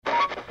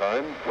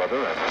Time, weather,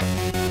 and...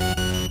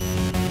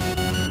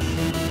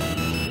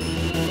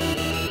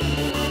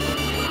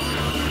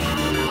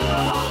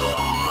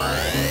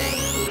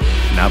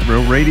 Not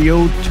Real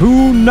Radio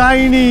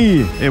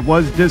 290. It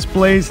was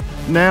displaced.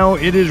 Now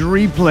it is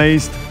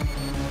replaced.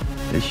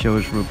 This show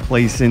is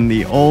replacing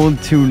the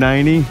old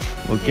 290.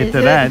 We'll get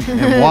to that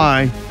and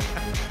why.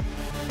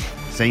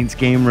 Saints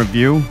game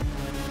review.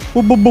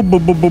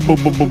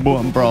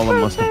 Umbrella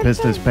must have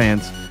pissed his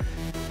pants.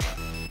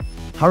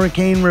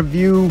 Hurricane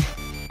review.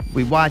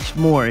 We watched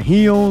more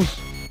Heels.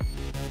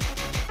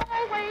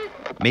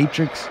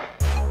 Matrix.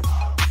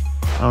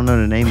 I don't know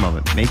the name of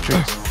it.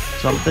 Matrix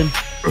something.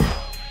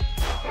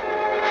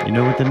 You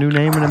know what the new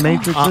name of the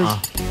Matrix is?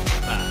 I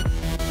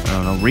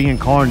don't know.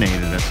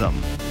 Reincarnated or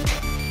something.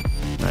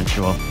 Not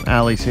sure.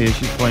 Allie's here.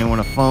 She's playing with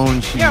a phone.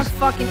 She's You're a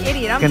fucking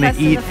idiot. I'm gonna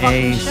testing eat the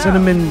fucking a show.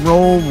 cinnamon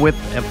roll with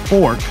a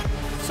fork.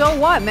 So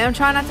what, man? I'm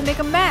trying not to make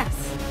a mess.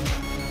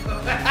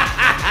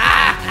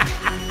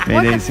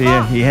 Mayday's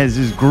here. He has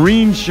his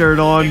green shirt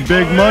on.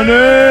 Big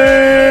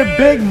money!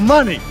 Big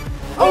money!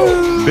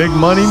 Oh. Big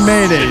money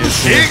Mayday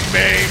is here. Big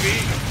baby!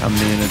 I'm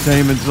the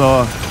entertainment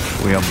czar.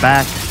 We are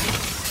back.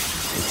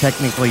 We're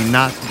technically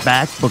not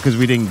back because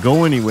we didn't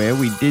go anywhere.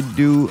 We did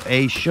do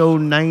a show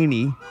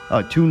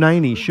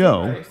 290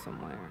 show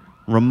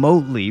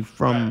remotely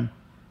from,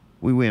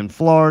 we were in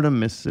Florida,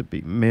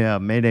 Mississippi.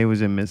 Mayday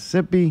was in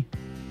Mississippi.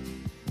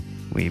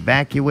 We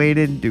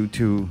evacuated due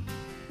to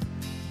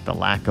the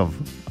lack of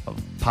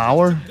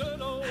power.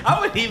 I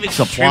would even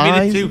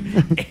Supplies? attribute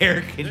it to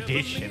air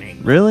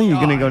conditioning. Really? You're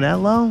going to go that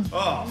low?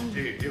 Oh,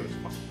 dude, it was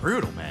fucking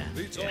brutal, man.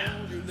 Yeah.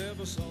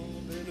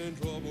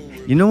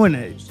 You know what?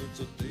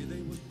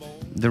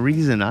 The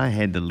reason I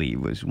had to leave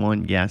was,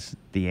 one, yes,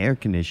 the air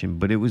condition,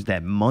 but it was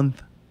that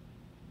month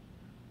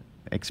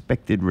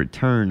expected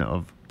return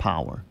of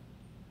power.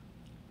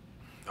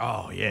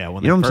 Oh, yeah.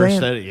 When You know they what I'm first saying?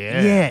 said it,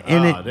 Yeah,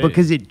 and dude.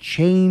 because it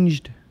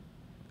changed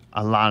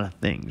a lot of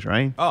things,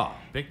 right? Oh,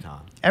 big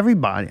time.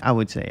 Everybody, I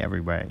would say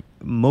everybody,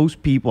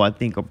 most people I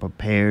think are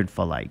prepared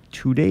for like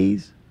 2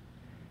 days,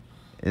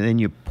 and then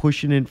you're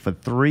pushing it for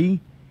 3.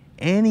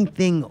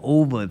 Anything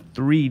over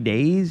 3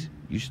 days,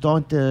 you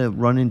start to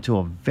run into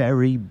a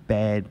very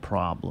bad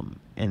problem,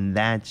 and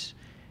that's,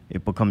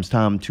 it becomes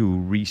time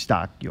to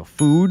restock your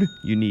food.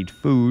 You need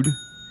food,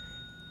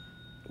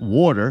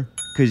 water,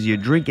 because you're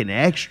drinking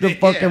extra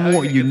fucking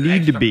water. You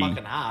need to be.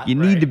 You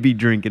need to be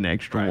drinking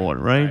extra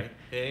water, right?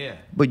 Yeah.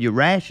 But you're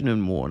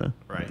rationing water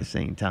at the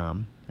same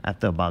time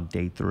after about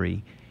day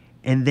 3.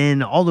 And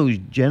then all those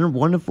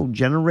wonderful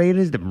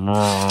generators that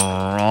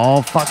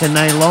all fucking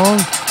night long.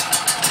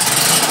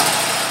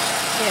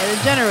 Yeah,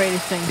 the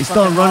generators thing. They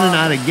start running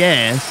out of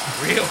gas.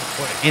 Real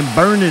quick. And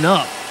burning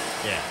up.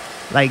 Yeah.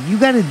 Like, you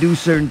got to do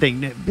certain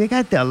things. They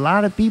got a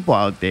lot of people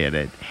out there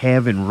that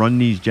have and run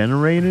these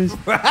generators.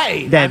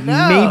 Right. That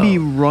maybe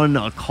run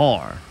a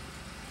car.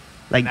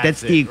 Like,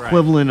 that's the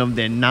equivalent of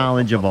their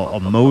knowledge of a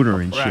motor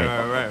and shit.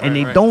 And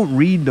they don't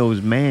read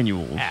those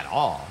manuals. At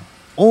all.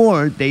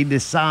 Or they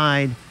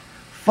decide,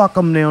 fuck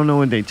them, they don't know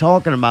what they're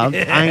talking about.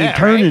 I ain't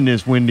turning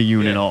this window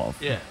unit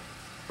off. Yeah.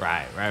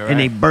 Right.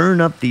 And they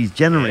burn up these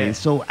generators.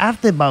 So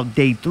after about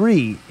day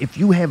 3, if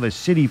you have a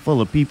city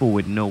full of people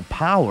with no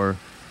power,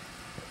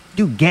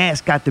 dude,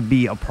 gas got to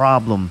be a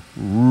problem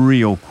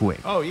real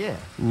quick. Oh, yeah.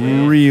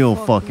 Real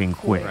fucking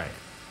quick. Right.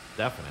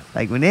 Definitely.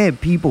 Like when they had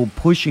people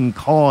pushing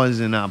cars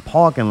in a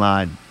parking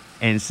lot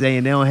and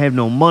saying they don't have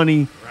no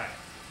money. Right.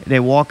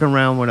 They're walking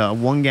around with a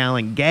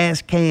 1-gallon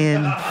gas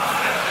can.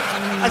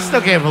 I still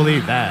can't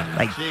believe that.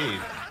 Like,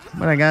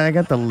 but I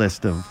got the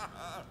list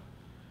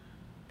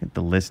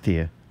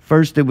here.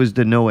 First, it was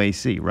the no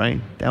AC,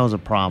 right? That was a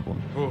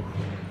problem.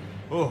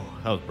 Oh,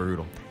 that was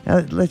brutal. Now,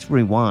 let's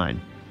rewind.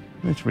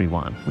 We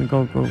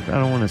go. I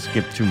don't want to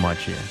skip too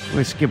much here.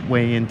 We'll skip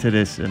way into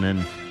this, and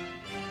then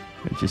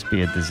it'll just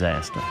be a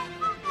disaster.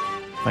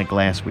 Like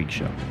last week's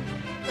show.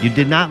 You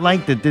did not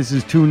like that this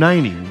is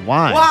 290.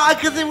 Why? Well,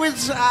 because it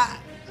was... I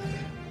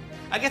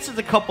guess it's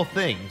a couple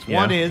things. Yeah.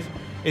 One is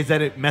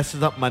that it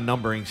messes up my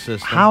numbering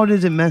system. How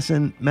does it mess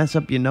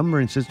up your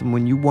numbering system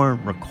when you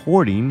weren't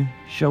recording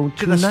show 290?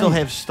 Because I still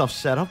have stuff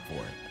set up for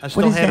it. I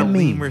still does had that a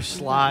mean? lemur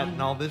slot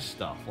and all this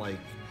stuff. Like,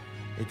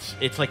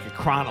 it's like a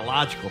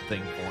chronological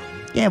thing for me.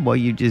 Yeah, well,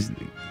 you just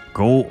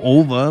go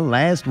over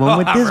last one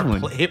with this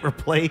one. Hit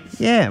replace.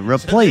 Yeah,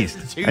 replaced.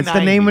 So That's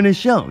the name of the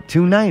show.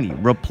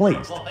 290,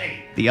 replaced.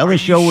 The other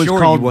show was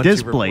called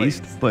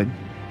Displaced, but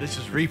this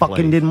is replaced.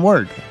 fucking didn't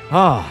work.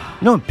 Ah.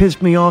 You know what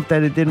pissed me off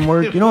that it didn't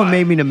work? You know what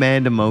made me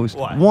mad the most?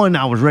 What? 1,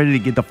 I was ready to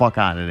get the fuck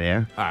out of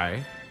there. All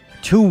right.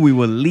 2, we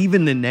were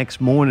leaving the next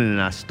morning and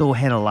I still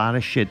had a lot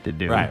of shit to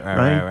do. Right.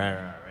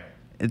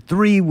 And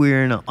 3,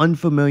 we're in an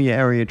unfamiliar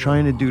area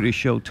trying to do the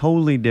show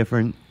totally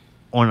different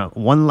on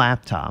one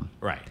laptop.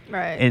 Right.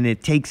 And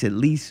it takes at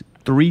least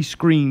 3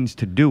 screens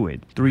to do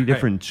it. 3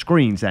 different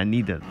screens I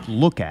need to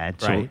look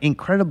at. So Right.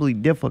 incredibly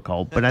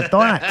difficult. But I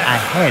thought I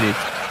had it.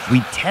 We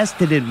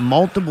tested it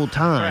multiple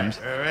times.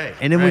 Right.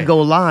 And then we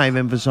go live,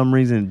 and for some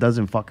reason, it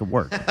doesn't fucking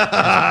work.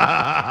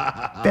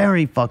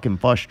 very fucking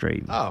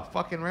frustrating. Oh,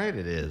 fucking right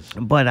it is.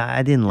 But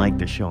I didn't like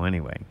the show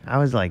anyway. I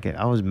was mad.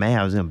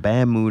 I was in a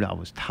bad mood. I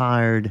was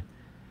tired.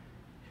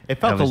 It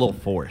felt That was- a little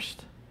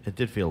forced. It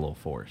did feel a little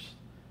forced.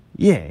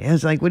 Yeah, it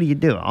was like, what do you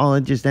do? All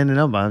it just ended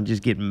up, I'm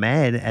just getting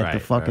mad at the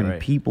Right, fucking right.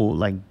 people,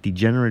 like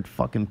degenerate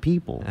fucking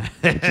people.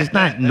 It's just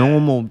not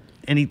normal,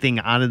 anything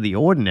out of the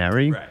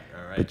ordinary, Right.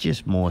 but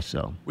just more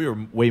so. We were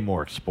way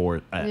more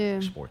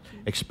Yeah.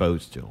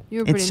 exposed to them. You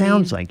were It pretty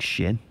sounds mean. like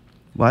shit.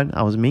 What?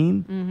 I was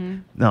mean? Mm-hmm.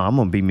 No, I'm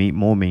gonna be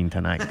more mean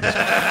tonight. 'Cause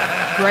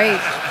Great.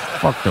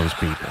 fuck those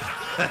people.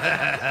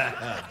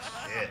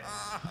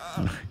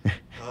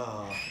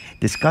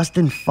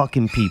 Disgusting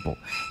fucking people.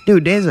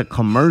 Dude, there's a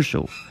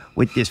commercial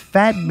with this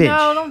fat bitch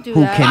No, don't do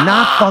who that.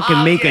 cannot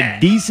fucking make a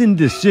decent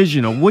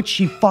decision of what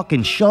she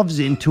fucking shoves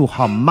into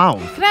her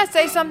mouth. Can I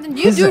say something?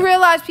 You This is do a-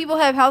 realize people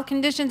have health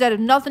conditions that have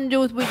nothing to do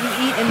with what you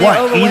eat and they're What?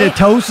 overweight?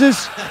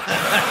 Etatosis?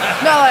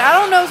 No, like, I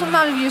don't know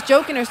sometimes if you're just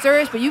joking or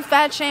serious, but you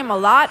fat shame a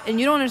lot and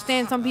you don't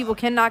understand some people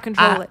cannot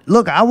control it.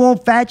 Look, I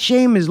won't fat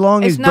shame as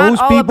long It's as not those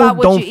all people about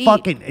what don't you eat.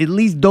 fucking, at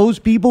least those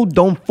people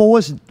don't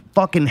force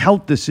fucking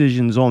health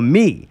decisions on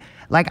me.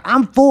 Like,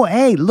 I'm for,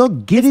 hey,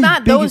 look, get It's as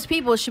not big those as-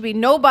 people. It should be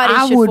nobody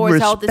I should would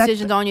force health respect-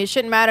 decisions on you. It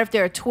shouldn't matter if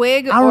they're a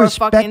twig I or a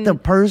respect fucking. the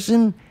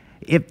person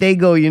if they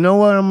go, you know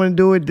what I'm gonna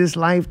do with this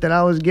life that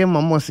I was given?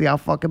 I'm gonna see how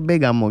fucking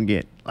big I'm gonna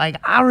get. Like,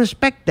 I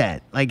respect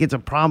that. Like, it's a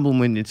problem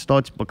when it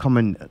starts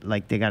becoming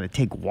like they gotta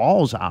take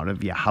walls out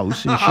of your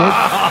house and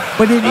shit.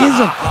 But it is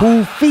a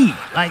cool feat.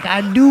 Like,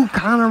 I do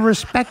kind of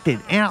respect it.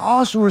 And I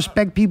also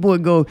respect people that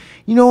go,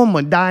 you know, I'm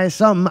gonna die of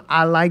something.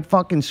 I like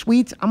fucking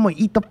sweets. I'm gonna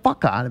eat the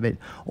fuck out of it.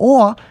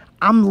 Or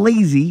I'm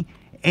lazy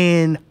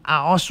and I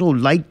also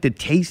like the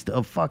taste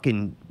of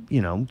fucking,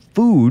 you know,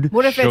 food.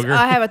 What if it's Sugar.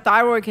 I have a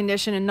thyroid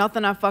condition and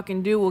nothing I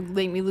fucking do will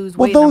make me lose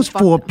Well, weight? and I'm those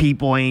four fucked.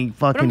 people ain't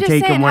But I'm fucking just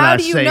taking saying, what how I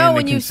do you say know into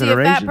when you see a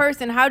consideration. fat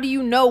person? How do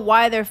you know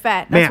why they're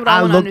fat? That's Man, what I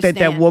I want looked to at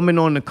that understand. woman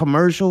on the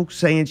commercial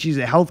saying she's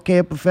a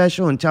healthcare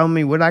professional and telling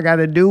me what I got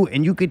to do,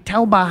 and you could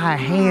tell by her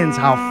hands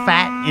how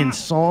fat and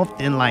soft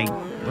and like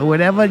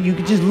whatever. You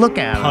could just look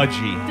at her.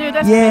 Pudgy. Dude,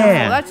 that's Yeah.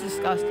 pitiful. That's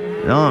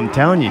disgusting. No, I'm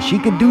telling you, she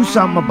could do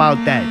something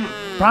about that.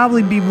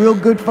 Probably be real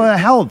good for her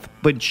health,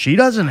 but she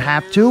doesn't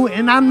have to,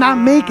 and I'm not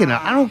making her.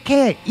 I don't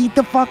care. Eat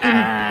the fucking,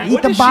 eat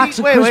What the is box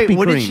she, of wait, Krispy wait,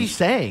 what Kremes. is she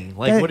saying?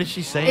 Like, That- what is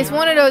she saying? It's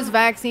one of those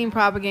vaccine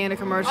propaganda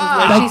commercials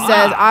where she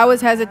says, I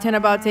was hesitant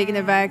about taking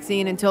the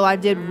vaccine until I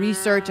did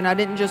research and I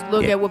didn't just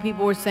look Yeah. at what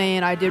people were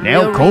saying. I did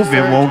Now real COVID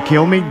research. won't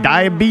kill me.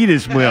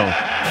 Diabetes will.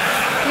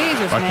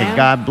 Jesus, Fucking man.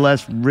 God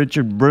bless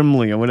Richard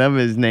Brimley or whatever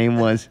his name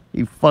was.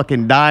 He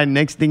fucking died.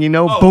 Next thing you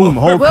know, boom,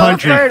 whole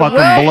country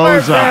fucking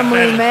blows up.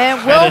 Family,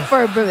 man.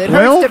 Wilford, it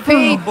hurts to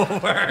pee.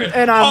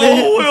 And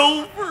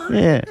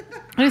Yeah.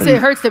 I say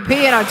it hurts to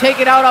pee, and I take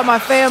it out on my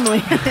family.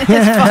 It's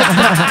fucked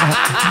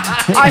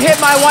up. I hit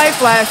my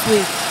wife last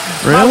week.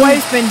 My Really?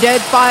 wife's been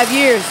dead 5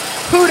 years.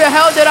 Who the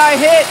hell did I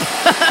hit?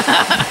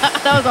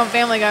 That was on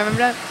Family Guy. Remember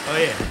that? Oh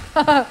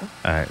yeah.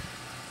 All right.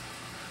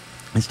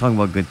 Let's talk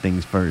about good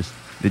things first.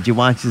 Did you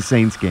watch the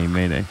Saints game,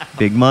 Mayday?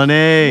 Big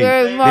money.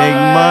 Big Big money.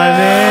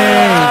 money.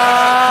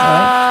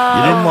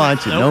 You didn't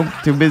watch it. Nope.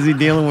 Too busy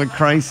dealing with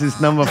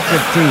crisis number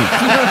 15.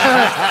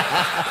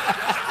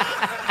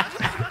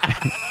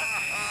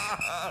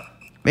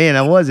 Man,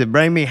 I was. It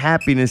bring me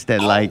happiness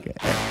that, like,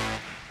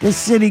 this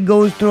city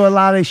goes through a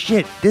lot of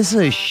shit. This is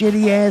a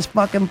shitty ass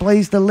fucking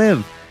place to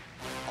live.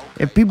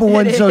 If people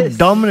weren't so is.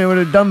 dumb, they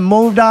would have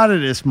moved out of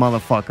this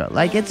motherfucker.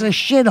 Like, it's a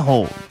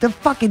shithole. The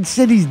fucking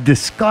city's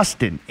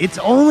disgusting. Its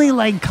only,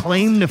 like,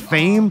 claim to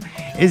fame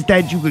is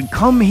that you could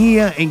come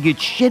here and get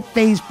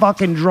shit-faced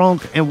fucking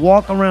drunk and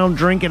walk around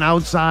drinking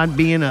outside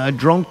being a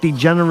drunk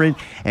degenerate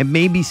and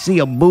maybe see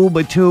a boob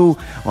or two.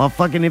 Or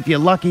fucking, if you're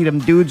lucky, them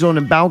dudes on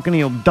the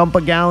balcony will dump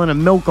a gallon of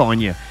milk on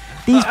you.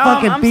 These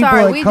fucking I'm people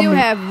sorry, are we do coming...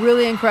 have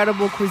really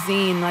incredible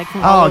cuisine. Like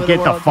from Oh, all over get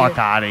the world. fuck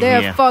outta They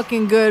here. have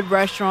fucking good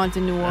restaurants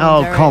in New Orleans.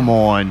 Oh, area. come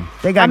on.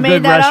 They got made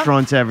good that up.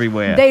 restaurants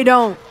everywhere. They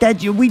don't.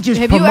 We just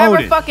Have you promote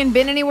ever it. fucking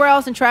been anywhere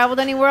else and traveled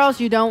anywhere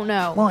else? You don't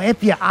know. Well,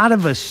 if you're out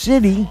of a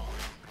city,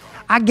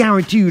 I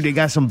guarantee you they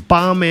got some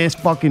bomb ass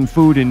fucking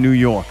food in New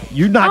York.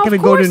 You're not Of gonna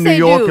go to course New they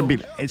York do. and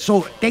be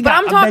so they But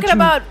got. I'm I talking bet you-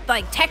 about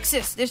like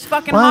Texas. It's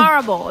fucking What?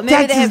 horrible. And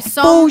maybe they have Texas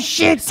some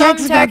bullshit. some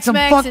Texas got some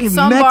Tex-Mex fucking and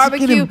some Mexican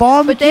and But they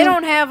barbecue.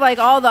 don't have like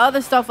all the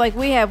other stuff like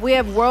we have. We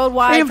have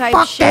worldwide Man, type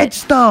fuck shit. that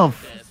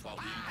stuff.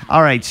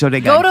 All right, so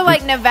they got. Go to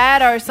like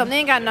Nevada or something. They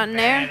ain't got nothing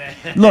there.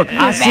 Look,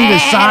 I see the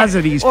size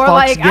of these Or, fucks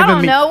like, I giving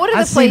don't me. know. What are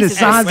I the see the places?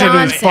 size of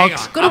these Wisconsin.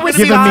 fucks Go to giving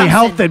me Wisconsin.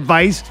 health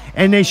advice,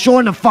 and they sure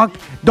in the fuck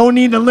don't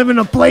need to live in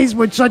a place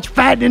with such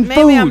fattening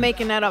Maybe food. I'm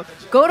making that up.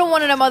 Go to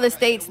one of them other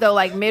states though,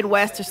 like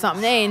Midwest or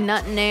something. There ain't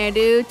nothing there,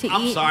 dude, to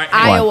I'm eat. sorry.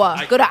 Iowa.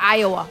 What? Go to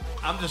Iowa.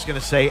 I'm just gonna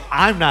say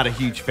I'm not a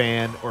huge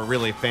fan or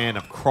really a fan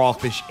of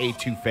crawfish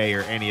etouffee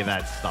or any of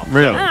that stuff.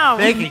 Really? Oh.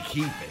 They can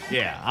keep it.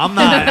 Yeah, I'm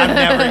not. I've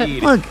never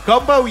eaten Look.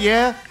 gumbo.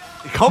 Yeah,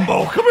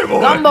 gumbo. Come here,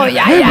 boy. Gumbo,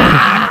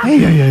 yeah.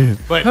 Hey.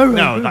 But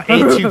no, the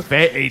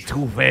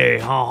etouffee.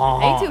 Ha, ha,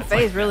 ha.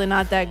 Etouffee is really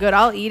not that good.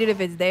 I'll eat it if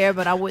it's there,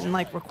 but I wouldn't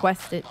like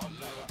request it.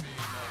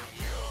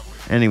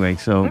 Anyway,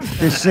 so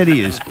this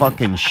city is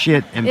fucking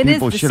shit, and It is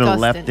people should have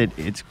left it.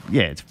 disgusting.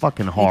 It's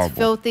fucking horrible. It's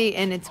filthy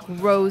and it's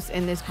gross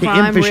and it's The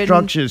crime-ridden.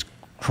 infrastructure's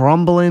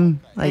crumbling.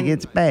 Like, And-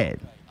 it's bad.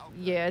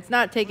 Yeah, it's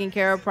not taken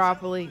care of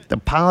properly. The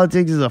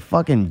politics is a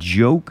fucking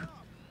joke.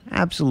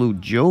 Absolute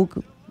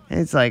joke.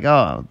 It's like,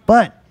 oh.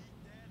 But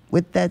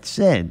with that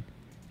said,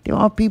 there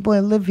are people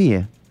that live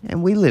here,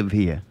 and we live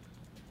here.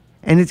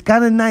 And it's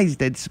kind of nice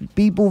that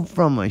people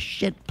from a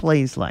shit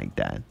place like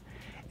that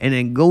and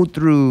then go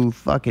through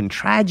fucking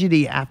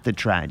tragedy after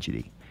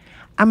tragedy.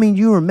 I mean,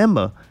 you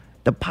remember,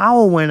 the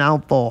power went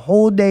out for a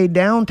whole day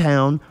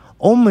downtown,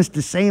 almost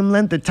the same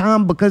length of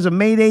time because of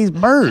Mayday's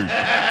bird.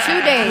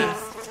 2 days.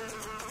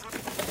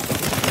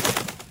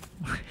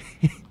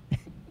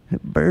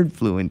 Bird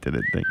flew into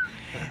the thing.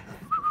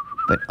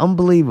 But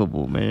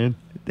unbelievable, man.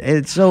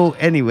 And so,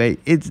 anyway,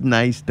 it's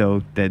nice,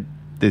 though, that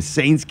the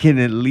Saints can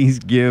at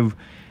least give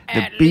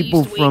the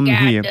people from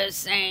here. The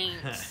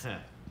Saints.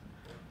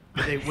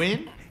 Did they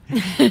win? I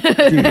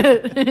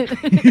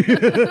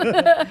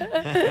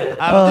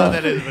don't know what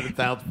that is, but it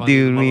sounds funny.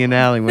 Dude, me and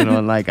Allie went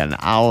on like an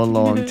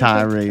hour-long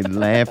tirade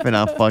laughing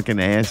our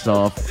fucking ass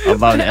off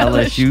about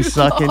LSU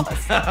sucking.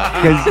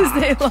 Because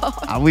They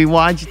lost. we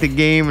watched the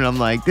game and I'm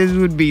like, this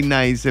would be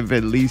nice if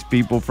at least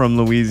people from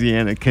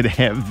Louisiana could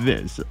have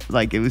this.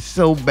 Like, it was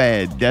so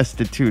bad,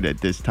 destitute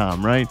at this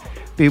time, right?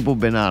 People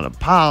been out of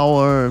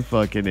power,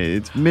 fucking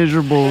it's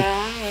miserable.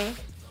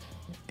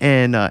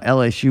 And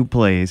LSU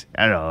plays,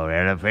 hello,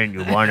 elephant,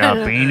 you want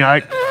a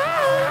peanut?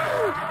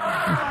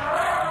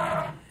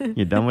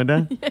 You done with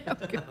that? Yeah, I'm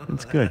good.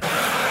 It's good.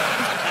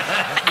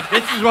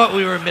 This is what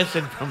we were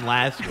missing from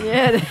last week.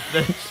 Yeah.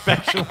 The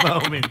special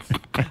moments.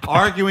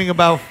 Arguing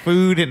about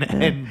food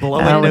and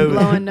blowing Allie, noses.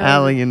 blowing noses.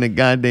 Allie in the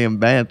goddamn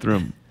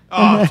bathroom.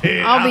 Oh,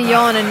 dude. I'll be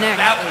yawning next.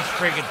 That was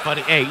freaking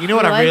funny. Hey, you know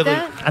what You I like really...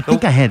 that? I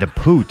think I had to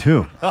poo,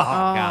 too. Oh,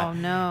 God.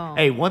 no.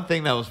 Hey, one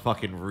thing that was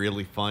fucking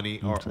really funny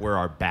were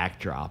our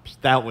backdrops.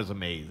 That was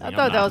amazing. I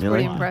thought that was Really?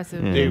 pretty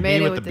impressive. Yeah. You Dude, made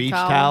me it with the the beach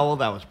towel. towel,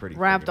 that was pretty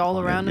wrapped freaking all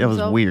funny. around That was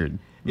himself. weird.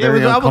 Yeah,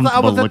 Very I was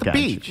uncomfortable at look the at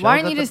you. beach. Why I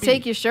didn't was you at just the take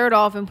beach. your shirt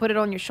off and put it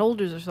on your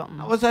shoulders or something?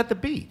 I was at the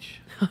beach.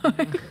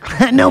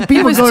 No,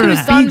 people was go to too the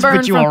beach, sunburned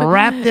but you are from-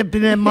 wrapped up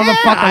in that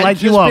motherfucker I'd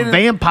like you just are a been-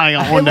 vampire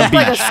on It the looked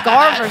like a beach.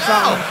 scarf or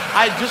something.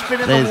 I had just been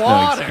in There's the no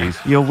water. excuse.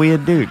 You're a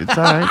weird dude. It's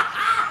all right.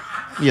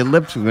 Your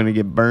lips are going to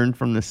get burned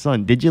from the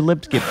sun. Did your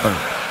lips get burned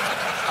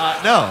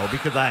No,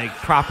 because I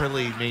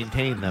properly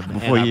maintained them.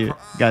 before and I you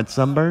got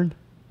sunburned?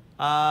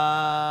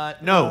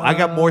 no, I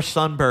got more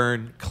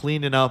sunburn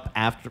cleaning up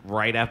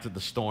right after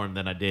the storm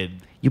than I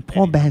did. You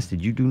poor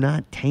bastard. You do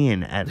not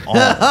tan at all.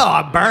 Oh,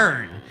 I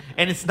burn.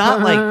 And it's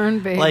not Burn,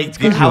 like baby. like It's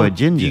 'cause how you're a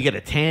ginger. do you get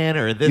a tan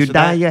or this You or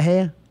dye that? your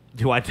hair?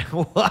 Do I do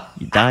what?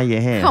 You dye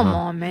your hair. Come huh?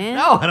 on, man.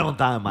 No, I don't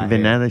dye my You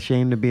been hair. that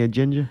ashamed to be a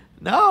ginger?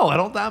 No, I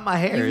don't dye my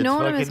hair. You've it's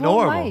known him fucking his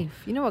whole normal.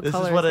 life. You know what this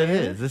color is what his it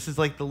hair is. This is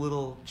like the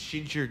little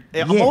ginger.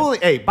 Yeah. I'm only.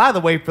 Hey, by the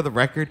way, for the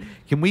record,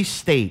 can we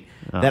state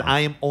that Uh-oh.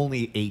 I am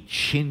only a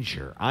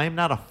ginger? I am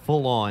not a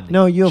full-on.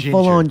 No, you're a ginger.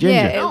 full-on ginger.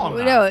 Yeah, No,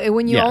 I'm no,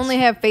 when you Yes. only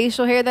have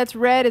facial hair that's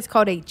red, it's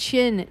called a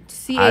chin.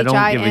 I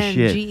don't give a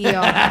shit.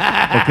 CHINGER.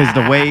 Because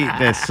the way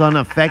the sun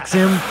affects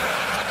him,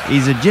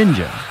 he's a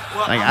ginger.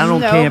 Like, I don't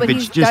no, care but if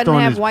he it's just doesn't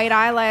on have his... white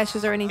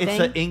eyelashes or anything. It's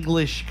an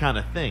English kind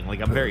of thing. Like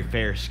I'm very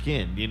fair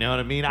skinned. You know what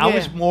I mean? Yeah.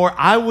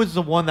 I was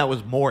the one that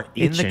was more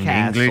in It's the an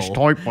castle. English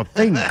type of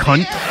thing,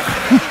 cunt.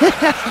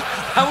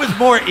 I was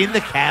more in the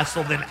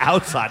castle than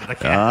outside of the Oh,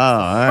 castle.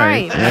 all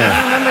right. right. I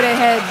Yeah. remember they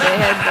had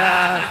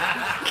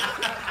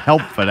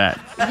Help for that.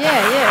 yeah,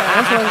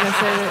 that's what I was gonna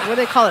say. What do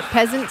they call it?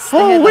 Peasants? They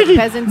Oh, had like wait.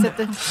 peasants at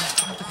the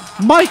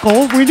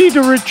Michael, we need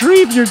to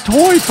retrieve your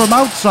toy from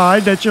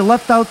outside that you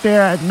left out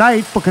there at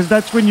night because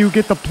that's when you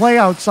get to play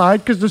outside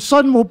because the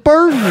sun will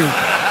burn you.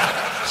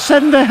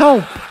 Send the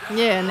help.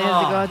 yeah, and they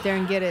had to go out there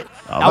and get it.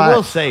 All I right.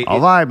 will say All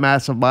it- right,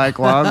 Master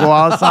Michael, I'll go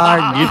outside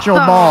and get your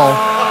ball.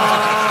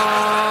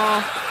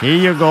 Oh Here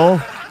you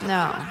go.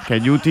 no!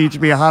 Can you teach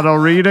me how to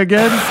read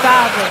again?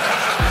 Stop it!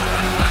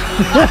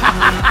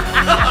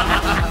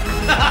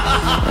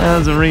 That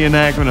was a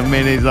reenactment of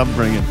Mayonnaise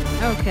upbringing.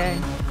 Okay.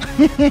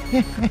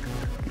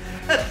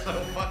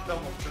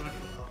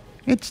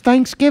 It's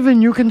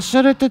Thanksgiving. You can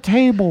sit at the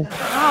table.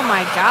 Oh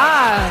my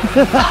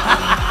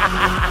God!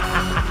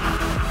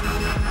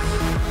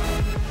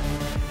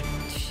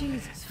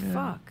 Jesus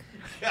fuck!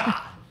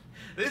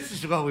 This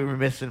is what we were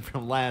missing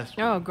from last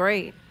week. Oh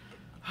great!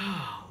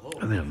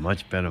 I'm in a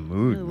much better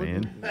mood,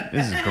 man.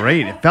 This is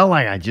great. It felt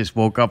like I just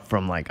woke up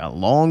from like a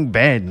long,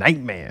 bad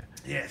nightmare.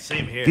 Yeah,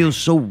 same here. It feels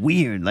so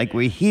weird. Like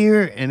we're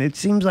here and it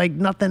seems like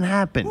nothing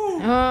happened.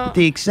 With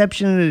the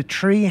exception of the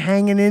tree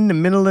hanging in the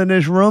middle of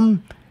this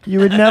room, you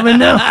would never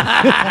know.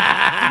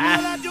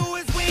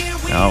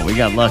 Oh, we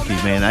got lucky,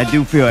 man. I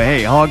do feel,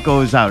 hey, heart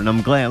goes out. And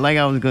I'm glad, like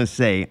I was going to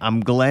say, I'm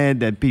glad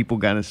that people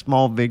got a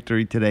small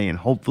victory today and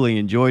hopefully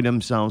enjoyed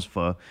themselves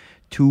for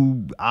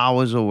 2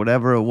 hours or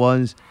whatever it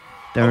was.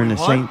 They're in the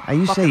what? same. I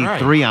used to Fucking say right.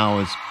 3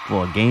 hours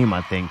for a game,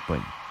 I think, but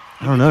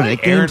I don't know. play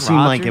That game Aaron seemed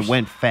like it Rodgers?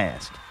 went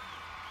fast.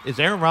 Is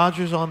Aaron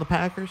Rodgers on the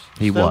Packers?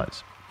 He still?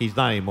 was. He's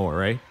not anymore,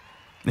 right?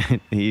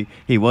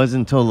 he was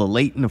until the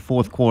late in the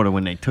fourth quarter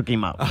when they took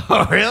him out.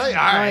 Oh, really?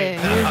 All Oh, right.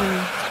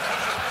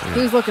 yeah,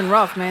 he was looking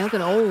rough, man.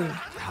 Looking old.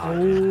 I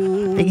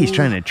think he's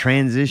trying to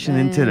transition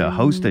into the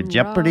host of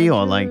Jeopardy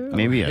or like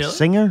maybe a Really?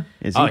 singer.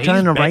 Is he Oh,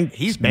 trying to write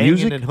He's banging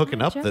music? and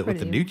hooking up with the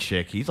Jeopardy. new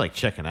chick. He's like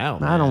checking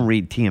out. I don't man.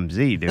 read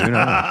TMZ, dude. I don't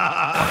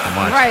fucking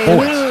watch Right.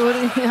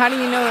 sports. How do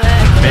you know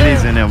that?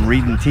 Betty's in there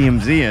reading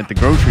TMZ at the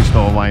grocery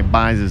store while he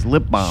buys his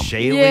lip balm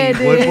Shailene Yeah,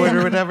 dude. Woodward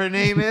or whatever her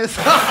name is.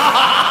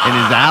 and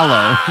his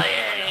aloe.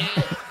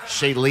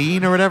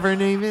 Shailene or whatever her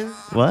name is.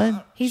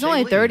 What? He's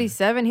only Shailene.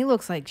 37. He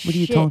looks like What are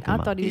you shit. talking I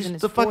about? thought he was He's in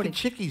his the fucking 40s.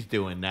 chick he's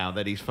doing now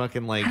that he's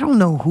fucking like. I don't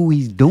know who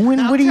he's doing.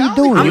 What are you telling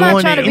doing? you. I'm You not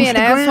on trying to be an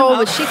Instagram? asshole,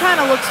 but she kind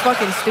of looks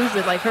fucking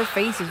stupid. Like her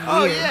face is weird.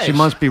 Oh, yeah. She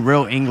must be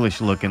real English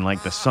looking,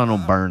 like the sun will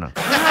burn her.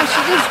 Nah,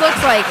 she just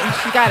looks like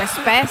she got a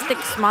spastic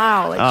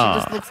smile. Like Oh. she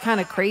just looks kind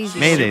of crazy.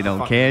 Mayday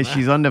don't care.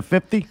 She's under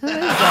 50. She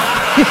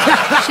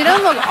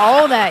doesn't look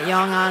all that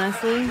young,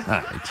 honestly.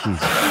 Jeez.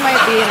 She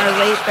might be in her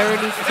late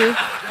 30s too.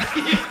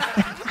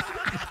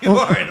 You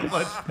are in a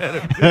much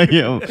better.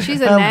 Yo,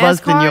 She's a I'm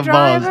busting NASCAR your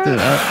driver? balls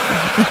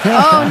too.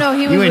 Oh no,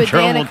 he was You in with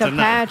trouble Danica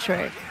tonight.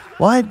 Patrick.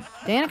 What?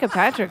 Danica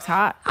Patrick's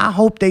hot. I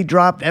hope they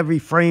dropped every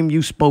frame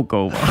you spoke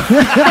over.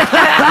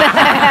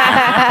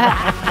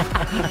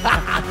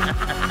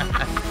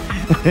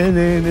 And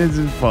then this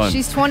is fun.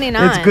 She's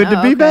 29. It's good to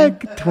Oh, be okay. back.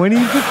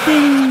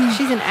 2015.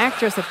 She's an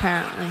actress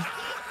apparently.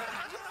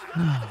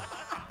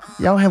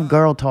 Y'all have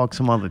girl talk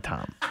some other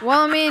time.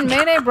 Well, I mean,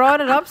 Mayday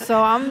brought it up,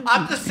 so I'm.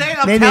 I'm just saying.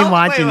 I'm They telling didn't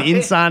watch an wait.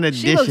 Inside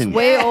She looks Edition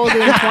way older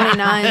than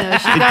 29 though.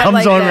 She It got comes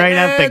like on that right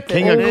after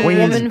King of old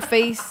Queens woman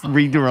face.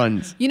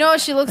 reruns. You know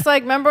what she looks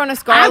like? Remember on a I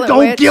Scarlet don't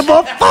Witch? give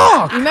a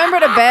fuck. You remember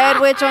the bad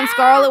witch on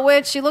Scarlet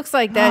Witch? She looks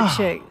like that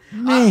chick.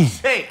 Man.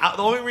 Hey,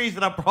 the only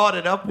reason I brought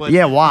it up was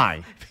Yeah,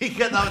 why?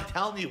 because I was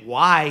telling you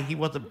why he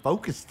wasn't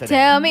focused today.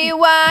 Tell me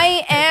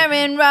why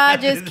Aaron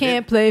Rodgers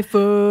can't play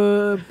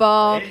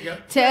football. There you go.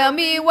 Tell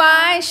me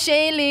why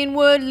Shailene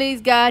Woodley's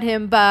got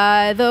him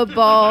by the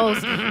balls.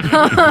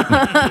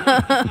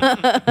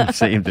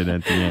 Saved it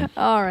at the end.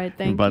 All right, I'm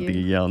thank about to get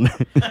you. yelled.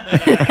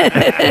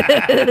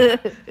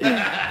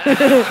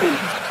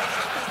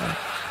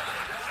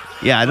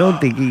 Yeah, I don't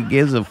think he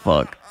gives a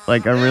fuck.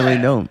 Like, I really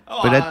don't.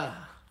 But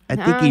I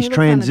think Nah, he's he looked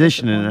kinda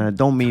transitioning, and I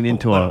don't mean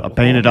into a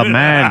painted up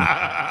man.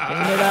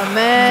 Painted up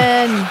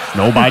man.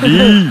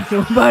 Nobody.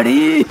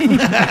 Nobody.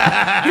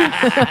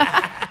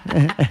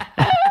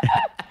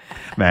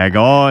 Mag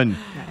on.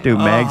 Dude,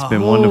 Mag's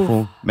been Oof.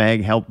 wonderful.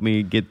 Mag helped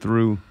me get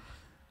through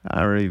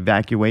our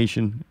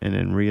evacuation and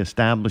then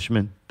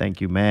reestablishment.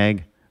 Thank you,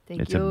 Mag.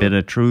 Thank It's you. a bit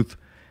of truth.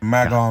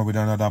 Mag on with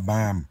another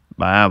bam.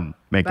 Bam.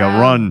 Make Bam. a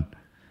run.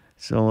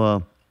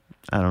 So,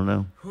 I don't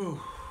know.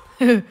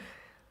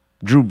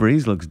 Drew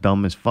Brees looks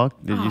dumb as fuck.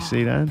 Did you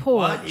see that? Poor.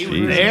 What? He was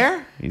Jesus.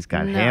 there? He's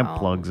got hair No.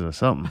 plugs or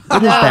something.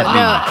 What does No, that no. mean?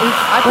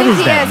 I What think does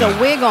he that has mean?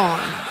 a wig on.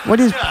 What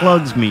does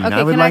plugs mean? Okay,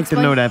 I would can like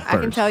explain? to know that first. I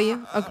can tell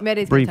you. Okay,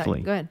 Maddie's gonna tell you.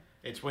 Briefly. Go ahead.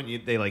 It's when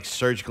they like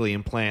surgically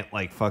implant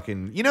like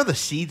fucking the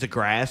seeds of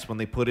grass when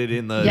they put it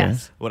in the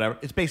Yes. whatever.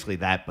 It's basically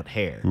that but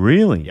hair.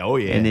 Really? Oh,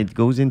 yeah. And it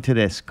goes into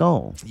their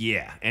skull.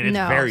 Yeah, and it's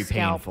No, very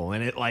scalp. painful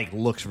and it like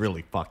looks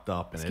really fucked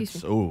up and Excuse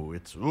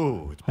it's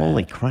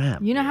Holy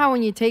crap. You know how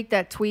when you take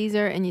that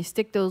tweezer and you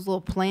stick those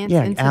little plants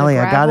Yeah, into Allie, the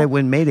I gravel? got it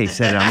when Mayday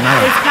said it. I'm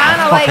not It's a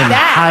kind of like fucking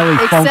that, highly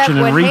except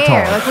functioning with retard.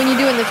 hair, like when you're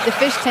doing the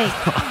fish tank.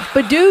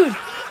 But dude,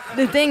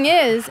 the thing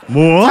is,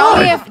 What?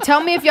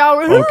 tell me if y'all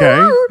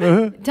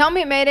Okay. Tell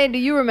me, Mayday, do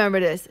you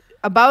remember this?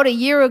 About a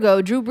year ago,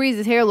 Drew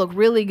Brees' hair looked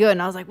really good,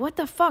 and I was like, "What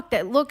the fuck?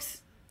 That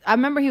looks." I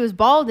remember he was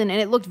balding,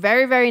 and it looked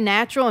very, very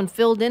natural and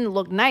filled in. It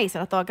looked nice,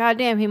 and I thought, "God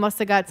damn, he must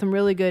have got some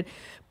really good."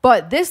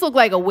 But this looked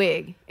like a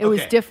wig. It was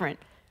Okay. different.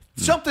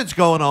 Something's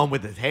going on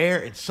with his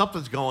hair and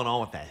something's going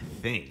on with that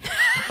thing.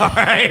 All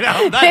right,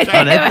 I'm not Oh,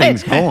 trying that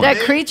thing's going. That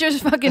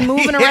creature's fucking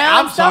moving around. Yeah,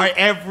 I'm and stuff. sorry.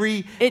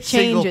 Every It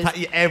single changes.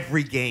 time,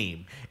 every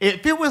game.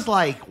 If it was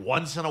like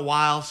once in a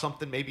while,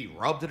 something maybe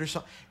rubbed it or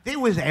something. It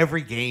was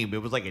every game.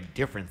 It was like a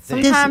different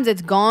thing. Sometimes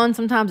it's gone.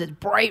 Sometimes it's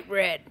bright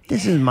red.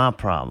 This is my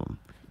problem.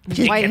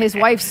 His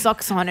wife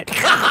sucks on it.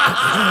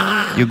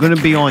 You're going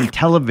to be on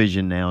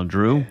television now,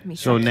 Drew. me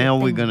So check now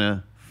your we're thing. going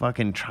to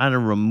fucking try to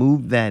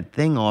remove that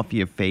thing off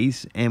your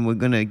face and we're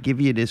going to give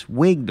you this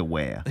wig to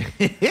wear.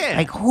 yeah.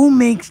 Like, who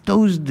makes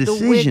those wig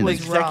decisions?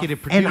 was rough. Executive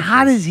And producer.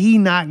 how does he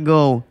not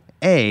go,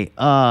 hey,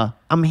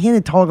 I'm here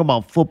to talk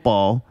about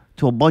football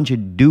to a bunch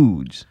of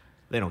dudes.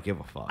 They don't give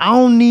a fuck. I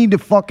don't need to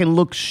fucking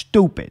look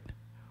stupid.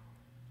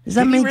 Does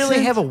that Did he make really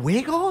sense? have a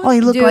wig on? Oh, he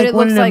looked Dude, like it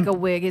one looks of them. like a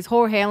wig. His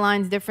whole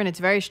hairline's different. It's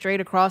very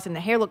straight across, and the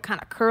hair looked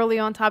kind of curly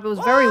on top. It was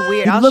very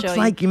weird. It I'll looks show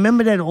like you. you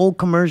remember that old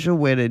commercial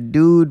where the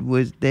dude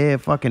was there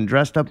fucking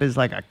dressed up as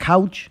like a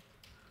couch?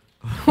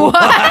 What?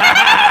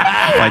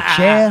 Or a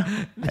chair?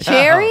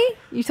 Cherry?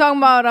 You talking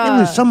about It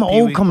was some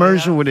old Pee-wee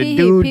commercial with a Pee-wee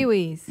dude.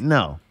 Pee-wees.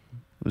 No.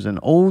 It was an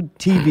old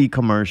TV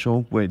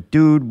commercial where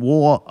dude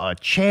wore a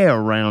chair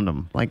around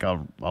him, like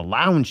a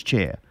lounge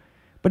chair.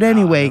 But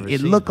anyway, never it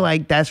seen looked that.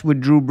 like that's what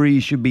Drew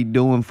Brees should be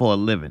doing for a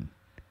living.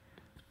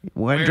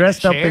 Wearing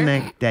dressed a up in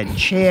chair? that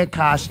chair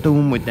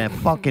costume with that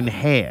fucking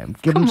hair.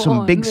 Give him Come some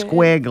on, big man.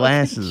 square Fucking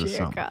glasses or chair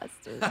something.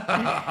 costume.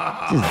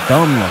 Just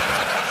dumb looking.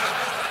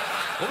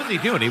 What was he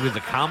doing? He was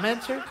a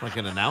commenter, like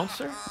an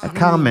announcer. A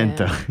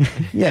commenter.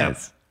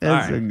 Yes,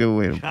 that's All a right. good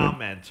way to put it.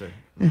 Commenter.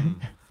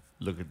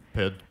 Look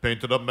at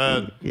painted up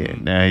man. Yeah,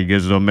 now he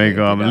gets to make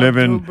a up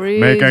living Drew Brees,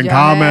 making yeah.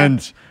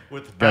 comments.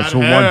 With Guess bad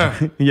who hair.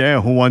 wants?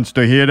 Yeah, who wants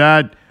to hear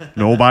that?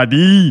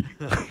 Nobody.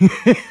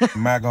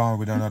 Mac on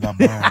with another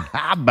bam.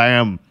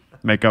 Bam.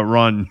 Make a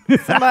run.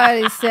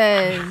 Somebody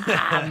said,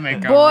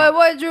 boy,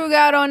 what Drew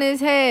got on his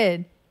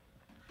head?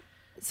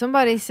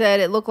 Somebody said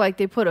it looked like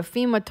they put a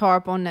FEMA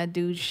tarp on that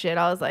dude's shit.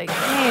 I was like,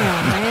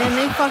 damn, man,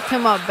 they fucked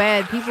him up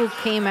bad. People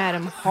came at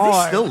him Does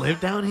hard. he still live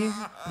down here?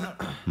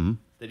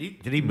 Did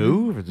he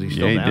move? Or is he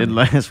still Yeah, he down did here?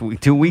 last week.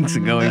 2 weeks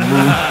ago, he moved.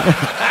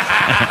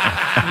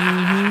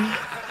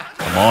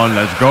 Come on,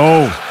 let's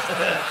go.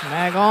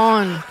 Back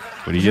on.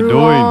 What are you Drew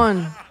doing?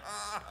 on.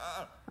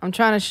 I'm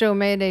trying to show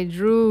Mayday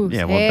Drew's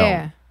Yeah, well,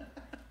 hair.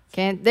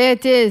 Can't. There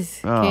it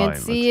is. Oh, Can't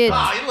it see it.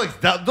 Oh, he looks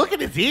dumb. Look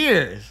at his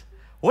ears.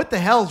 What the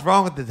hell's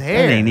wrong with his That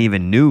hair? ain't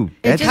even new. It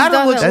That's, just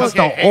kinda looks doesn't that's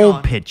look. Okay, the hang old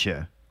on.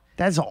 picture.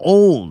 That's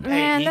old.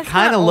 Man, He that's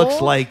kind of not looks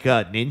old. like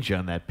Ninja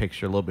in that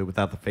picture a little bit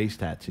without the face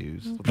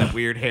tattoos. With that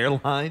weird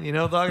hairline, you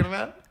know what I'm talking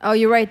about? Oh,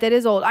 you're right. That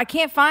is old. I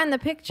can't find the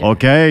picture.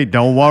 Okay,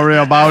 don't worry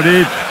about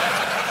it.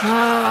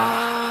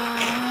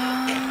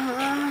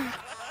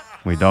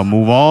 We don't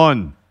move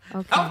on.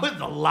 That was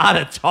a lot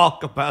of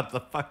talk about the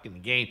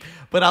fucking game.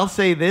 But I'll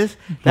say this,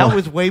 that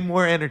was way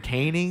more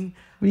entertaining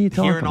What are you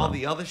talking hearing all about?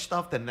 the other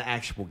stuff than the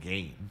actual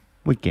game.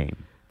 What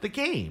game? The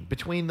game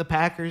between the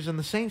Packers and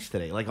the Saints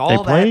today. Like They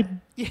all that. played?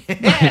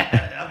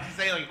 Yeah. I'm just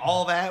saying like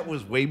all that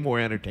was way more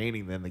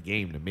entertaining than the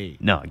game to me.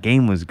 No,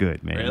 game was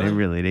good, man.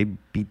 Really? They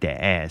beat their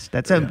ass.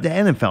 That's the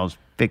NFL's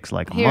fixed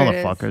like a Here it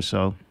is. motherfucker.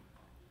 So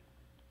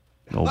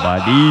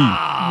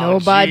nobody.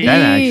 Nobody.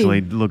 That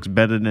actually looks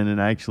better than it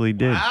actually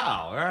did.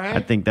 Wow, all right. I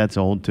think that's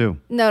old too.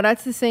 No,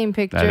 that's the same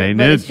picture. That ain't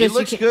but it. it's It just you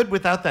looks can't- good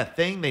without that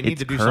thing. They need It's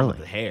to do something with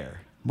curly. the hair.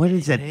 What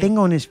is that thing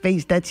on his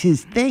face? That's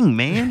his thing,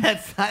 man.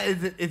 That's not,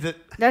 is it?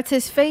 That's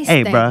his face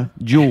Hey, thing. bruh,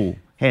 Jewel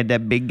had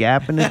that big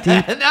gap in her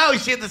teeth. No,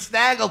 she had the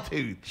snaggle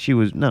tooth. She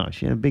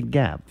had a big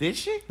gap. Did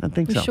she? I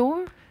think You so.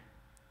 sure?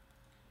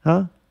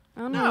 Huh?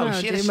 I don't No, know.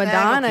 she had a dude. snaggle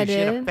Madonna tooth. She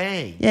had a did.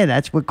 fang. Yeah,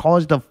 that's what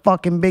caused the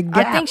fucking big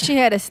gap. I think she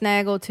had a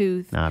snaggle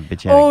tooth. Nah,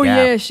 bitch had a Oh gap.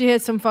 yeah, she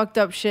had some fucked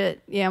up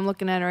shit. Yeah, I'm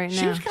looking at her right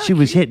She now. was kinda She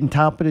was cute. hitting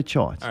top of the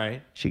charts. All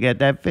right. She got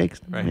that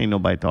fixed. Right. Ain't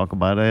nobody talk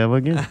about her ever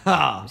again.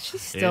 She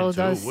still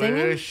does singing.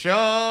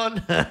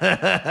 Intuition.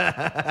 Anthony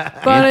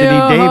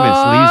Davis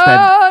leaves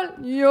that.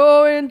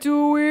 Your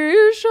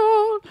intuition.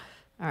 All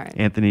right.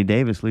 Anthony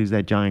Davis leaves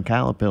that giant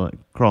caterpillar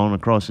crawling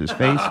across his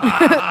face.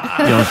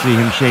 You don't see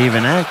him shave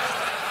and act.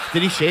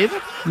 Did he shave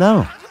it?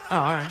 No. Oh,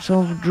 all right.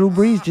 So Drew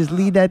Brees, just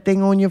leave that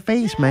thing on your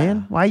face,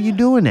 man. Why you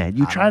doing that?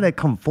 You try to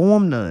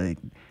conform to.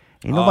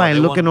 Ain't nobody they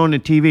looking want- on the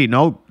TV.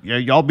 No,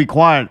 y'all be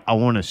quiet. I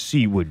want to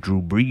see what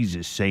Drew Brees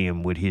is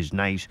saying with his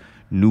nice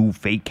new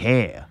fake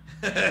hair.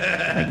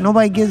 Like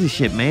nobody gives a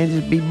shit, man.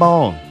 Just be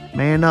bald,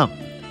 man up.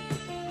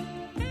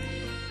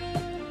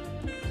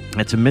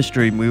 That's a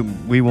mystery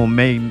we will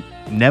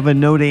never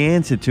know the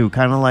answer to.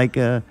 Kind of like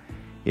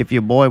if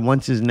your boy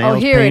wants his Oh,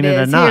 nails here it painted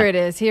or is. not. Here it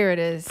is. Here it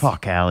is.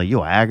 Fuck, Allie,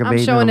 you aggravating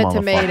I'm showing a it to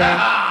motherfucker. Mayday.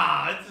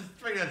 Ah, it's just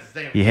pretty much the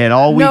same. You had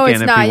all No, weekend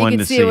it's if not. you You wanted can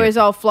to see see it where it. it's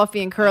all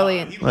fluffy and curly.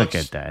 And Look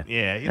at that.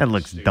 Yeah, he that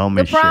looks looks dumb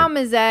the as shit. problem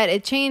is that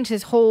it changed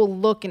his whole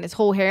look and his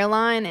whole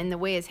hairline and the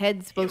way his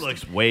head's supposed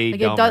looks to. way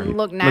like dumber. it doesn't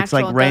look natural. Looks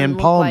like it doesn't Rand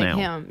look Paul like now.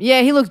 him.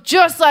 Yeah, he looks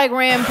just like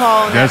Rand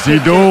Paul. in Yes, that he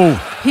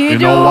picture. do. He You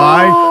know do.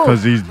 why?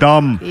 Because he's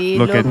dumb. He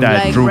Look at looks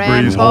that. like Drew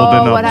Rand Brees Paul.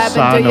 holding What up a happened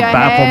sign to of your hair,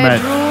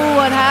 bafflement. Drew?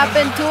 What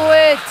happened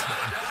to it?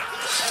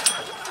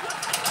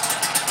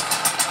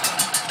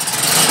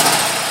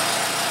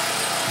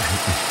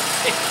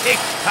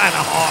 It's kind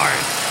of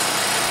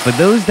hard. For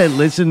those that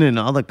listen in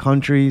other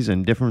countries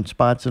and different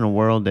spots in the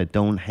world that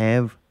don't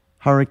have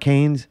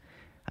hurricanes,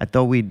 I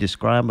thought we'd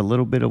describe a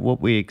little bit of what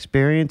we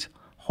experience.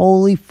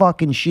 Holy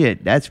fucking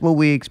shit. That's what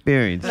we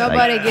experience.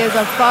 Nobody Like, gives a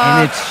and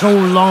fuck. it's so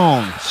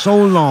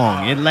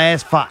long. It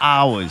lasts for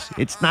hours.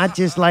 It's not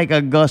just like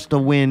a gust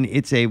of wind.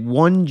 It's a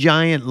one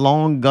giant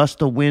long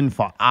gust of wind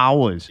for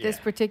hours. This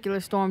particular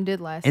storm did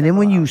last. And then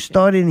when several you hours.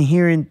 started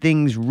hearing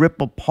things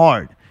rip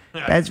apart,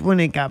 that's when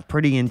it got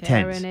pretty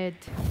intense. Tearing it.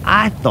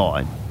 I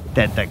thought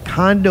that the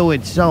condo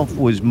itself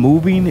was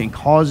moving and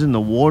causing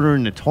the water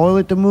in the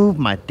toilet to move.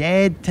 My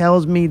dad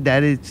tells me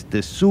that it's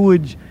the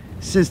sewage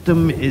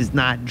system is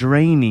not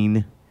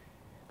draining,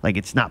 like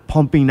it's not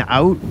pumping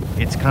out,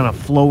 it's kind of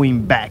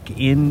flowing back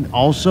in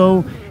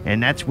also,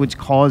 and that's what's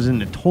causing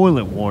the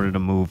toilet water to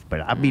move.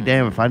 But I'd be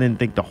damned if I didn't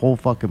think the whole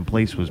fucking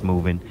place was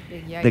moving.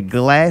 Yikes. The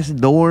glass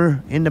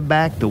door in the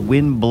back, the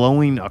wind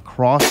blowing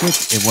across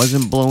it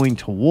wasn't blowing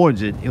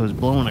towards it, it was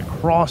blowing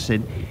across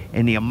it,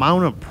 and the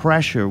amount of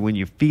pressure when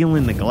you're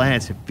feeling the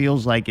glass, it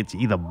feels like it's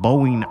either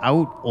bowing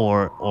out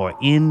or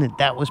in.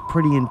 That was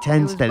pretty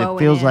intense. was That it bowing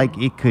feels in. like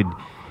it could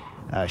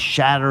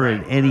shatter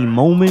at any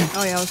moment.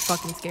 Oh yeah, I was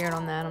fucking scared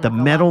on that. I'm The not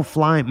gonna metal lie.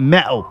 flying,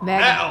 metal.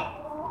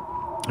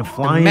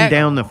 Flying metal.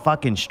 down the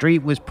fucking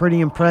street was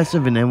pretty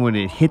impressive, and then when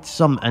it hits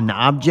an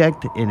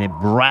object and it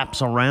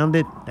wraps around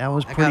it, that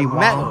was I pretty got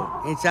wild.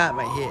 metal inside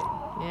my head.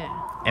 Yeah.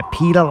 I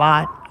peed a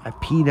lot. I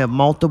peed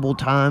multiple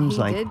times. He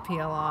like did pee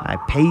a lot. I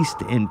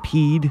paced and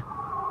peed.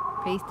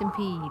 Paced and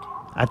peed.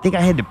 I think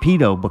I had to pee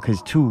though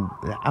because too,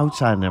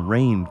 outside in the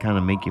rain kind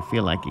of make you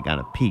feel like you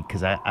gotta pee.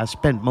 Cause I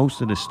spent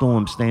most of the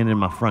storm standing in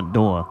my front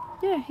door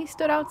Yeah, he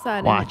stood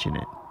outside. watching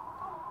it.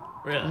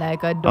 Really?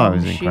 Like a Oh, dumb it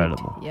was shit.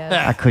 incredible. Yes.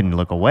 I couldn't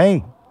look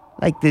away.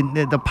 Like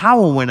the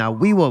power went out.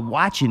 We were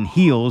watching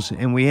Heels,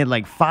 and we had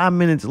like 5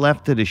 minutes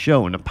left to the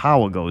show, and the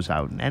power goes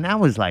out. And that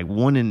was like 2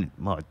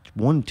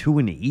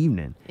 in the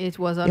evening. It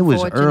was It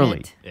was unfortunate.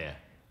 early. Yeah. It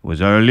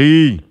was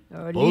early.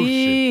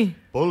 Early.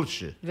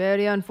 Bullshit.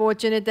 Very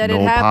unfortunate that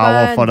No it power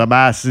happened. for the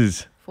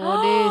masses. For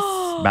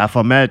this.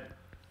 Baphomet.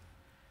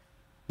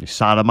 You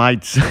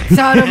sodomites.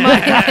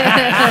 Sodomite.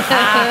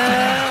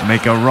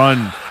 Make a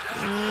run.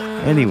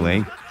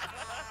 Anyway.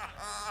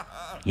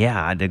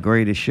 Yeah, the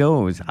greatest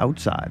show was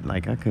outside.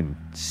 Like, I couldn't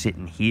sit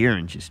in here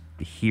and just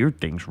hear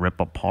things rip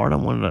apart. I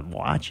wanted to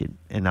watch it.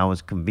 And I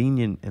was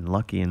convenient and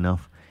lucky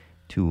enough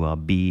to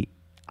be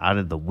out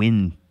of the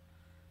wind.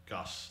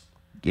 Gust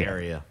Yeah.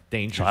 area.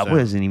 Danger So I zone.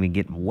 wasn't even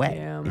getting wet.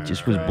 Damn It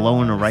just was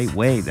blowing the right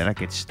way that I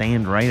could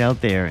stand right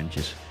out there and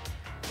just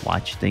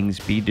watch things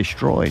be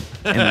destroyed.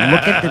 And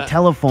look at the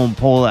telephone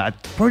pole. I'm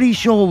pretty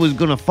sure it was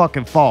going to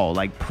fucking fall.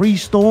 Like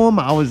pre-storm,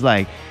 I was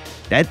like,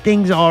 that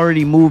thing's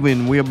already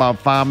moving. We're about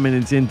 5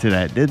 minutes into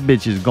that. This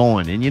bitch is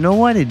going. And you know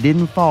what? It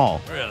didn't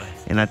fall. Really?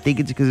 And I think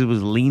it's because it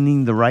was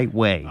leaning the right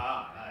way.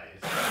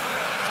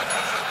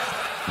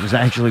 It was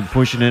actually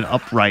pushing it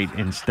upright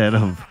instead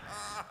of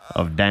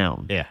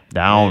down. Yeah.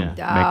 Down.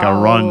 Yeah. Make a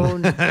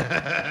run.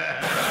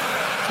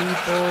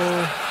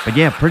 People. But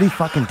yeah, pretty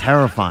fucking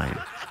terrifying.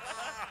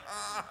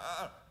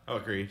 Oh,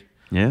 agreed.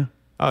 Yeah.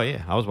 Oh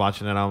yeah, I was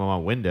watching it out of my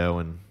window,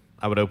 and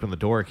I would open the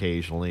door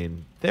occasionally,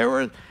 and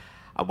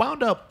I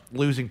wound up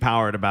losing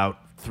power at about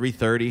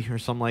 3:30 or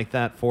something like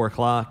that, 4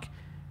 o'clock,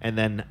 and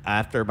then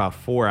after about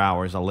 4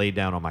 hours, I laid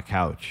down on my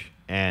couch,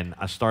 and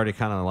I started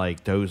kind of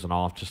like dozing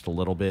off just a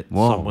little bit.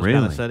 Whoa, Sun was kind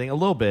really? of setting a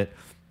little bit,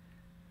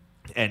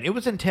 and it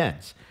was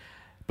intense.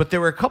 But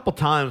there were a couple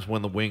times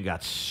when the wind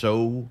got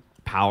so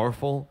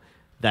powerful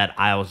that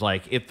I was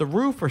like, if the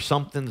roof or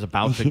something's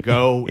about to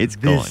go, It's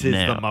this going is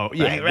now. the moment.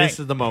 Yeah, Right, this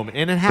is the moment.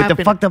 And it But happened.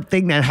 the fucked up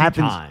thing that 2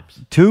 happens times.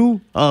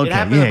 2? Oh, okay. It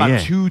happened yeah, about yeah.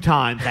 2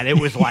 times that it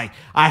was like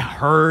I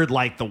heard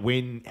like the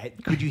wind.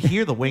 Could you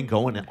hear the wind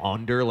going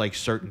under like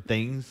certain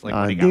things? Like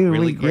when it got Dude,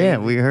 really crazy.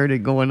 we heard it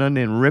going under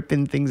and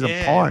ripping things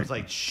Yeah, apart. It was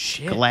like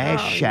shit.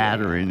 Glass Oh, yeah.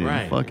 shattering Right.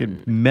 and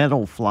fucking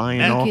metal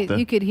flying off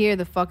You could hear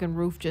the fucking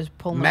roof just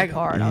pulling Mega.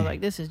 apart. I was like,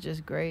 this is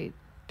just great.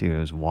 Dude, it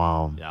was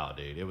wild. Yeah,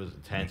 dude, it was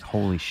intense.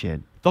 Holy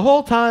shit. The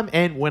whole time,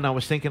 and when I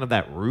was thinking of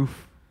that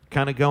roof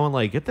kind of going,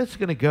 like, if that's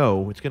going to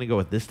go, it's going to go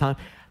at this time.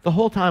 The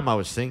whole time I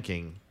was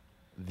thinking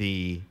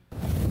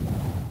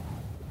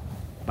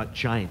my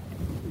giant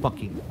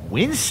fucking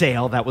wind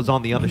sail that was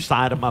on the other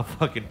side of my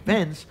fucking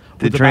fence.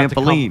 The was about to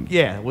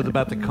trampoline. was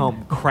about to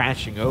come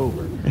crashing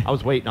over. I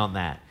was waiting on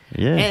that.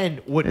 Yeah,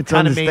 And what it's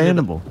kind of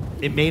understandable.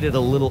 it made it a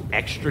little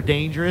extra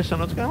dangerous.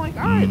 And I was kind of like,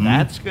 all right, Mm-hmm.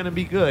 that's going to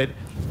be good,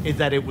 is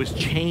that it was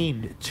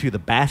chained to the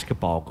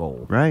basketball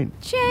goal. Right.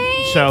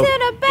 Change So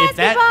to the if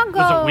that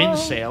basketball was a goal. wind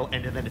sail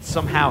and then it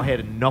somehow had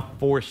enough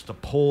force to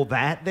pull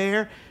that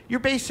there, you're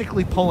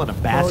basically pulling a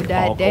Hold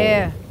basketball that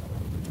there. goal.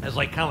 It's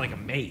like kind of like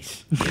a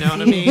mace. You know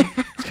what I mean?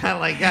 It's kind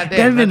of like, goddamn.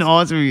 That'd have been that's-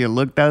 awesome if you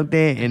looked out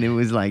there and it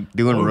was like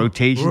doing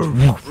rotations.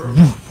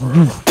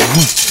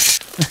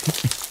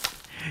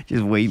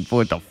 Just waiting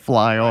for it to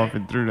fly off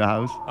and through the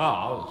house.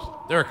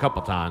 there were a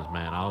couple times,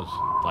 man. I was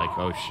like,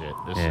 oh shit,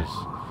 this Yeah. is.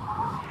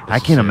 I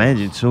can't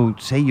imagine. So,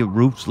 say your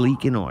roof's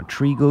leaking or a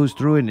tree goes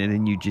through it, and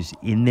then you're just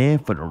in there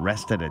for the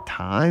rest of the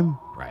time.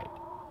 Right.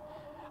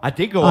 I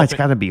did go Oh, up. it's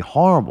got to be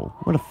horrible.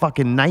 What a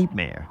fucking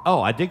nightmare.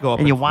 I did go up.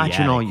 And you're into the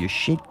watching all attic. your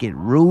shit get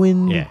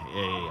ruined. Yeah.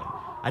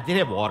 I did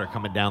have water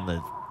coming down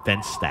the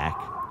vent stack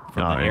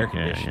from Oh, the air yeah,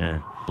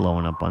 conditioner.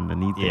 blowing up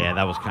underneath it. Yeah,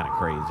 that was kind of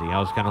crazy. I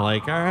was kind of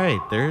like, all right,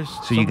 there's.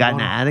 So you got in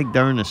the attic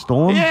during the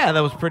storm? Yeah, that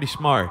was pretty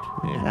smart.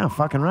 Yeah. Yeah,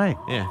 fucking right.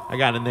 Yeah, I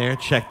got in there,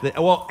 checked it.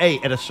 Well, hey,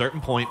 at a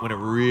certain point when it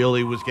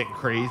really was getting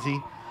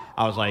crazy,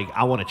 I was like,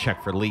 I want to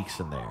check for leaks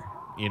in there.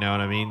 You know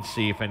what I mean?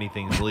 See if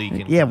anything's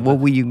leaking. Yeah, what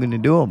were you gonna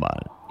do about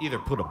it? Either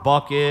put a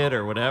bucket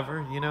or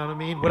whatever. You know what I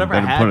mean? Whatever I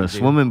You better had put to a do.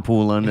 swimming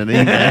pool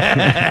underneath that.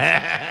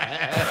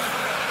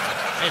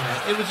 Hey,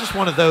 man, it was just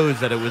one of those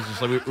that it was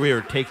just like we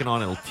were taking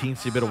on a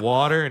teensy bit of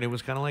water, and it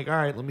was kind of like, all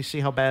right, let me see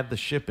how bad the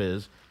ship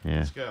is. Yeah.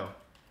 Let's go.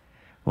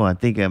 Well, I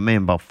think, man,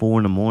 about 4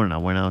 in the morning, I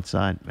went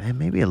outside. Man,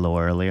 maybe a little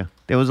earlier.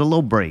 There was a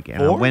little break,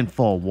 and I 4? went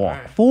for a walk.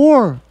 All right.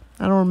 4?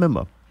 I don't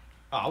remember.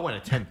 Oh, I went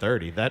at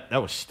 10:30. That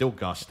was still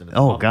gusting. as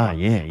Oh, motherfucker. God,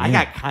 yeah, I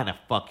yeah. got kind of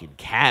fucking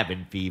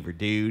cabin fever,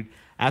 dude.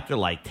 after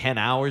like 10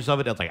 hours of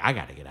it, I was like, I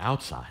got to get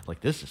outside.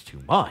 Like, this is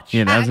too much.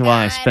 Yeah, that's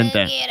why I spent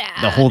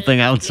the whole thing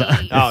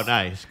outside. Oh,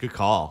 nice. Good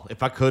call.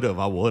 If I could have,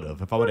 I would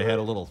have. If I would have had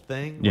a little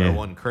thing where Yeah. it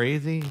wasn't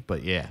crazy.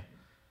 But yeah.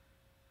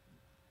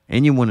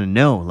 And you want to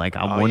know, like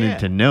I wanted yeah.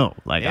 to know,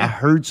 like I Yeah.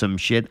 heard some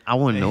shit. I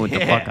want to know what the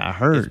fuck I Is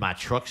heard. my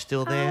truck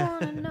still there?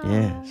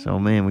 Yeah, so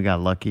man, we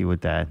got lucky with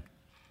that.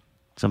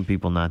 Some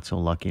people not so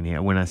lucky in here.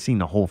 When I seen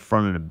the whole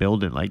front of the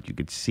building, like you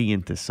could see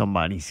into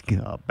somebody's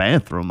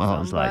bathroom, I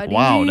was like,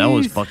 wow, that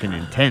was fucking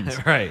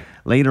intense. Right.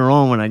 Later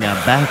on, when I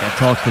got back, I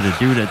talked to the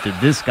dude at the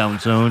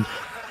discount zone,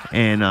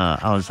 and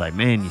I was like,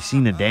 man, you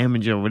seen the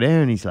damage over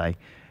there? And he's like,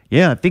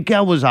 yeah, I think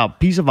that was a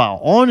piece of our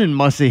awning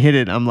must have hit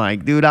it. I'm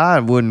like, dude, I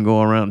wouldn't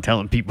go around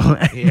telling people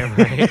that. Yeah,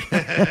 right.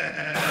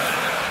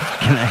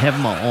 Can I have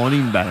my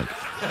awning back?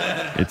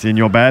 It's in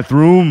your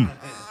bathroom.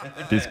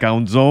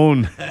 Discount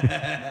zone.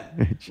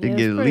 Should Yeah, it's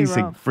get at pretty least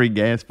rough. free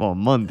gas for a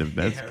month if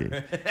that's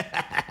the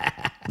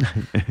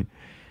case.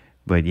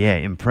 But yeah,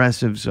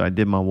 impressive. So I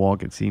did my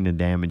walk and seen the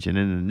damage. And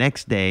then the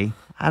next day,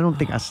 I don't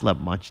think I slept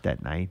much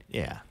that night.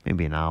 Yeah.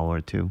 Maybe an hour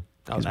or two. Oh,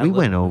 Because that we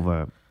went little-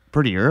 over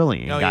pretty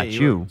early and Oh, got yeah,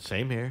 you. were-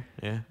 Same here.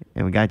 Yeah.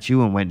 And we got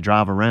you and went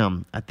drive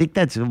around. I think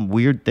that's a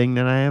weird thing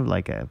that I have.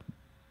 Like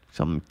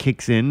something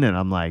kicks in and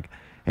I'm like,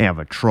 hey, I have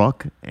a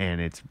truck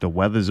and the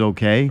weather's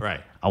okay.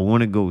 Right. I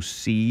want to go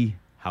see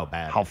How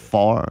bad? how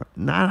far,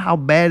 not how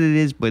bad it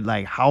is, but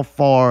like how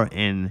far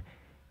and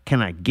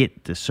can I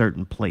get to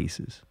certain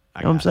places.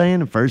 You know what I'm gotcha. saying?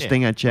 The first Yeah,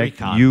 thing I checked,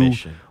 recon you,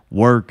 mission.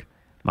 work,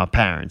 my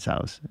parents'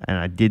 house. And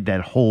I did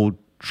that whole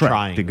trek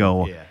to Triangle,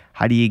 go, yeah.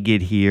 how do you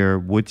get here?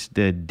 What's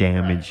the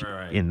damage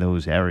right. in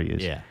those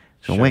areas? Yeah,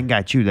 So sure. went and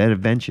got you. That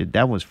adventure,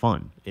 that was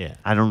fun. Yeah.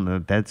 I don't know.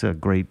 That's a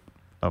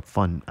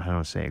fun, I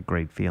don't say a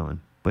great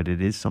feeling, but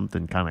it is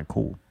something kind of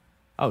cool.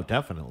 Oh,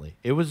 definitely.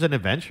 It was an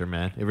adventure,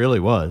 man. It really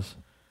was.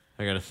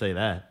 I got to say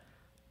that.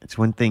 It's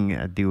one thing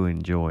I do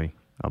enjoy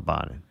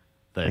about it.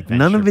 The Like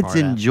none of adventure it's part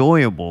of it.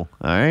 enjoyable,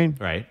 all right?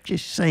 Right.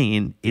 Just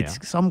saying, it's Yeah.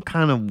 some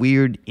kind of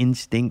weird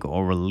instinct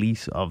or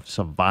release of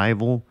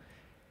survival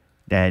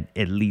that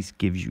at least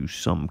gives you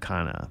some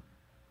kind of,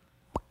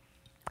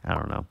 I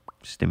don't know,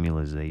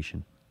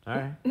 stimulation. All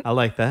right. I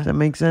like that. Does that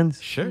make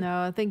sense? Sure.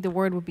 No, I think the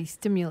word would be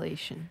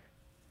stimulation.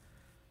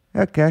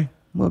 Okay,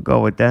 we'll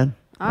go with that.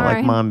 I All like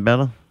right. mine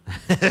better.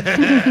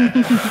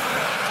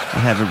 I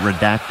have it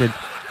redacted.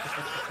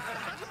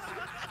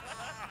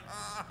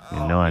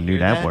 You know, I knew hear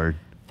that that? word.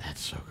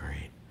 That's so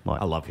great.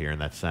 What? I love hearing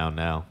that sound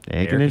now. The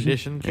air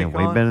conditioning? Yeah, kick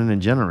way on. better than a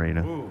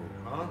generator.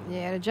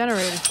 Yeah, the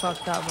generator's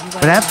fucked up. I'm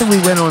glad But after we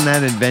went on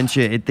that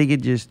adventure, I think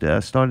it just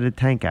started to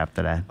tank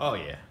after that. Oh,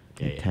 yeah.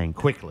 Yeah, yeah. Tank.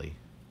 Quickly.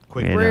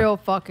 Yeah. real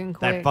fucking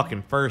quick. That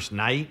fucking first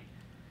night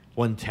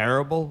wasn't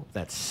terrible.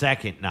 That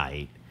second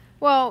night.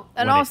 Well,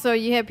 and when it- also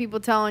you had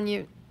people telling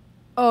you,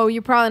 "Oh,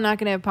 you're probably not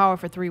gonna have power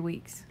for 3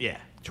 weeks." Yeah.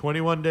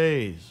 21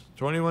 days.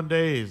 21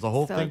 days. The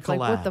whole So thing it's like,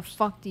 collapsed. what the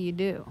fuck do you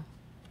do?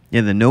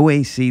 Yeah, the no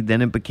AC,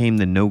 then it became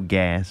the no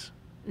gas.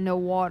 No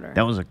water.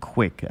 That was a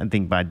quick. I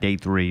think by day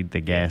 3,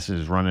 the gas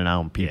is running out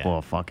and people Yeah.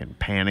 are fucking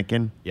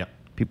panicking. Yep.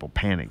 People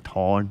panicked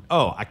hard.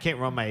 Oh, I can't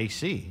run my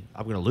AC.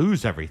 I'm going to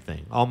lose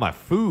everything. All my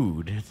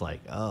food. It's like,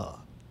 oh.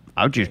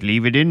 I'll just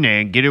leave it in there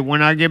and get it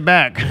when I get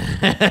back.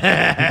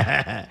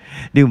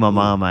 Dude, my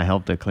mom, I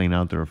helped her clean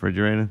out the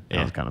refrigerator. That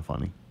Yeah. was kind of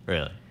funny.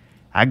 Really?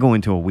 I go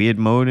into a weird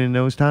mode in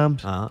those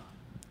times, Uh-huh.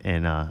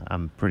 and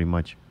I'm pretty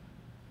much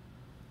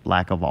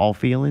lack of all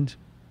feelings.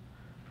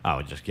 I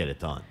would just get it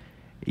done.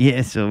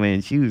 Yeah, so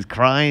man, she was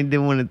crying,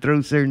 didn't want to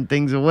throw certain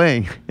things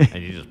away.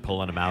 And you're just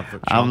pulling them out. For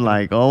I'm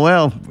like, oh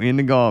well, in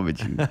the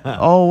garbage.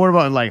 Oh, what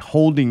about like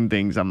holding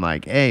things? I'm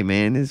like, hey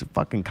man, this is a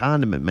fucking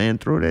condiment, man.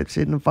 Throw that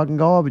shit in the fucking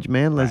garbage,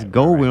 man. Let's Right,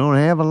 go. right, We right. don't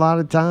have a lot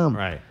of time.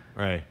 Right,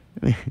 right.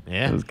 It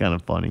Yeah. was kind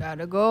of funny.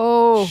 Gotta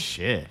go.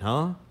 Shit,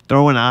 huh?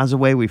 Throwing ours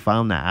away, we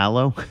found the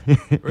aloe.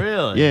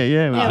 Really? Yeah,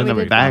 yeah. It was Yeah, in we the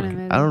did back. find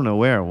it. I don't know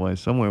where it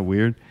was, somewhere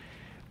weird,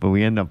 but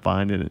we ended up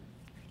finding it.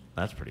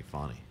 That's pretty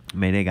funny.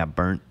 Mayday got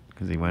burnt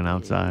because he went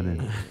outside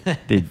and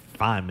did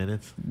 5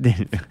 minutes.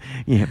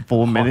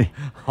 4 minutes.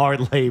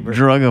 Hard labor.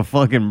 Drug a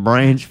fucking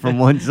branch from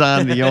one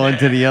side of the yard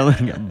to the other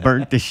and got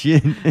burnt to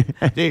shit.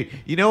 Dude,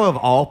 you know of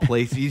all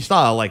places, you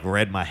saw how like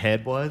red my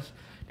head was?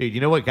 Dude,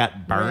 you know what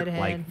got burnt? Redhead.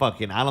 Like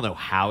fucking, I don't know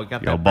how it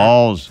got Your that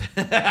balls.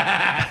 burnt.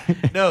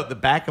 No, the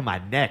back of my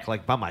neck,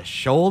 like by my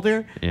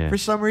shoulder Yeah. for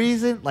some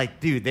reason.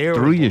 Like, dude, they were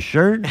Through your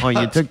shirt? Or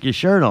you took your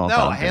shirt off? No,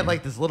 out I had there?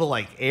 like this little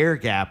like air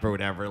gap or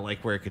whatever, like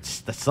where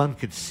the sun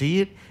could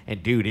see it,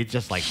 and dude, it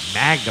just like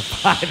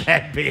magnified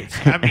that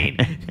bitch. I mean,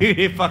 dude,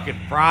 it fucking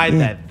fried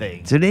that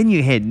thing. So then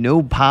you had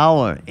no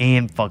power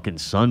and fucking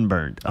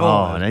sunburned. Oh,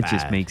 Oh, it was that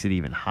just bad. makes it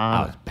even I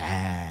was hotter.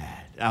 bad.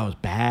 I was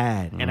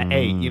bad. And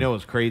hey, you know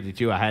what's crazy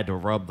too? I had to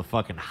rub the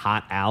fucking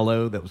hot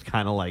aloe that was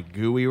kind of like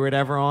gooey or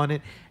whatever on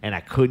it, and I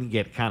couldn't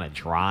get it kind of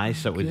dry,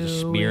 so it was just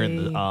smearing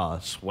Gooey. the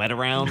sweat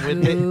around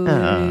with it.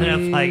 And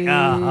it's like,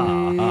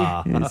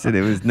 So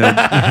there was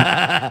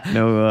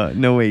no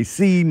no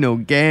AC, no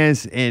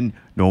gas, and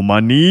no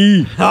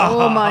money.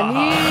 Oh my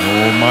knee.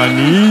 No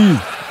money.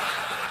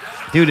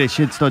 Dude, that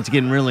shit starts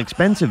getting real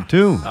expensive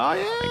too. Oh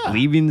yeah. Like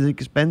leaving's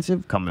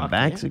expensive, coming Fuck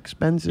back's yeah.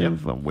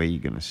 expensive, where you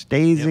gonna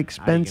stay is Yep. How you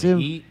expensive.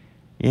 gonna eat?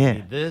 You Yeah,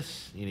 need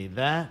this. You need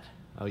that.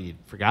 Oh, you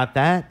forgot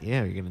that?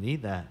 Yeah, you're gonna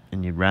need that.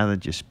 and you'd rather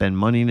just spend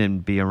money than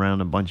be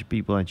around a bunch of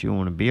people that you don't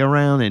want to be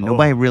around, and Oh.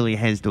 nobody really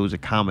has those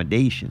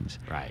accommodations.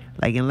 Right.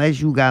 Like unless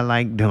you got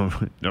like the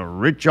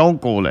rich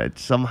uncle that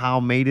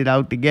somehow made it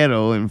out the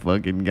ghetto and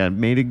fucking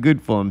made it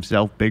good for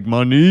himself, big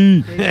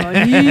money.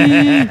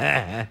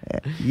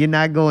 You're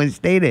not going to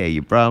stay there.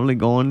 You're probably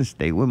going to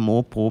stay with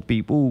more poor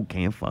people who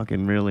can't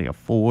fucking really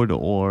afford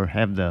or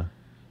have the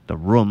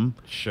room.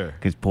 Sure.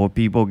 Because poor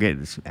people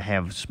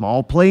have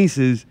small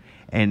places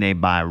and they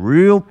buy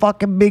real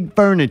fucking big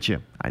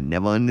furniture. I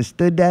never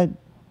understood that,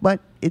 but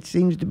it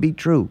seems to be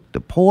true. The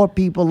poor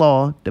people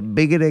are, the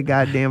bigger their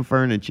goddamn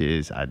furniture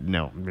is. I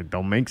know it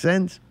don't make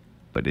sense,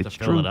 but To it's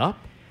fill true. it up.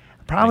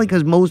 Probably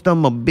because most of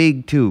them are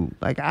big too.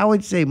 Like I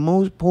would say,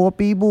 most poor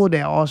people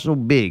they're also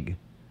big.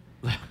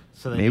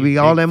 So they Maybe need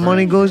all big that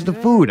money furniture. goes to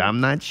food. I'm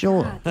not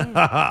sure.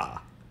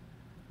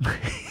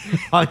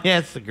 Oh yeah,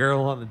 it's the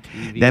girl on the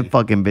TV. That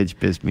fucking bitch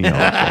pissed me off.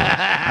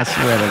 I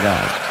swear to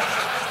God.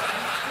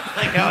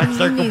 like how I You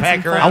circle need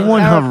back some around. I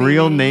want her Therapy.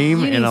 real name,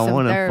 You and need I some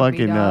want to therapy,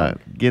 fucking dog.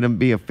 get him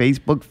be a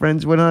Facebook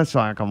friends with her so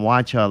I can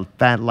watch her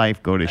fat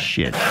life go to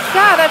shit.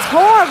 God, that's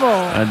horrible.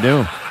 I do.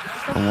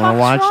 I fuck's want to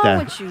watch wrong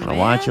that. with you, I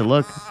watch her man?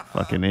 look.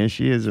 Fucking there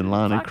she is, and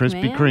Lana Fuck,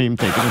 Krispy man. Kreme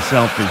taking a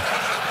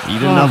selfie.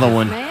 Eat another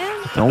one. Man.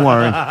 Don't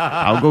worry.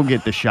 I'll go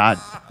get the shot.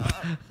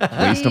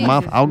 Waste of my.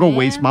 Jesus, I'll go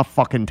waste man. my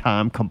fucking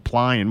time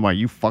complying while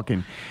you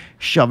fucking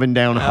shoving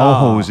down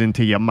ho-hos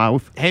into your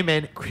mouth. Hey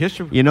man,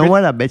 Christopher. You know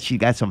what? I bet she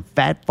got some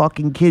fat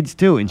fucking kids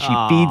too, and she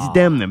feeds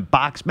them them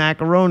box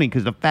macaroni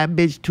because the fat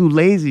bitch too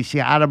lazy. She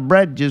out of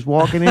bread just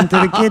walking into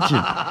the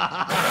kitchen.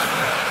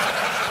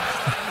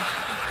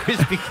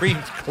 Krispy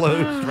Kreme's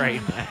closed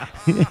right now.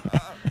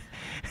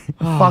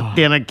 Fuck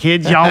dinner,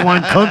 kids. Y'all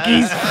want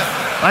cookies?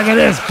 Look at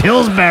this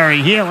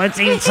Pillsbury. Here, let's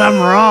eat some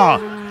raw.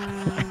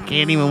 I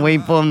can't even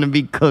wait for them to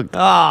be cooked.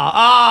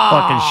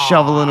 Fucking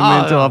shoveling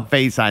them into her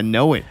face. I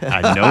know it.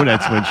 I know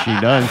that's what she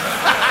does.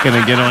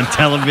 Gonna get on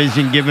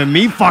television giving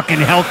me fucking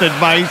health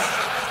advice.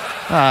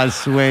 I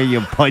swear, you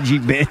pudgy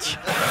bitch.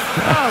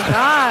 Oh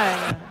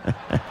God.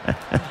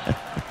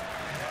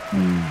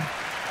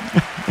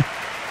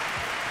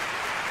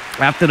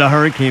 After the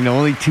hurricane, the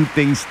only two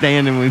things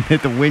standing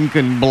that the wind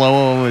couldn't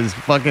blow over was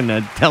fucking a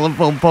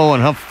telephone pole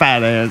and her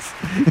fat ass.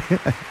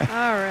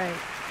 All right.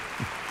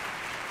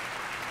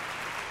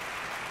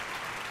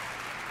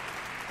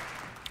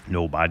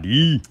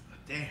 Nobody.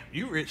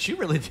 Damn, she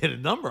really did a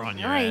number on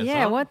your Right, ass.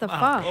 yeah, huh? what the My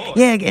fuck? Lord.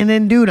 Yeah, and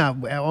then, dude,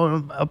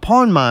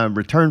 upon my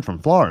return from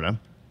Florida,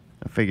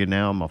 I figured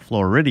now I'm a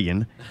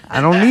Floridian.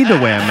 I don't need to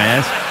wear a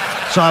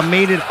mask. So I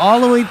made it all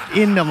the way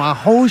into my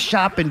whole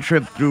shopping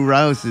trip through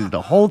Rouse's,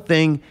 the whole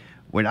thing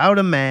without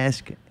a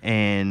mask,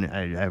 and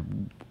I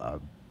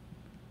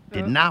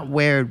did not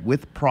wear it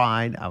with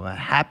pride. I was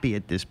happy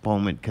at this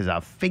moment because I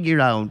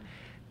figured out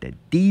that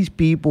these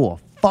people are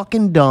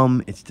fucking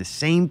dumb. It's the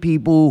same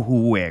people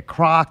who wear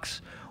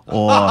Crocs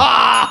or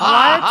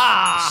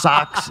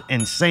socks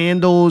and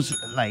sandals.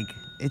 Like,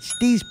 it's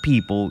these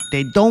people.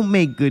 They don't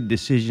make good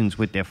decisions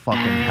with their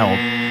fucking health.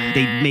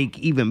 They make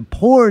even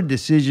poorer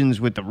decisions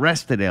with the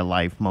rest of their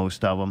life,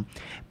 most of them.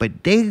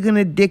 But they're going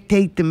to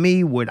dictate to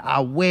me what I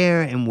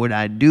wear and what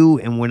I do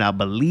and what I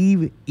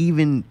believe,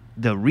 even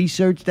the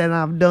research that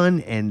I've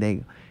done. And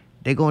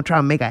they're going to try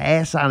to make an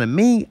ass out of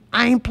me.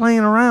 I ain't playing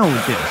around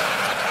with this.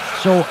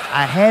 So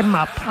I had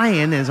my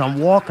plan as I'm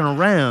walking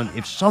around.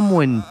 If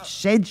someone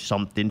said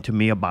something to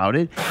me about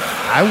it,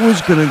 I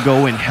was going to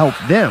go and help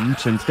them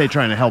since they're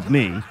trying to help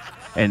me.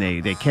 And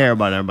they care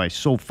about everybody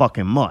so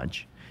fucking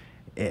much.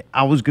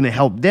 I was going to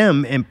help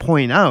them and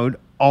point out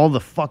all the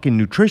fucking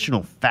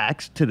nutritional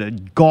facts to the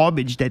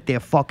garbage that they're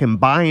fucking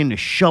buying to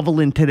shovel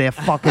into their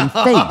fucking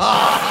face.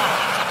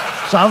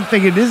 So I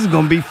figured this is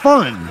going to be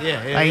fun.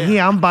 Yeah, like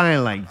here, I'm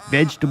buying like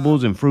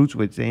vegetables and fruits,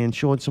 which they're in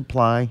short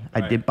supply.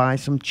 I did buy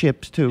some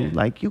chips too.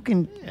 Like you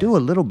can do a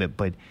little bit,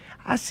 but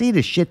I see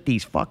the shit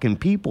these fucking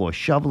people are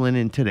shoveling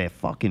into their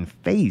fucking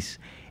face,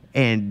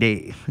 and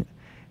they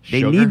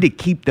Sugar? need to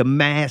keep the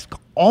mask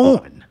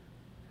on.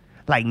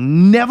 Like,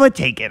 never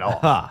take it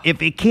off.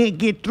 If it can't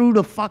get through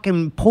the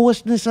fucking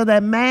porousness of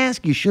that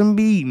mask, you shouldn't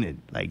be eating it.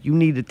 Like, you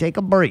need to take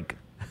a break.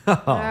 All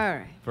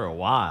right. For a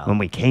while. When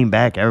we came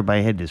back,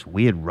 everybody had this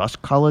weird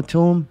rust color to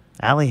them.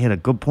 Allie had a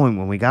good point.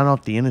 When we got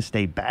off the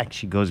interstate back,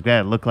 she goes, "God,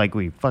 it looked like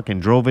we fucking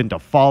drove into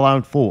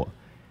Fallout 4.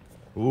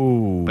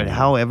 Ooh. But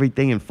how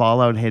everything in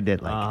Fallout had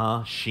that,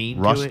 like, Sheen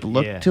rust to it?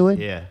 look Yeah, to it?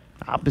 Yeah.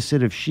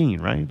 opposite of sheen,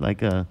 right?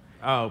 Like a...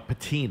 Oh,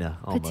 patina.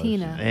 Almost.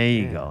 Patina. There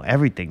you go.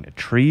 Everything. The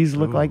trees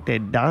look like they're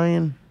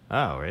dying.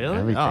 Oh, really?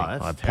 Everything. Oh,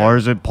 that's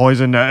terrible.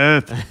 Poison the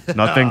earth.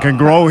 Nothing can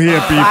grow here,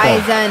 people.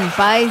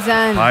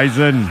 Bison.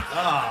 Poison.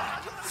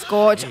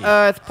 Scorch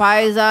earth,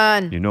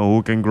 Bison. You know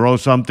who can grow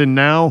something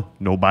now?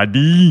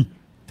 Nobody.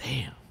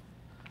 Damn.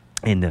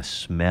 And the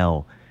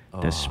smell.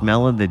 The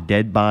smell of the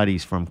dead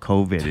bodies from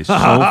COVID is so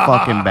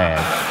fucking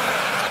bad.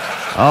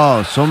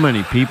 Oh, so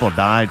many people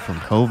died from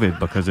COVID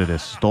because of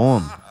this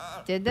storm.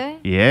 Did they?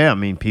 Yeah, I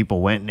mean,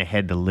 people went and they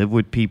had to live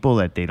with people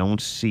that they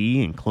don't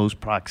see in close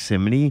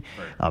proximity.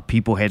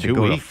 People had to 2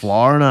 go to weeks.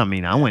 Florida. I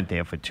mean, I went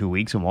there for 2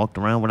 weeks and walked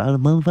around without a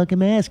motherfucking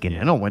mask. And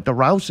then I went to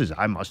Rouse's.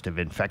 I must have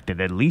infected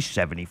at least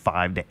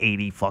 75 to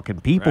 80 fucking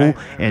people. Right.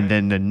 And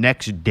then the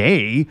next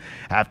day,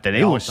 after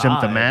they all were died.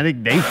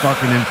 symptomatic, they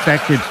fucking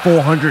infected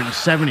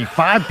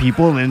 475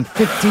 people. And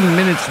 15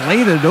 minutes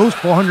later, those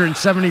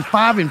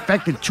 475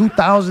 infected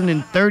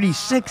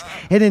 2,036.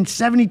 And then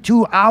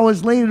 72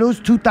 hours later, those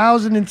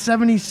 2,076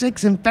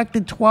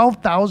 infected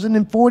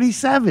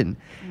 12,047.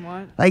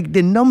 What? Like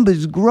the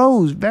numbers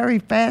grows very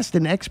fast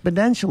and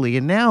exponentially,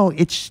 and now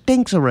it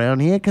stinks around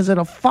here because of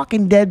the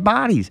fucking dead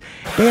bodies.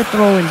 They're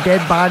throwing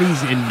dead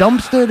bodies in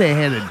dumpster. They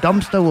had a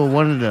dumpster with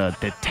one of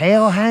the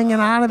tail hanging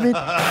out of it.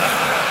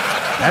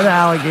 That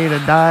alligator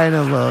died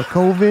of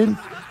COVID.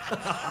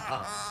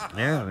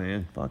 Yeah,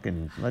 man,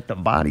 fucking let the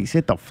bodies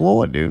hit the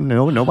floor, dude.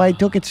 Nobody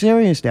took it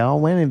serious. They all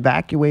went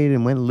evacuated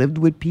and went and lived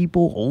with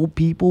people, old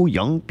people,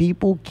 young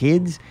people,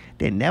 kids.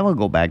 They never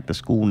go back to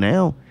school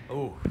now.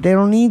 But they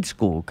don't need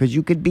school because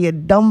you could be a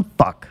dumb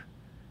fuck.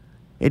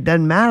 It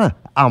doesn't matter.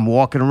 I'm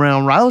walking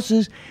around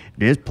Rouse's.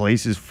 This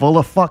place is full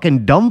of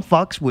fucking dumb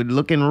fucks with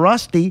looking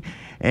rusty.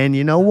 And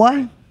you know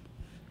what?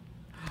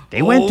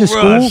 They went to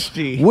school.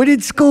 Rusty. What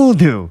did school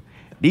do?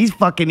 These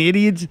fucking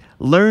idiots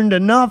learned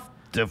enough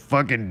to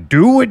fucking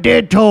do what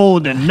they're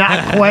told and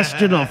not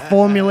question or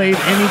formulate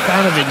any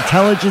kind of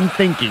intelligent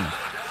thinking.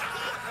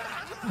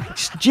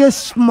 It's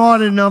just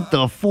smart enough to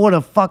afford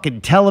a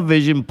fucking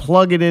television,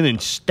 plug it in, and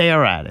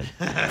stare at it.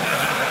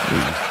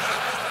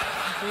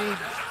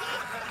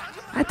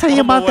 I tell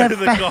you about that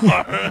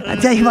fat. I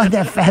tell you about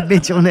that fat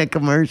bitch on that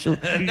commercial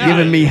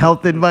giving me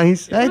health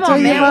advice. I Come tell on,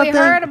 you man. about We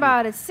that. heard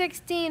about it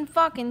 16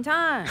 fucking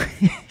times.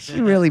 She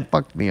really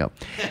fucked me up.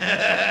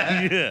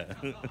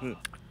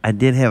 I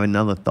did have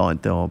another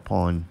thought though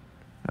upon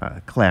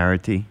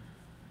clarity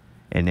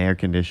and air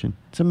condition.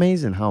 It's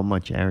amazing how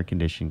much air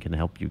condition can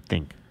help you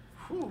think.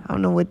 I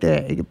don't know what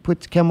that it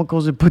puts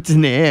chemicals it puts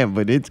in the air,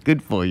 but it's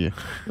good for you.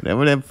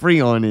 Whatever that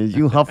Freon is,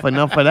 you huff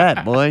enough of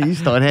that, boy. You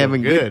start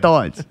having good Good.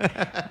 thoughts.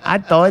 I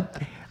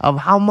thought of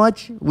how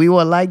much we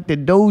were like the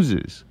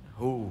dozers.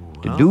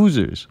 The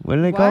doozers. What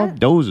are they What? called?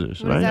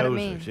 Dozers, What right? does that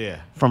mean? Dozers,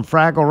 yeah. From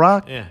Fraggle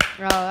Rock. Yeah.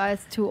 Oh,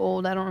 that's too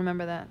old. I don't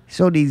remember that.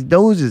 So these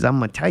dozers, I'm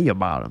going to tell you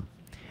about them.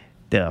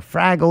 The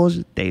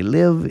Fraggles, they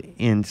live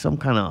in some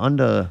kind of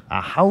under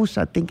a house,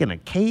 I think in a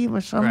cave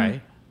or something.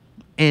 Right.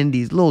 And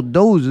these little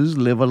dozers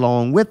live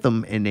along with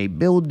them, and they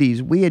build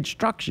these weird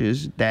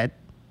structures that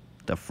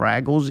the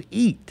Fraggles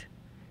eat.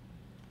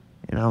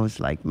 And I was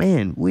like,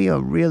 man, we are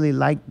really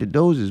like the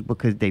dozers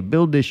because they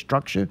build this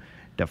structure.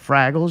 The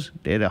Fraggles,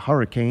 they're the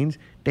hurricanes.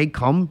 They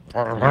come,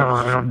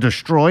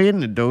 destroy it,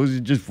 and the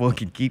dozers just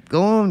fucking keep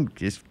going,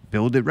 just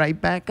build it right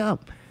back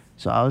up.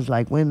 So I was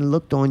like, went and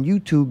looked on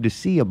YouTube to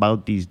see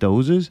about these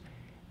dozers,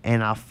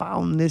 and I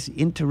found this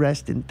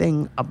interesting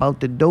thing about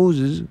the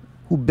dozers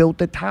who built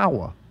the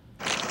tower.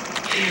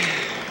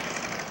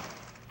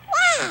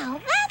 Wow,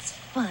 that's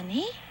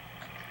funny.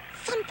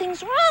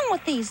 Something's wrong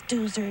with these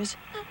doozers.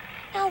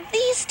 Now,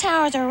 these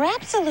towers are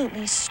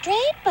absolutely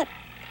straight, but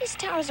these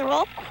towers are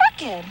all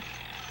crooked.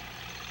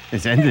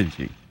 It's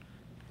energy.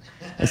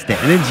 It's the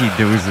energy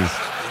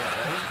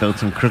dozers. Built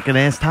some crooked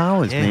ass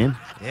towers, Yeah. man.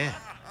 Yeah.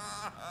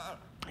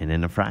 And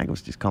then the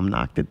Fraggles just come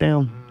knocked it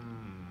down.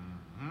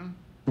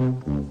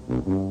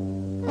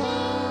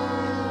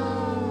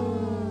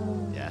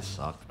 Yeah, it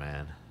sucked,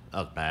 man. That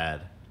was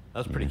bad. That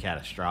was pretty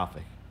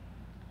catastrophic.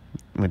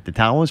 With the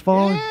towers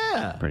falling?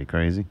 Yeah. Pretty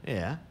crazy.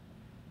 Yeah.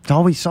 It's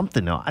always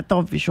something, though. I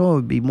thought for sure it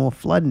would be more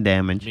flooding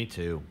damage. Me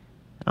too.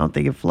 I don't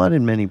think it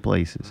flooded many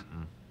places.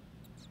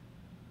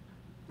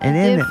 It And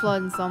then did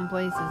flood in some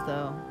places,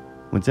 though.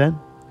 What's that?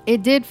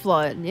 It did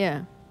flood,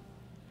 yeah.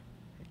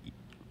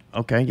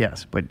 Okay,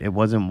 yes, but it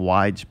wasn't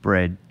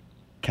widespread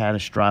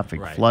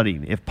catastrophic Right.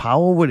 flooding. If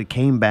power would have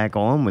came back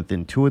on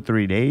within 2 or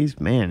 3 days,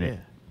 man, Yeah. it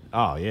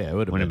Oh, yeah. It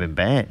would wouldn't have been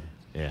bad.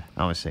 Yeah.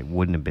 I would say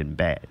wouldn't have been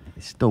bad.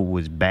 It still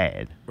was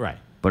bad. Right.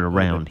 But Would've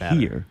been around better.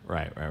 here,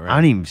 Right. I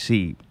didn't even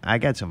see. I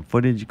got some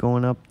footage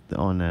going up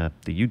on the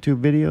YouTube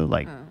video,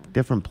 like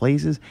different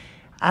places.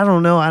 I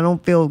don't know. I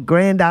don't feel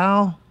Grand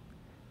Isle.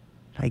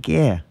 Like,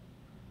 yeah.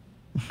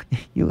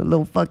 You a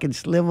little fucking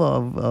sliver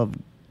of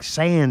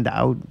sand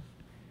out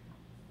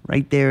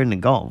right there in the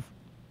Gulf.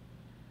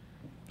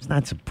 It's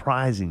not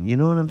surprising. You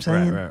know what I'm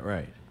saying?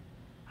 Right.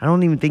 I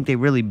don't even think they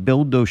really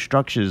build those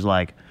structures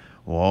like,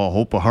 well, I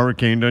hope a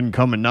hurricane doesn't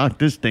come and knock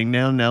this thing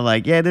down. They're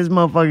like, yeah, this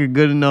motherfucker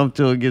good enough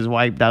till it gets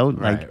wiped out.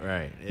 Like,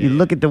 Right. you Yeah.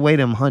 look at the way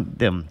them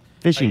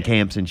fishing yeah.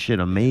 camps and shit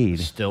are made.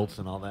 Stilts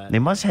and all that. They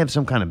must have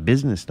some kind of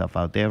business stuff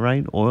out there,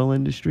 right? Oil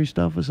industry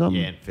stuff or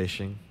something? Yeah, and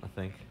fishing, I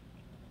think.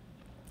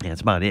 Yeah,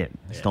 that's about it.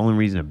 It's the Yeah. only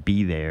reason to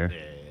be there.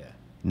 Yeah.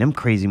 And them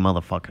crazy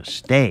motherfuckers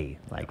stay.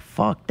 Like,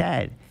 fuck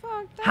that.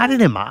 Fuck How do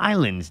them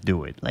islands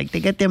do it? Like, they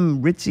got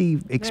them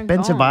ritzy,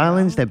 expensive gone,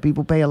 islands bro. that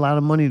people pay a lot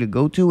of money to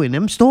go to, and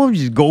them storms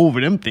just go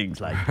over them things.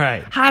 Like,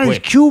 Right. how does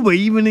Quick. Cuba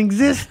even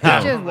exist? It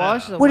though? just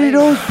washed away. What do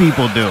those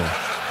people do?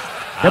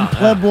 Them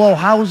Pueblo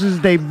houses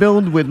they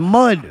build with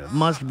mud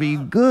must be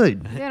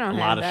good. They don't A have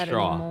lot of that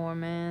straw. anymore,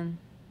 man.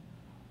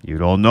 You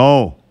don't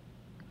know.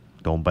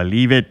 Don't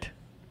believe it.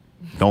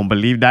 Don't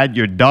believe that.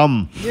 You're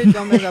dumb. You're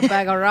dumb as a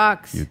bag of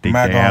rocks. You think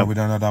My they God, have? with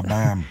another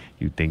bomb.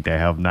 You think they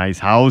have nice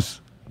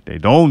house? They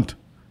don't.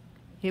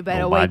 You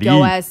better Nobody. wake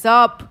your ass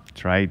up.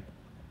 That's right.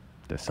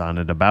 The son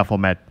of the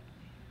Baphomet.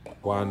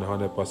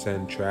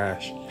 100%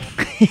 trash.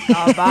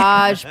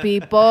 Garbage,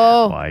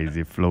 people. Why is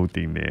he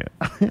floating there?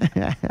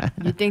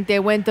 You think they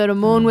went to the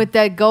moon with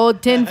that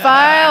gold tin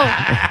file?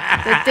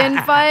 The tin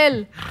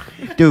file.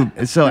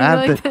 Dude, so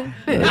after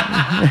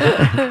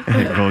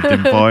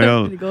golden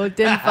foil. The gold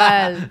tin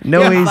file.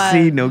 No Tin AC,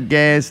 file. no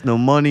gas, no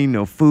money,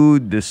 no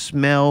food, the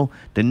smell,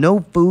 the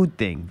no food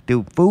thing.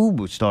 Dude,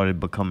 food started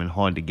becoming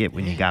hard to get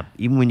when you got,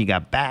 even when you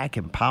got back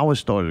and power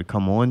started to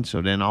come on.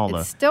 So then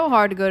It's still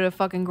hard to go to a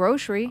fucking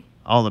grocery.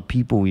 all the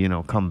people,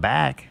 come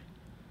back.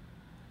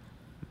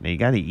 They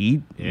got to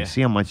eat. Yeah. You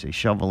see how much they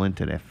shovel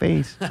into their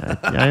face.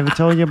 I ever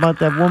told you about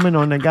that woman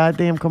on the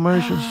goddamn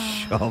commercial?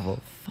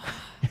 Shovel.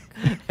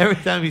 Every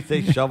time you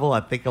say shovel,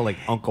 I think of like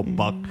Uncle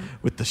Buck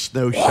with the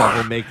snow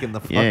shovel making the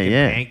fucking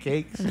yeah.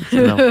 pancakes. In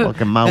the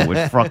fucking mouth with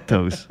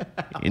fructose.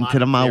 Into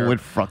the mouth syrup. with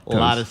fructose. A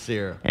lot of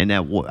syrup. And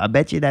I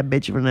bet you that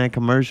bitch from that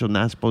commercial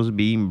not supposed to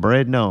be eating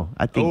bread. No,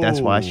 I think that's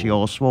why she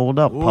all swolled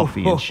up,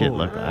 puffy and shit.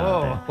 Look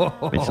out there.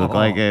 Bitch look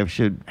like it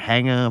should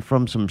hang out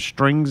from some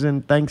strings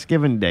in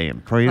Thanksgiving Day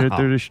and parade her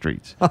through the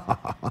streets.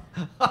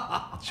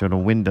 So the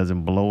wind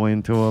doesn't blow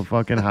into a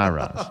fucking high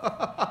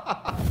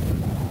rise.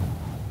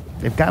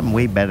 They've gotten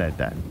way better at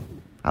that.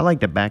 I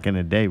liked it back in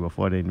the day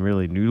before they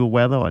really knew the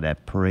weather or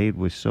that parade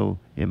was so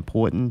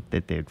important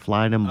that they'd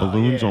fly them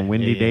balloons on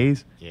windy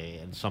days. Yeah,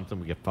 and something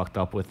would get fucked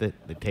up with it.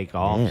 They take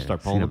off, Yeah,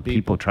 start see pulling them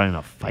people. trying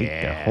to fight to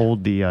Yeah.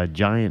 hold the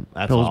giant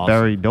That's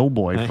Pillsbury awesome.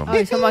 Doughboy from Oh,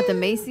 you talking about the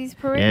Macy's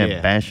parade? yeah,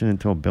 Yeah. bashing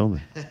into a building.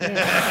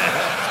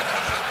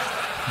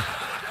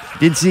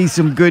 Did see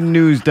some good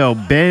news though.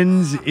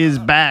 Ben's is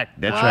back.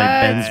 That's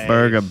right, Ben's Nice.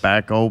 Burger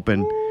back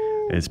open.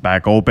 It's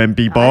back open, I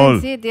people.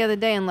 didn't see it the other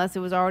day unless it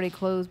was already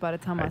closed by the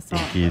time I, I saw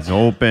think it. he's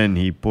open.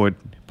 He put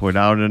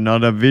out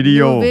another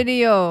video. New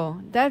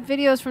video. That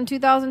video is from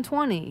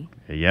 2020.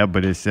 Yeah,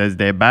 but it says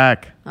they're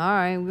back. All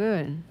right,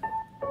 good.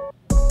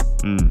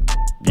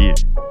 Yeah.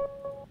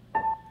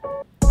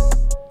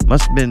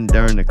 Must have been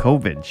during the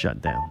COVID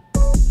shutdown.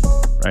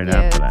 Right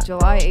after Yeah, that.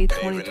 July 8th,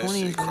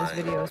 2020 is when this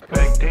video is Back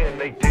posted. then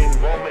they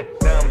didn't want me.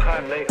 Now I'm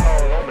hot and they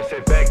all on me.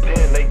 Said back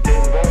then they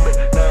didn't want me.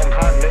 Now I'm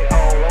hot and they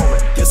all on me.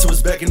 Guess who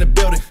was back in the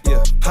building?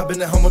 Yeah. I've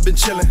been at home, I've been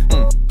chilling.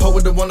 Ho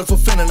with a wonderful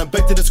feeling. I'm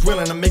back to this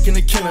grilling. I'm making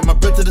a killing. My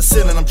breath to the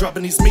ceiling. I'm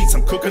dropping these meats.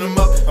 I'm cooking them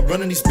up. I'm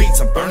running these beats.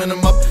 I'm burning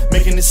them up.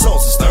 Making these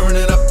sauce. I'm stirring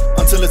it up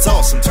until it's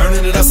awesome.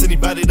 Turning it up.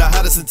 Anybody the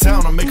hottest in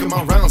town. I'm making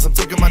my rounds. I'm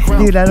taking my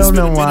crown. Dude, I don't It's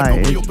know been a minute, why.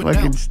 but we It's open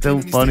fucking now. still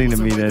Making these funny to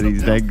staples, me I'm that writing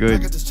he's them that down. good.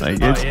 I got this Like,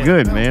 chicken. it's yeah.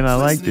 good, man. I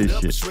like this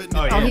shit.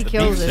 Oh, yeah, Oh, he the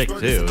kills beef's it. sick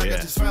too. Yeah.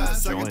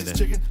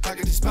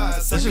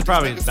 This is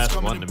probably the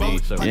best one to me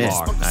so Yeah,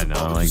 far. I know.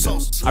 I like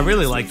that. I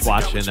really liked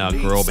watching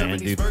Girl Band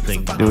do the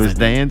thing. Do his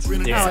dance.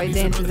 Yeah. Oh, he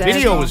dances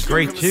Video ass was off.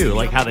 great too,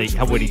 like how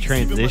would he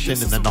transition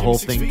and then the whole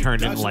thing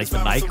turned into like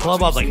the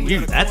nightclub. I was like,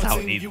 dude, that's how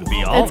it needs to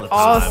be all It's the time.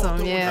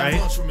 awesome, yeah.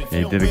 Right?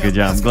 He did a good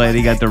job. I'm glad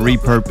he got to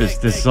repurpose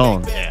this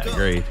song. Yeah,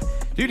 great.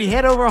 Dude, he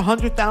had over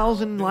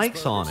 100,000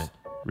 likes on it.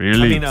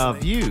 Really?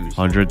 Views.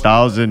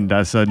 100,000.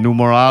 That's a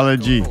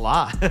numerology. A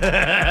lot.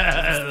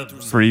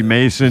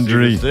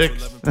 Freemasonry.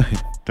 6.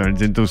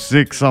 Turns into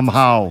 6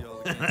 somehow.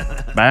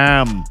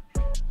 Bam.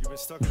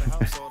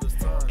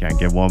 Can't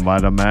get one by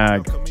the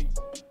mag.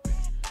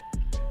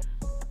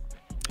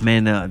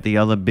 Man, the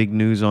other big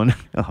news on...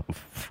 Oh,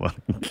 fuck.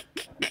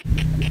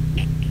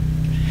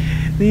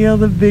 The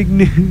other big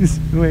news...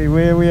 Wait,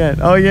 where are we at?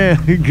 Oh, yeah.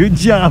 Good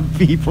job,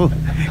 people.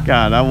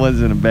 God, I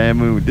was in a bad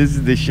mood. This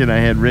is the shit I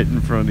had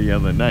written from the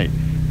other night.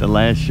 The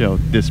last show,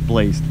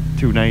 Displaced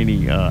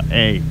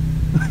 290A.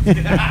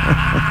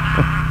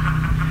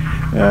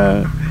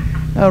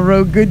 I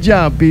wrote, good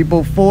job,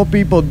 people. 4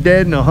 people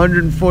dead and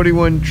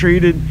 141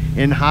 treated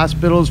in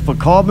hospitals for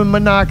carbon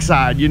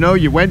monoxide. You know,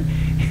 you went...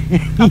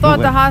 I thought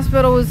the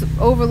hospital was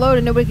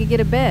overloaded. Nobody could get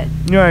a bed.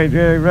 Right.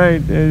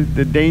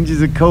 The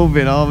dangers of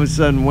COVID all of a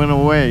sudden went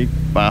away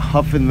by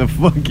huffing the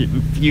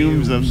fucking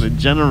fumes of the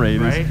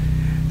generators. Right?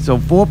 So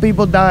 4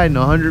 people died and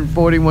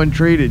 141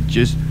 treated.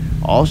 Just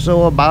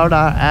also about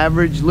our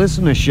average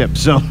listenership.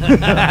 So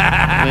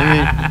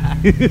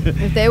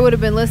If they would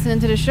have been listening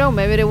to the show,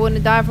 maybe they wouldn't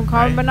have died from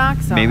carbon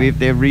monoxide. maybe if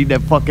they read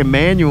that fucking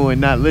manual and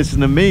not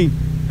listen to me.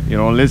 You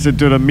don't listen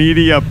to the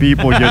media,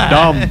 people. You're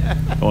dumb.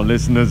 Don't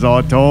listen to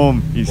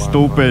Zartome. He's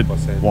stupid.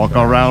 100% Walk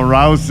trash. around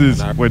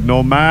Rouses with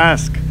no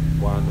mask.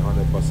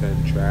 100%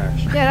 100%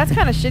 trash. Yeah, that's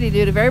kind of shitty,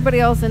 dude. If everybody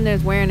else in there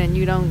is wearing it and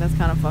you don't, that's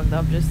kind of fucked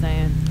up. Just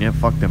saying. Yeah,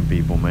 fuck them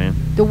people, man.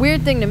 The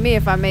weird thing to me,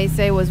 if I may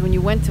say, was when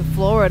you went to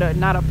Florida,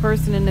 not a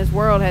person in this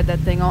world had that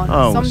thing on.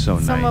 Oh, it some was so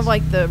some nice. of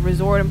like the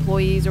resort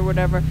employees or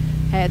whatever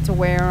had to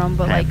wear them,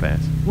 but like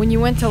Half-ass. when you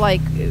went to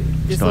like this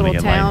Starting little to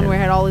get town lightheaded. where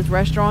it had all these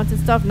restaurants and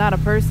stuff, not a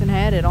person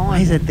had it on. Why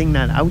is that thing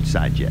not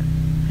outside yet?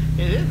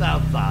 It is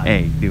outside.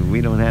 Hey, dude,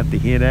 we don't have to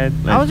hear that.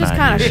 I was just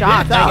kind of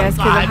shocked, I guess,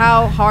 because of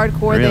how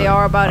hardcore Really? they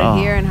are about Oh. it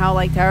here and how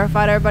like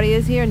terrified everybody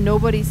is here.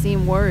 Nobody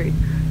seemed worried.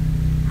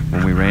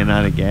 When we ran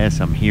out of gas,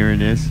 I'm hearing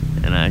this,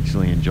 and I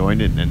actually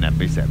enjoyed it, and then that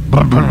bitch said,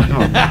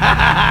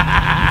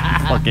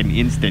 fucking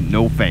instant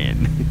no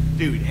fan.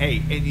 Dude,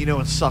 hey, and you know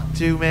what sucked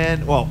too,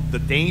 man? Well, the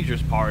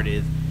dangerous part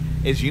is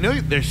you know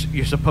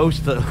you're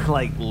supposed to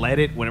like let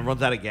it when it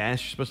runs out of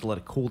gas. You're supposed to let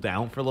it cool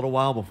down for a little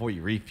while before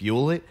you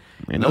refuel it.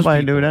 Ain't And those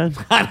nobody people- do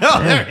that. I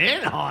know Yeah. they're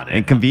in on it.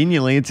 And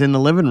conveniently, it's in the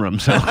living room,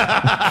 so.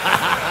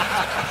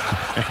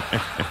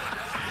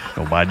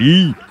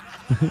 Nobody.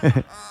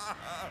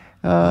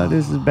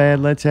 This is bad.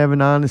 Let's have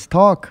an honest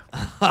talk.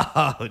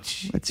 Oh,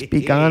 Let's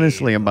speak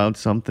honestly about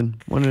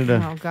something. One of the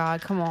Oh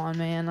God, come on,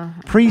 man.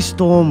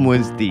 pre-storm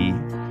was the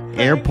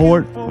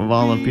airport with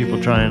all the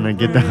people trying to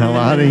get the hell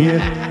out of here.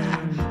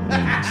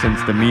 And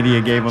since the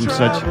media gave them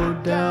such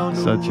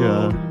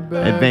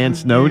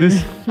advance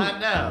notice, I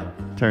know.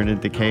 turned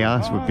into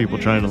chaos with people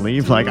trying to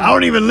leave. Like, I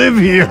don't even live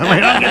here. I'm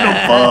like, I don't give no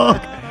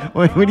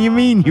fuck. What do you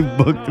mean you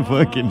booked the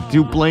fucking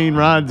 2 plane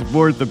rides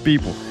worth of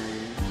people?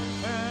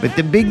 But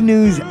the big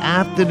news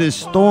after the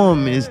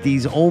storm is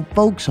these old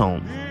folks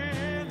home.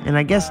 And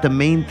I guess the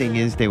main thing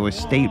is they were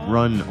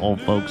state-run old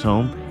folks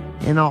home.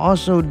 And I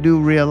also do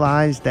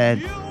realize that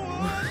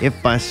if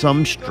by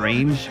some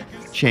strange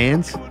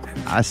chance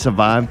I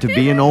survive to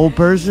be an old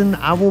person,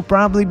 I will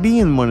probably be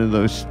in one of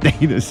those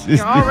statuses.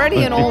 You're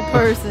already an old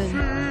person.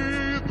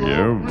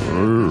 We're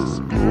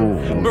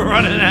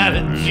running out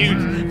of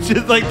juice,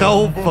 just like the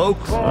old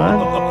folks.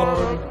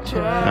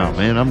 Oh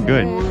man, I'm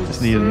good.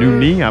 Just need a new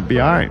knee, I'll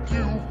be alright.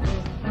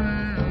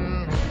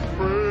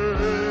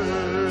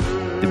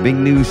 The big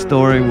news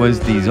story was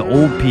these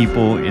old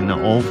people in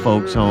the old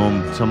folks'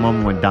 home. Some of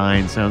them were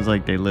dying. Sounds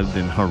like they lived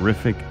in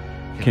horrific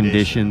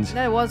conditions.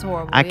 That was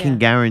horrible. I can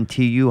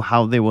guarantee you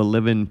how they were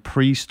living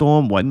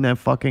pre-storm wasn't that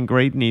fucking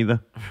great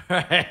neither.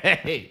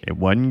 Right. It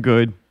wasn't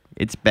good.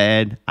 It's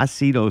bad. I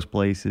see those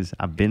places.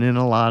 I've been in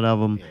a lot of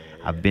them.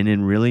 I've been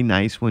in really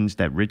nice ones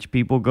that rich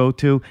people go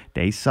to.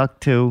 They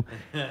suck too.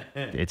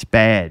 It's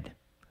bad.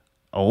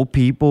 Old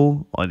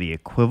people are the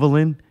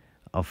equivalent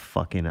of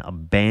fucking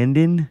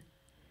abandoned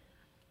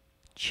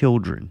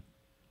children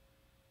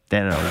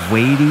that are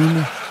waiting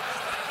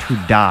to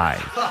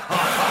die.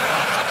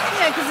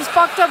 Yeah, because it's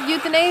fucked up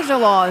euthanasia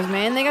laws,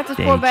 man. They got this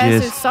They poor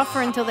bastards just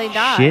suffer until they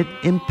die. Shit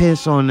and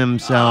piss on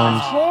themselves.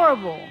 It's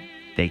horrible.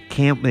 They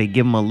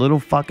give them a little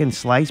fucking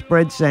sliced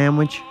bread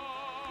sandwich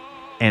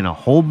and a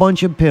whole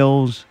bunch of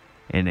pills,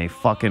 and they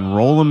fucking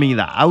roll them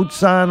either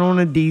outside on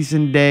a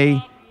decent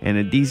day, and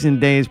a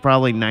decent day is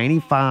probably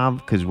 95,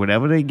 because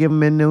whatever they give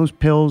them in those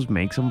pills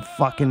makes them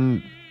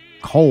fucking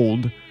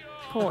cold.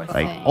 Poor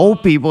Like thing.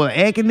 old people, the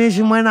air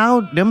conditioning went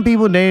out, them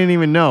people, they didn't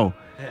even know.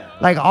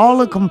 Like all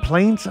the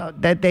complaints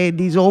that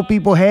these old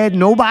people had,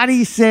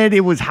 nobody said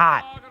it was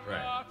hot.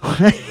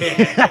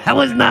 That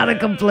was not a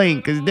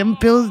complaint, because them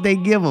pills they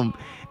give them,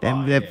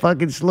 that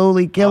fucking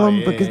slowly kill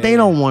them because they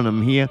don't want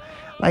them here.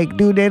 Like,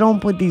 dude, they don't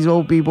put these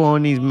old people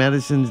on these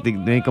medicines to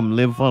make them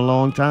live for a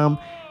long time.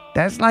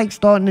 That's like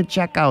starting to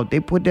check out. They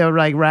put their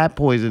like rat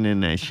poison in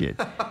that shit.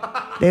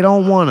 They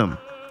don't want them.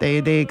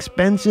 They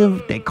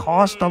expensive. They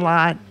cost a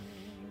lot.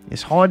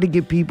 It's hard to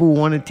get people who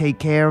want to take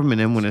care of them. And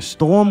then when a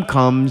storm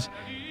comes,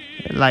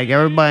 like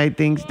everybody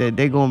thinks that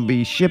they're going to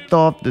be shipped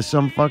off to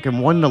some fucking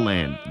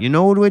wonderland. You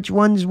know which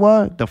ones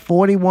were? The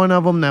 41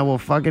 of them that were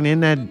fucking in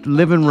that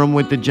living room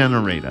with the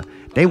generator.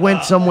 They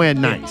went somewhere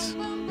nice.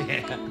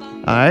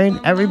 All right?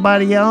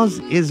 Everybody else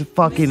is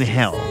fucking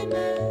hell.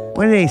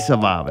 What are they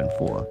surviving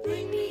for?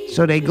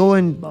 So they go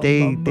and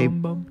they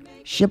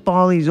ship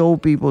all these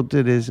old people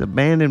to this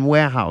abandoned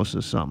warehouse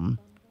or something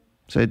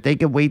so that they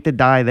can wait to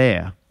die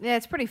there. Yeah,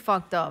 it's pretty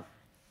fucked up.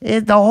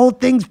 The whole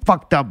thing's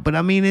fucked up, but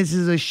I mean, this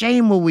is a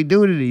shame what we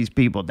do to these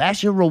people.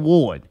 That's your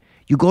reward.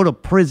 You go to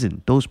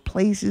prison. Those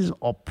places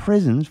are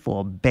prisons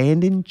for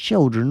abandoned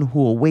children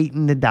who are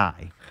waiting to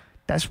die.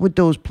 That's what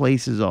those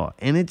places are.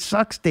 And it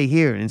sucks to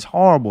hear, and it's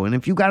horrible. And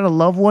if you got a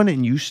loved one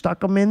and you stuck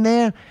them in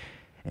there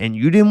and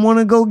you didn't want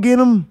to go get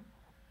them,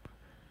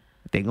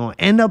 they're going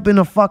to end up in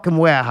a fucking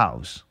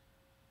warehouse.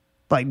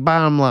 Like,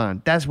 bottom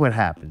line, that's what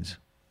happens.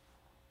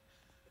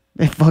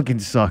 It fucking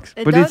sucks.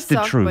 It but does it's the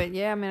suck, truth. But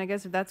yeah, I mean, I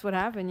guess if that's what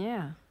happened,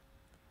 yeah.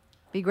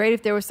 Be great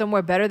if there was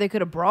somewhere better they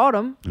could have brought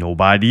them.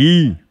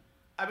 Nobody.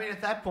 I mean,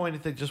 at that point,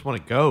 if they just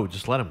want to go,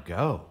 just let them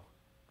go.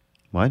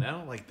 What? You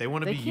know, like they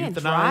want to They be can't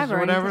euthanized drive or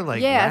whatever. anything.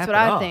 Like, yeah, that's what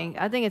I up. think.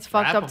 I think it's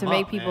fucked Wrap up to 'em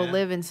make up, people man.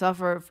 live and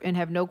suffer and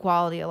have no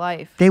quality of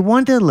life. They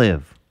want to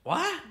live. What?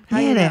 How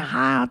Yeah, you they're know?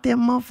 high out their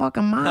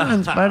motherfucking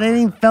minds, but they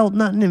ain't felt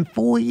nothing in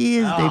 4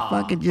 years. They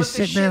fucking just But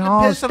they sitting at shitting and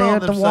home, pissing stare on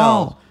at the themselves.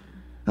 wall.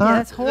 Yeah,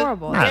 that's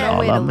horrible. Not There's no all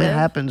way of to them. It live.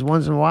 happens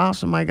once in a while.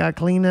 Somebody got to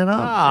clean that up.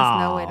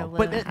 There's no way to Oh, live.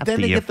 But then After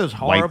they you get those wipe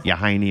horrible. your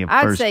hiney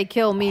I'd first say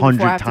kill me before I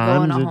 100 have to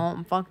go in a times.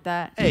 home. Fuck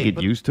that. Hey, Get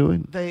but used to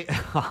it. They,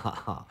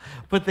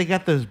 but they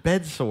got those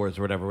bed sores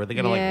or whatever, where they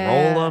gotta like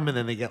Yeah. roll them, and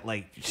then they get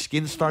like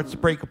skin starts to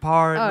break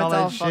apart and Oh, all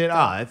it's that all shit. fucked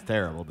Oh, up. that's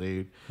terrible,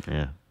 dude.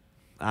 Yeah.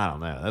 I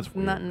don't know. That's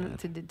weird, Nothing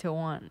man. to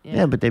want.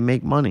 Yeah, but they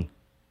make money.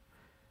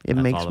 It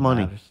That's makes all that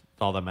money. matters.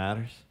 That's all that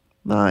matters.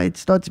 No, it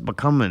starts to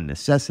become a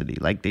necessity.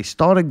 Like they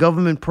start a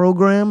government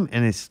program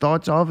and it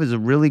starts off as a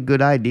really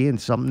good idea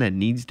and something that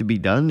needs to be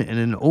done. And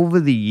then over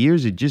the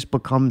years, it just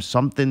becomes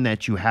something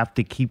that you have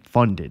to keep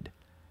funded.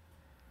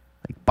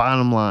 Like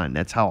bottom line,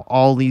 that's how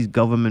all these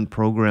government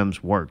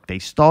programs work. They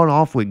start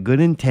off with good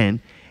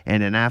intent.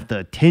 And then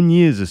after 10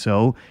 years or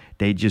so,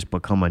 they just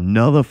become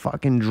another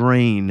fucking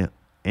drain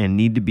and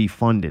need to be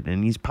funded.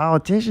 And these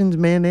politicians,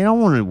 man, they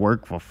don't want to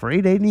work for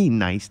free. They need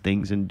nice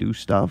things and do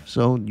stuff.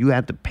 So you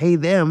have to pay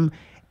them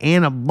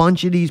and a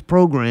bunch of these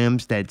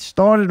programs that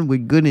started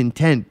with good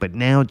intent, but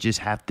now just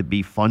have to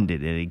be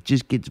funded. And it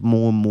just gets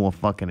more and more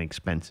fucking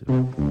expensive.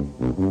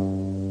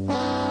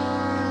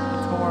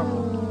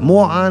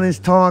 More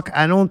honest talk,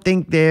 I don't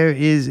think there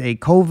is a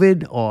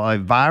COVID or a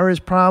virus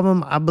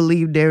problem. I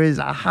believe there is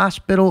a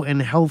hospital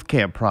and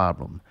healthcare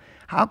problem.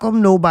 How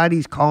come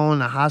nobody's calling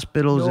the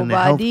hospitals and the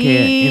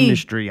healthcare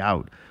industry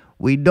out?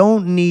 We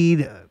don't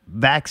need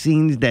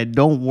vaccines that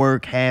don't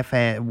work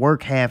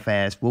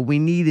half-assed. What we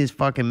need is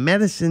fucking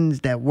medicines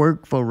that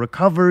work for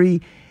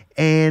recovery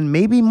and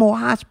maybe more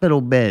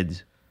hospital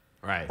beds.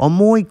 Right. Or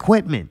more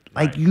equipment.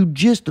 Like you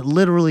just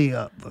literally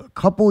a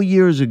couple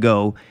years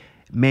ago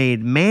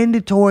made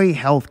mandatory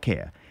health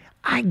care.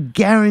 I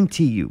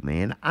guarantee you,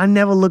 man, I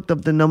never looked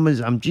up the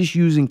numbers. I'm just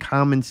using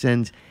common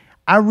sense.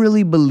 I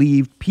really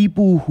believe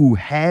people who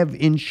have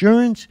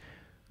insurance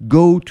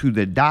go to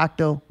the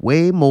doctor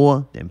way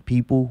more than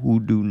people who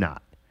do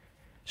not.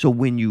 So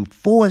when you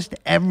forced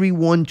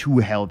everyone to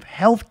have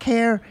health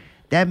care,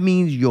 that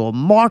means your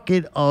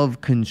market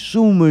of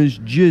consumers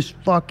just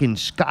fucking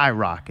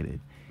skyrocketed.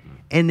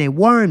 And they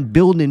weren't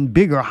building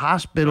bigger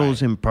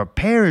hospitals and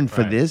preparing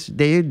for this.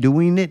 They're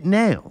doing it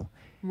now.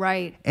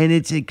 Right. And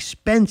it's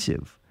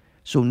expensive.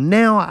 So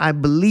now I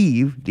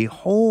believe the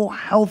whole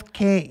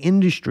healthcare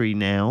industry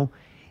now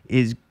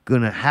is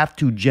going to have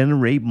to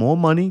generate more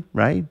money,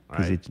 right?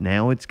 Because it's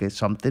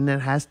something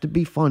that has to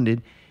be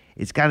funded.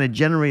 It's got to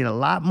generate a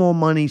lot more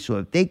money. So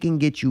if they can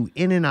get you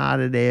in and out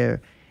of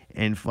there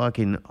and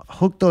fucking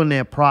hooked on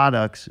their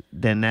products,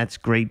 then that's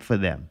great for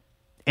them.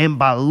 And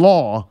by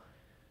law,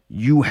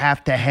 you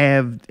have to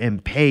have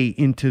and pay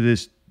into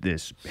this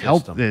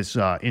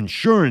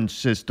insurance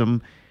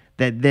system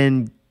that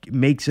then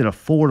makes it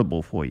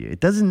affordable for you. It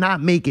does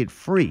not make it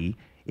free.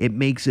 It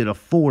makes it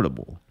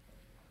affordable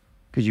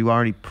because you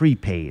already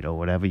prepaid or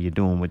whatever you're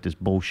doing with this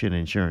bullshit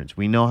insurance.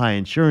 We know how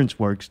insurance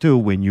works too.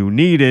 When you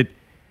need it,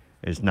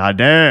 it's not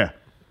there.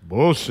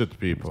 Bullshit,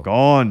 people. It's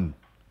gone.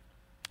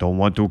 Don't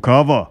want to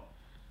cover.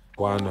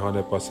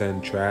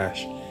 100%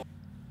 trash.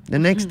 The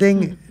next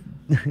thing,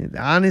 the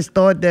honest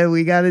thought that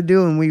we got to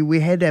do, and we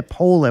had that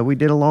poll that we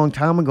did a long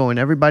time ago, and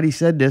everybody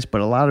said this,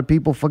 but a lot of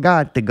people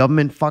forgot. The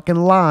government fucking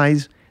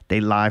lies. They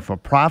lie for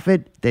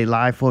profit. They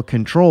lie for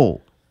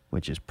control,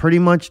 which is pretty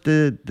much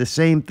the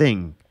same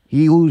thing.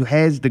 He who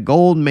has the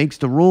gold makes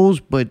the rules,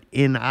 but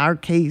in our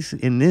case,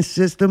 in this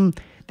system,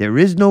 there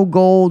is no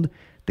gold.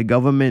 The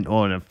government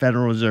or the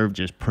Federal Reserve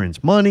just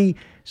prints money.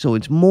 So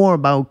it's more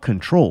about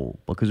control,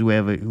 because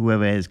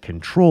whoever has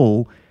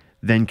control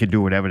then can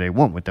do whatever they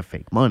want with the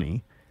fake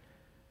money.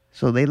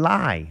 So they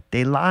lie.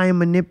 They lie and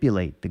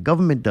manipulate. The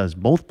government does.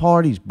 Both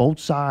parties, both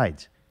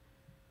sides.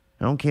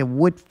 I don't care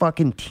what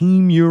fucking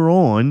team you're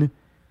on.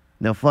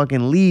 The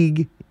fucking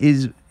league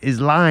is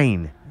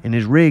lying and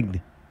is rigged.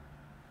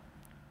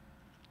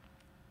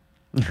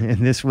 And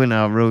this one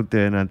I wrote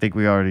there, and I think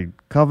we already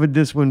covered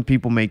this one.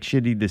 People make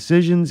shitty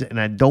decisions, and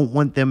I don't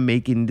want them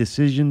making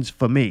decisions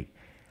for me.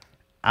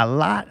 A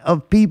lot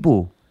of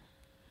people,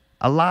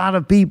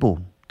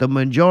 the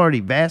majority,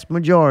 vast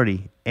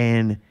majority,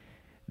 and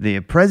the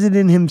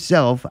president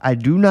himself, I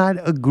do not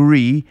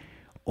agree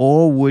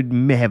or would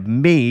have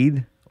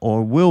made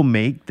or will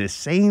make the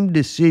same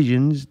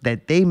decisions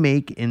that they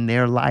make in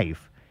their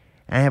life.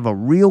 I have a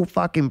real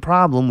fucking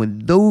problem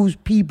with those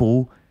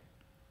people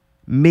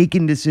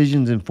making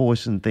decisions and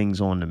forcing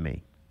things onto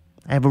me.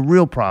 I have a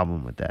real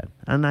problem with that.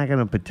 I'm not going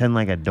to pretend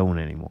like I don't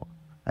anymore.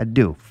 I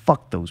do.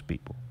 Fuck those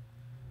people.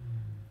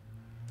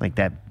 Like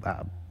that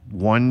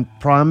one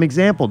prime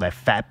example, that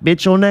fat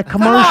bitch on that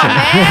commercial.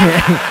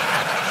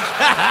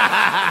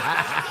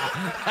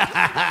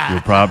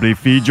 You probably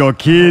feed your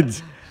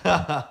kids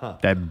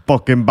that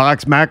fucking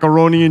box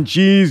macaroni and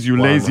cheese,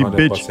 you lazy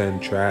bitch.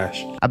 100%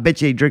 trash. I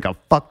bet you they drink a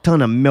fuck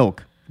ton of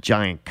milk.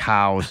 Giant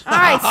cows. All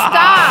right,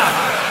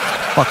 stop.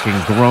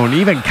 Fucking grown.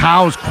 Even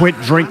cows quit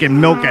drinking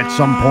milk at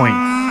some point.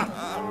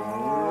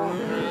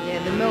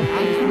 Yeah, the milk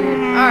is weird.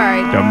 All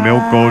right. The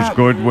milk goes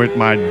good with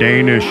my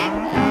Danish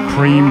and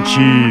cream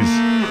cheese,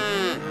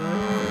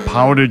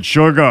 powdered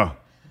sugar,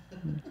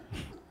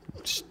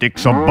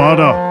 sticks of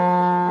butter.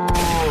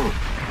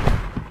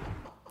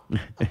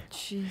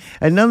 Jeez.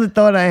 Another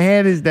thought I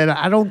had is that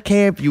I don't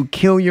care if you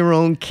kill your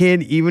own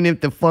kid, even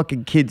if the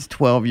fucking kid's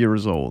 12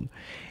 years old.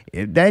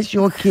 If that's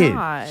your kid,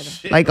 God.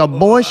 like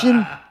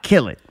abortion,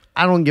 kill it.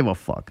 I don't give a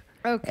fuck.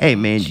 Okay. Hey,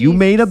 man, you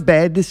made a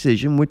bad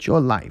decision with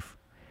your life.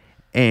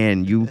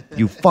 And you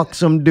fuck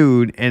some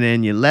dude, and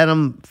then you let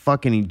him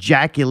fucking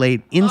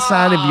ejaculate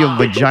inside of your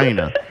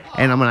vagina.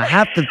 And I'm going to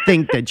have to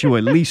think that you were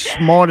at least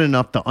smart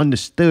enough to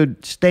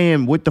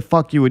understand what the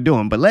fuck you were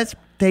doing. But let's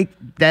take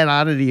that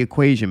out of the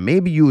equation.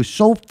 Maybe you were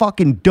so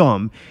fucking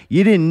dumb,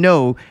 you didn't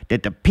know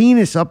that the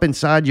penis up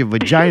inside your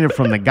vagina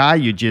from the guy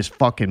you just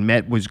fucking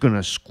met was going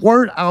to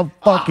squirt out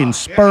fucking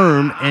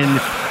sperm and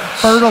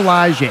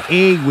fertilize your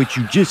egg, which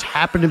you just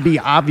happen to be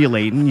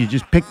ovulating. You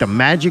just picked a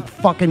magic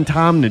fucking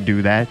time to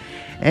do that.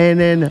 And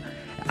then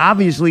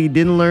obviously he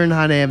didn't learn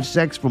how to have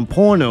sex from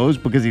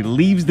pornos because he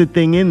leaves the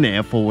thing in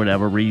there for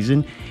whatever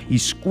reason. He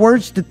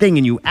squirts the thing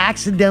and you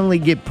accidentally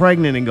get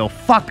pregnant and go,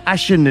 fuck, I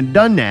shouldn't have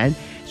done that.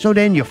 So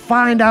then you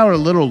find out a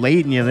little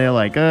late and you're there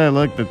like, oh,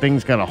 look, the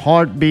thing's got a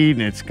heartbeat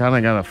and it's kind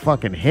of got a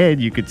fucking head.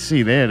 You could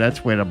see there.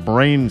 That's where the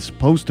brain's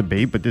supposed to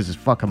be. But this is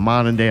fucking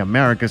modern day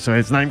America, so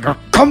it's not going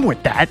to come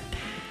with that.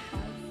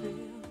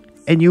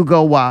 And you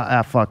go, well,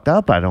 I fucked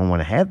up. I don't want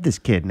to have this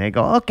kid. And they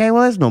go, okay,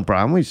 well, that's no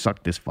problem. We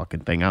suck this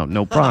fucking thing out.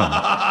 No problem.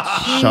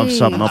 Shove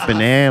something up in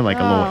there like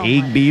a little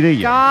egg beater.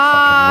 You fucking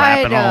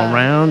wrap it all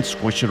around,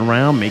 squish it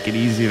around, make it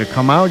easy to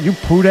come out. You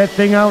poo that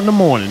thing out in the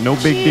morning. No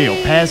big deal.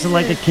 Pass it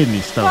like a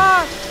kidney stone.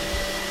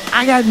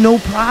 I got no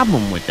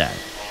problem with that.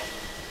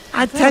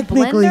 I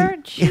technically...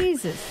 Blender?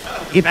 Jesus.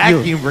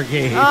 Vacuum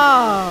brigade.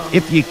 Oh.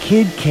 If your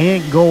kid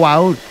can't go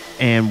out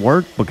and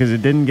work because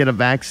it didn't get a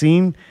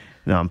vaccine...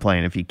 No, I'm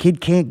playing. If your kid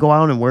can't go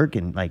out and work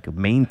and like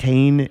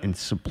maintain and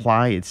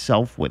supply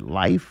itself with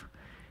life,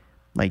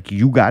 like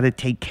you got to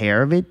take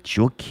care of it. It's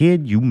your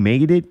kid. You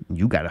made it.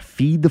 You got to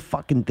feed the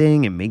fucking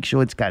thing and make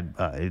sure it's got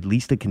at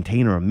least a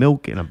container of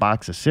milk and a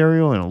box of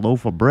cereal and a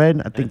loaf of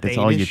bread. I think that's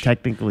all you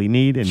technically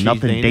need. And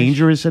nothing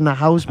dangerous in the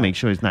house. Make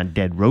sure there's not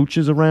dead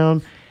roaches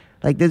around.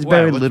 Like there's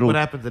very little. What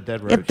happens to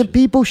dead roaches? If the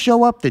people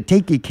show up to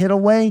take your kid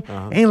away,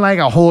 ain't like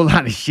a whole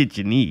lot of shit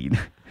you need.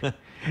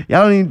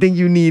 Y'all don't even think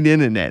you need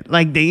internet.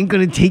 Like, they ain't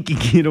going to take your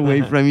kid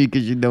away from you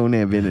because you don't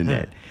have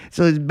internet.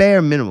 So it's bare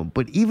minimum.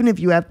 But even if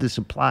you have to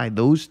supply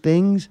those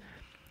things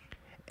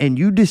and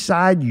you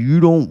decide you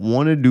don't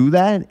want to do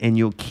that and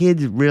your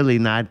kid's really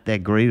not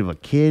that great of a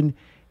kid,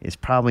 is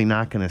probably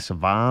not going to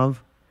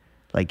survive,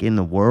 like, in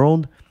the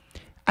world,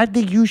 I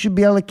think you should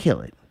be able to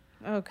kill it.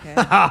 Okay.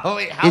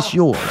 It's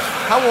yours.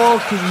 How old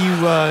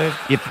can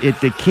you...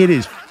 If the kid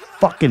is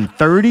fucking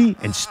 30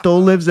 and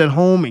still lives at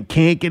home and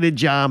can't get a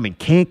job and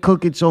can't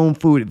cook its own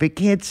food, if it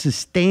can't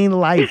sustain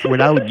life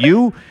without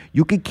you,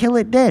 you could kill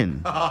it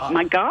then. Oh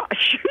my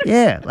gosh.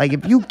 Yeah, like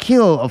if you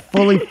kill a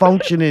fully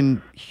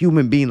functioning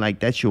human being,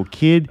 like that's your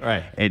kid,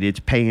 right? And it's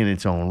paying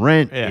its own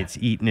rent, yeah. It's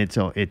eating its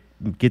own, it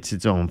gets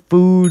its own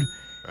food,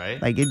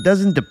 right? Like it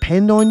doesn't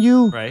depend on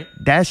you, right?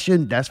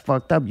 That's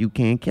fucked up. You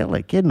can't kill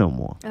that kid no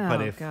more.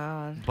 Oh,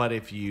 God. But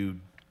if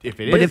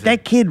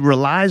that kid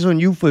relies on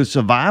you for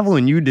survival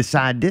and you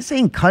decide this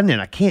ain't cutting it,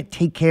 I can't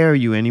take care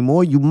of you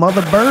anymore, you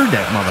mother bird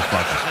that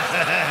motherfucker.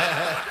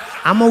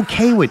 I'm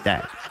okay with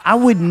that. I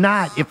would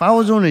not, if I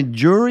was on a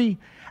jury,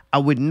 I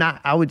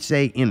would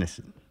say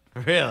innocent.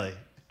 Really?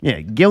 Yeah,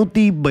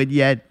 guilty, but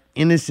yet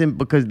innocent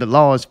because the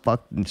law is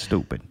fucking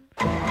stupid.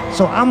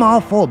 So I'm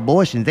all for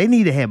abortions. They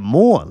need to have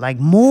more people.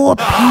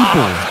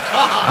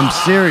 I'm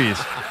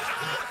serious.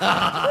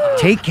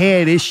 Take care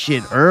of this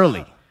shit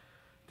early.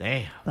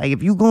 Damn. Like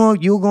if you're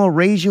gonna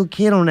raise your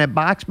kid on that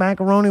box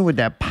macaroni with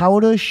that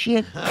powder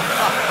shit,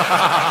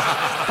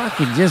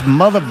 fucking just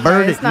mother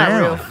bird it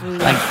now.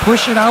 Like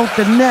push it out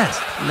the nest.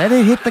 Let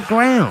it hit the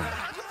ground.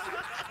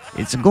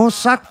 It's gonna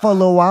suck for a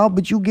little while,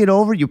 but you get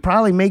over it. You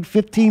probably make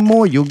 15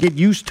 more. You'll get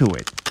used to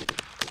it.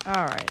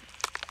 All right.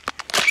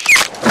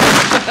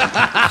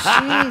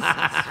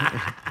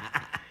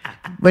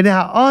 But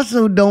I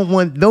also don't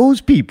want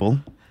those people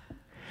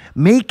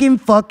making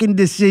fucking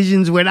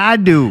decisions what I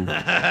do.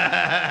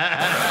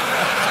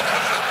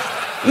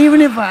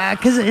 Even if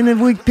and if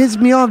it piss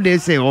me off, they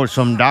say, oh,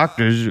 some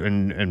doctors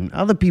and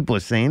other people are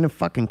saying, the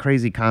fucking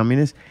crazy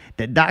communists,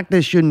 that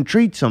doctors shouldn't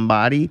treat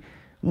somebody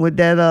with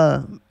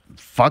that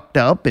fucked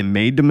up and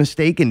made the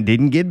mistake and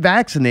didn't get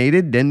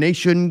vaccinated, then they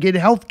shouldn't get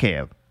health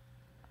care.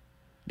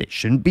 They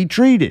shouldn't be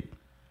treated.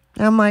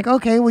 And I'm like,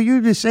 okay, well,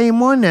 you're the same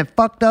one that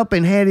fucked up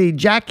and had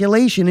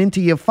ejaculation into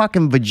your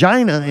fucking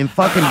vagina and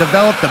fucking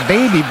developed a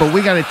baby, but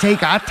we got to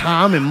take our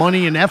time and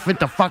money and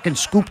effort to fucking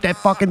scoop that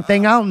fucking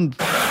thing out and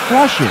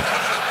flush it.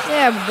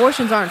 Yeah,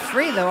 abortions aren't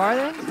free, though, are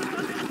they?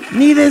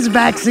 Neither is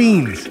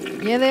vaccines.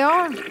 Yeah, they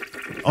are.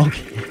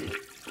 Okay.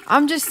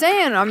 I'm just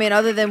saying, I mean,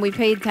 other than we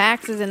paid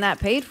taxes and that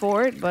paid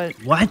for it, but...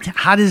 What?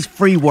 How does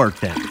free work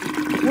then?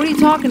 What are you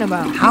talking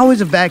about? How is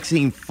a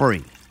vaccine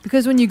free?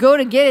 Because when you go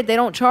to get it, they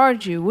don't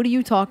charge you. What are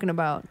you talking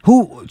about?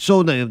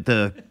 So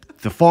the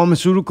the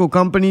pharmaceutical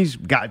companies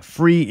got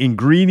free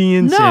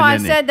ingredients. No, and I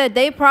then said that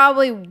they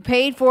probably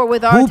paid for it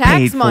with our Who paid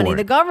tax for money, it?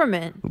 the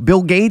government.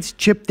 Bill Gates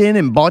chipped in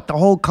and bought the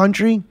whole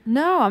country.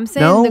 No, I'm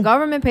saying No? the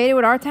government paid it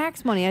with our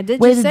tax money. I did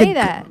Where just did say the-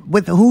 that.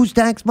 With whose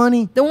tax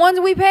money? The ones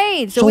we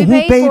paid. So So we who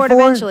paid paid for it for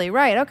it? eventually.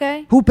 Right,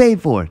 okay. Who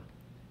paid for it?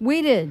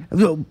 We did.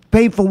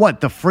 Paid for what?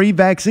 The free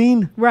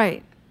vaccine?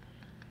 Right.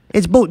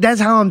 It's both. That's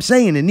how I'm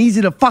saying. And these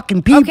are the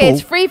fucking people. Okay,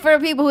 it's free for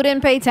the people who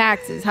didn't pay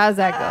taxes. How's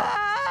that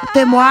go?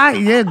 Then why?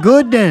 Yeah,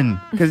 good then.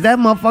 Because that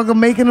motherfucker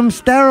making them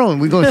sterile.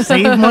 We going to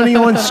save money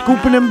on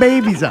scooping them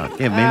babies out.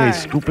 Yeah, maybe they're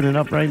scooping it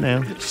up right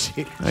now.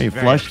 Oh, you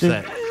flushed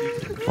it?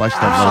 Flush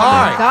that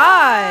Oh, little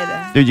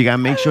God. thing. Dude, you got to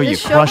make sure you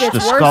This show crush gets the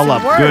worse skull and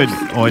up worse.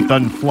 good or it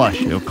doesn't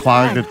flush. It'll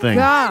clog the thing.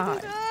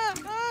 God.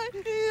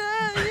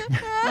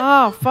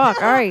 Oh,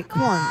 fuck. All right,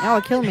 come on. Y'all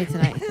will kill me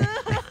tonight.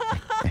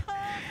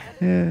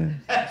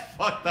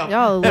 Fucked up.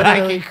 Y'all that I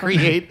literally can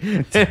create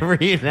a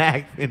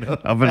reenactment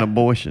Of an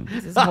abortion.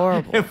 This is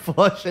horrible. and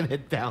flushing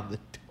it down the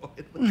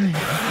toilet.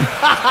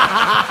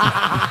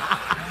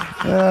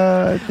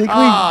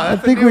 I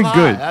think we're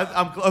good.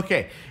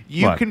 Okay,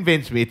 you What?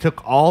 convinced me. It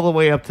took all the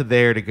way up to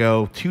there to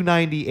go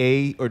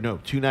 290A or no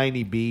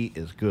 290B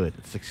is good.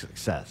 It's a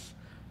success.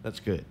 That's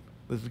good.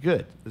 This is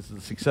good. This is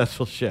a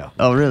succccessful show.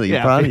 Oh, really? You're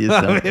Yeah. proud of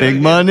yourself. Big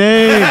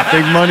money.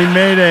 Big money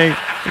mayday.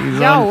 He's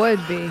Y'all on-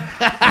 would be.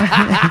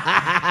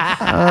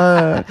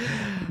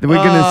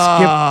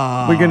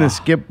 We're gonna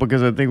skip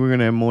because I think we're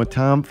gonna have more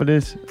time for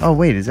this. Oh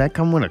wait, does that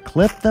come with a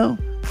clip though?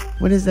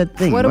 What is that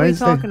thing? What are we is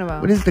the- talking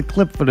about? What is the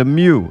clip for the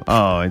Mew?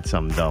 Oh, it's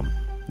something dumb.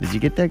 Did you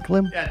get that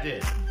clip? Yeah, I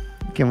did.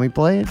 Can we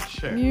play it?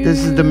 Sure.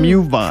 This is the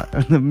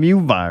the Mew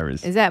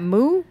virus. Is that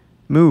moo?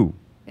 Moo.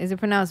 Is it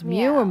pronounced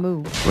mew or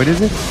moo? What is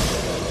it?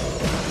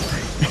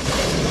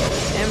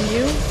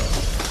 M-U?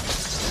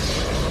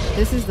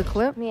 This is the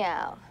clip?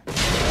 Meow.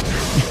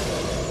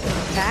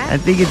 I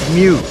think it's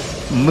Mew.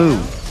 Moo.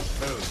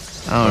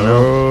 I don't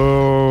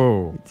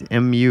know. Oh. It's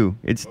MU.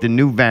 It's the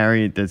new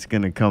variant that's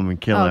going to come and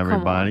kill Oh, come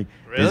everybody. on.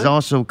 There's Really?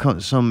 also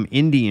some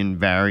Indian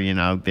variant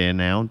out there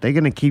now. They're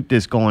going to keep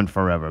this going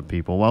forever,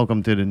 people.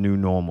 Welcome to the new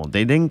normal.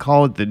 They didn't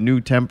call it the new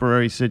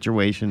temporary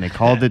situation. They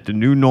called it the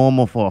new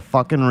normal for a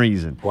fucking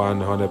reason.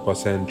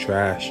 100%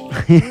 trash.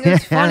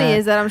 What's funny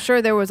is that I'm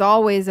sure there was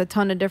always a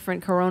ton of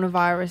different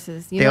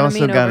coronaviruses. You They know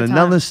also what I mean? got Over time.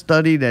 another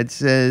study that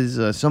says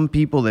some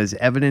people, there's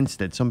evidence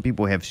that some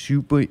people have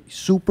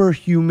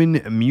superhuman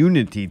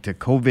immunity to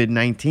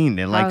COVID-19.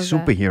 They're like How's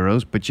that?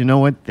 superheroes, but you know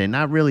what? They're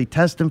not really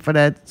testing for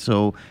that,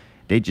 so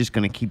they're just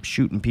going to keep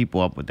shooting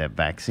people up with that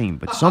vaccine.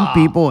 But some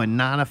people are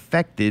not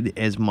affected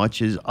as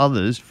much as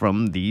others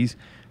from these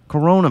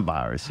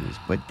coronaviruses.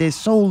 But there's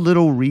so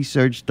little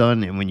research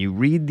done, and when you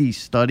read these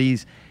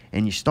studies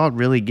and you start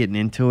really getting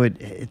into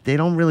it, they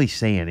don't really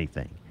say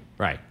anything.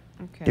 Right.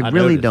 Okay. They I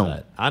really noticed don't.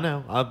 that. I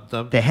know.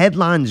 I'm The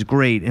headline's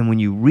great, and when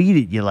you read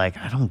it, you're like,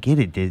 I don't get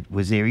it.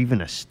 Was there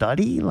even a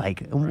study?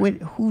 Like,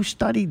 who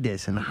studied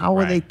this, and how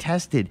are they Right.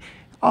 tested?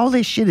 All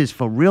this shit is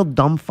for real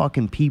dumb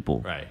fucking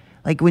people. Right.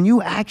 Like, when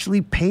you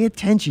actually pay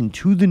attention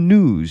to the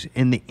news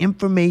and the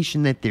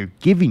information that they're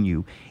giving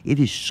you, it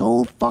is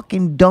so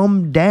fucking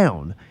dumbed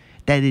down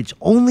that it's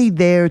only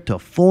there to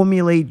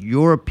formulate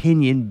your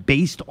opinion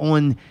based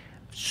on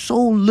so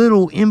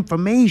little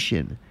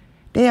information.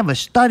 They have a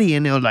study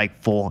and they're like,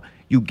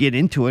 you get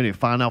into it and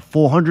find out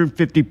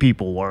 450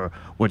 people were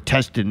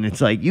tested. And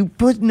it's like, you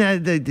putting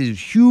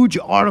this huge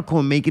article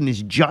and making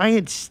this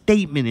giant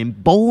statement in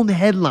bold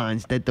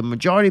headlines that the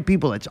majority of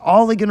people, that's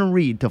all they're going to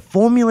read to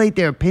formulate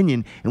their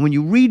opinion. And when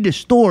you read the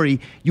story,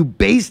 you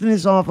basing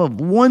this off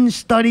of one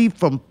study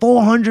from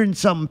 400 and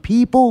something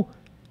people.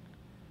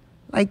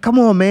 Like, come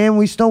on, man.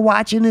 We still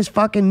watching this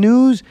fucking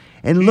news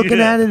and looking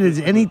at it as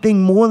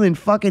anything more than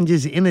fucking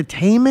just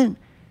entertainment?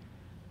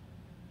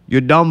 You're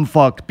dumb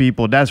fuck,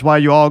 people. That's why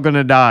you're all going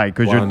to die,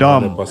 because you're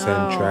dumb.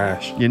 100%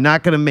 trash. You're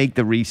not going to make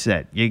the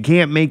reset. You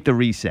can't make the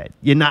reset.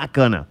 You're not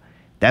going to.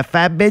 That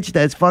fat bitch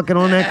that's fucking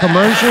on that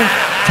commercial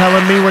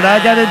telling me what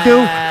I got to do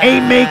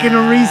ain't making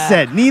a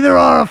reset. Neither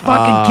are our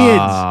fucking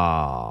kids.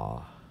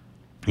 Oh.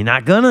 You're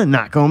not gonna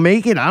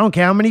make it. I don't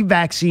care how many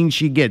vaccines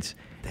she gets.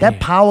 That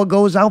power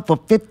goes out for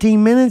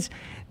 15 minutes.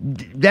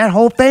 That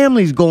whole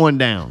family's going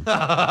down.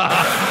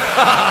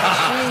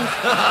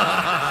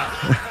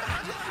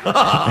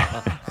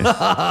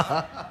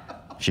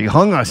 She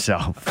hung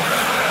herself.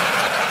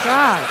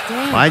 God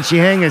damn. Why'd she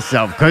hang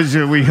herself? Because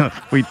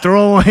we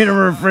throw away the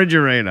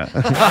refrigerator.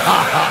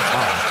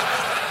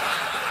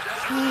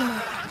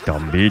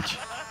 Dumb bitch.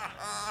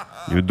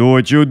 You do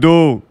what you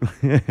do.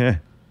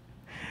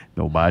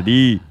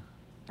 Nobody.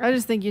 I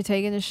just think you're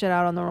taking this shit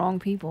out on the wrong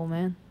people,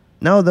 man.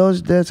 No,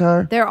 that's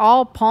her. They're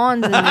all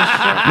pawns in this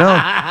shit.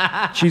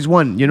 No, she's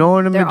one. You know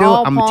what I'm They're going to do?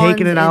 all I'm pawns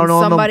taking it out in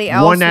on somebody them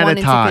else one at a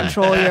wanting time. to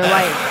control your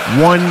life.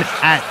 One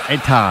at a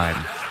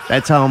time.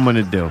 That's how I'm going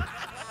to do.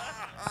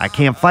 I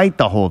can't fight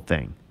the whole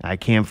thing. I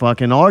can't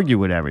fucking argue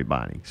with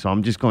everybody. So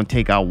I'm just going to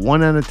take out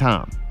one at a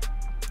time.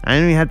 I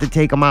don't even have to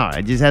take them out.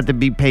 I just have to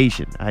be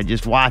patient. I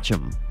just watch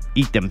them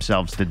eat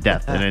themselves to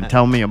death and then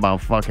tell me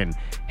about fucking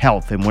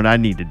health and what I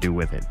need to do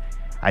with it.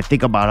 I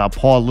think about her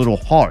poor little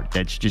heart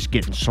that's just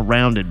getting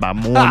surrounded by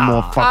more and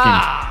more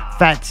fucking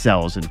fat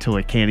cells until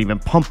it can't even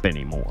pump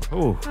anymore.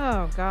 Ooh.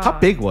 Oh God. How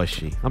big was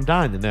she? I'm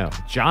dying to know.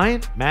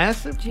 Giant?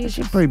 Massive? She's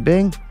pretty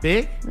big.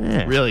 Big?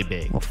 Yeah. Really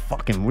big. Well,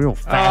 fucking real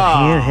fat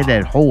hand. Had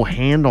that whole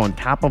hand on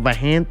top of a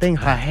hand thing.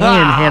 Her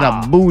hand had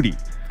a booty.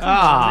 Oh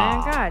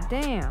man, God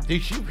damn.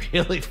 Dude, she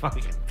really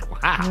fucking,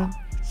 wow.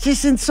 It's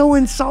just so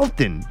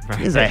insulting.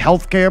 Here's a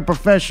healthcare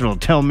professional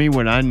tell me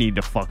what I need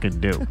to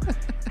fucking do.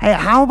 Hey,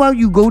 how about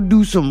you go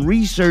do some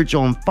research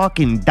on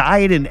fucking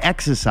diet and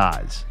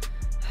exercise?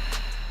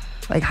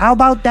 Like, how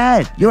about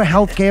that? You're a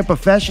healthcare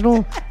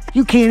professional.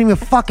 You can't even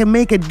fucking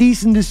make a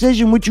decent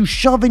decision what you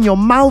shove in your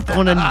mouth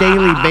on a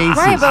daily basis.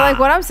 Right, but like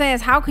what I'm saying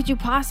is, how could you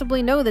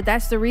possibly know that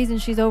that's the reason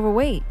she's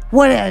overweight?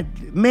 What,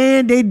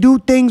 man, they do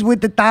things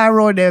with the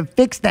thyroid that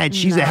fix that.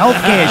 She's a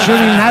healthcare. She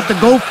don't even have to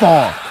go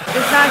far.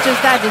 It's not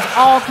just that. There's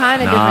all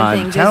kind of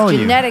different things. There's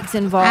genetics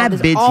involved.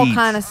 There's all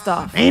kind of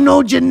stuff. Ain't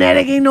no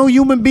genetic. Ain't no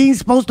human being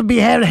supposed to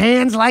have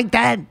hands like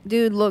that.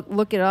 Dude,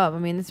 look it up. I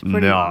mean, it's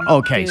pretty. No.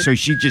 Okay, dude. so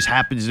she just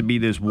happens to be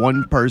this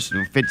one person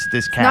who fits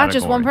this category. Not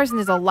just one person.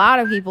 There's a lot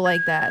of people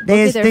like that.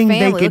 There's look at their things they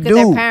family. can Look at do.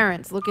 their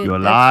parents. Look at You're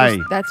that's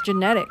lying. that's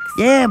genetics.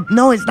 Yeah,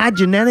 no, it's not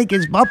genetic.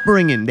 It's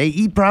upbringing. They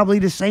eat probably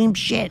the same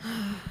shit.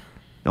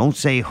 Don't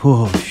say,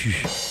 oh,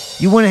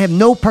 you want to have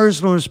no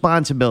personal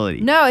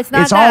responsibility. No, it's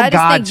not it's that. all I just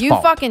God's think you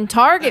fault. fucking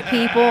target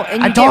people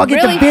and I you target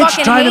get really the bitch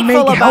fucking trying to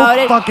hateful make about health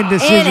it. fucking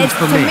decisions and it's,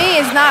 for to me. me,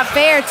 it's not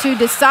fair to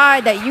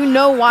decide that you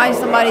know why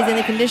somebody's in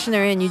the condition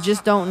they're in. You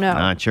just don't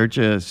know. Church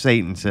of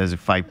Satan says,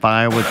 fight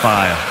fire with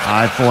fire,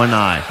 eye for an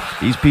eye.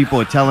 These people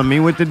are telling me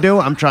what to do.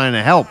 I'm trying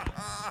to help.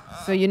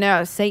 So you're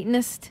now a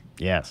Satanist?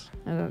 Yes.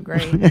 Oh,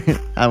 great.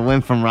 I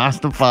went from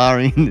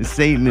Rastafari to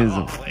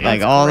Satanism,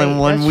 like all Great. in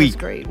one That's week. just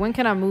great. When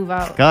can I move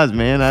out? Cause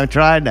man, I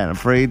tried that. I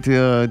prayed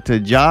to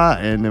Jah,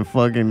 and the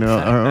fucking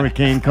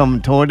hurricane come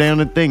and tore down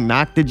the thing,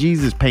 knocked the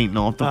Jesus painting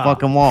off the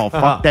fucking wall.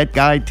 Fuck that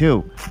guy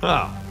too.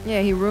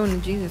 Yeah, he ruined the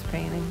Jesus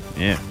painting.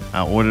 Yeah,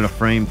 I ordered a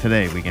frame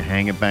today. We can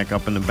hang it back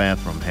up in the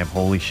bathroom. Have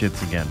holy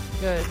shits again.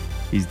 Good.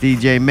 He's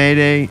DJ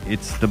Mayday.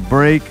 It's the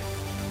break.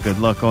 Good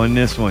luck on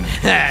this one.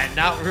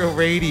 Not Real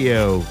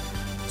Radio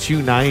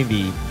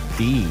 290B.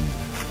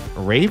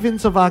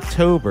 Ravens of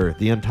October,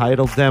 the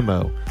untitled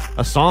demo,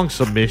 a song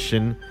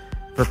submission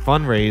for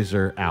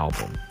fundraiser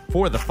album.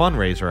 For the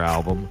fundraiser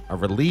album, A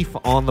Relief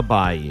on the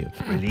Bayou.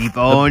 Relief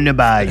on the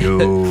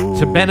Bayou.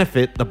 To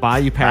benefit the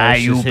Bayou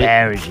Parishes. Bayou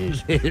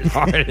Parishes.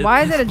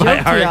 Why is it a joke to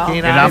y'all?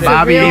 Hurricane And I'm It's a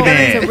Bobby real, Lee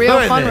Band. it's a real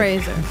Doing it.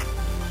 fundraiser.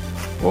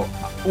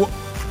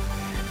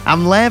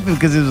 I'm laughing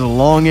because it was a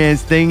long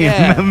ass thing,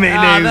 Yeah. and Mayday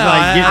Ah, was no,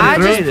 like I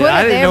getting just through. put it.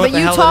 I it didn't there, know what but the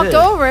you hell it talked is.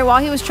 over it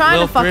while he was trying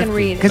Lil to fucking Thrifty.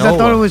 read it. Because I thought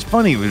Noah. it was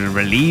funny. It was a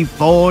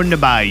relief on the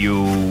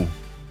bayou.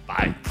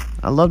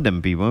 I love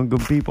them people. I'm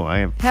good people. I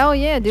have. Hell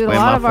yeah, dude. A where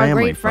lot my of our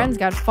family great from. friends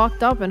got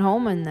fucked up in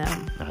home in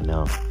them. I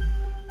know.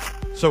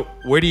 So,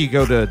 where do you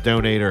go to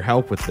donate or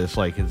help with this?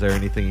 Like, is there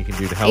anything you can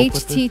do to help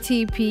with this?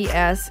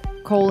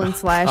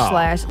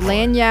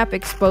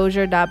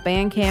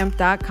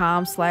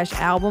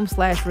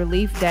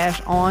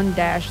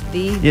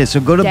 https://lanyapexposure.bandcamp.com/album/relief-on-the. Yeah, so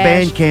go to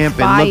Bandcamp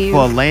and look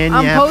for I'm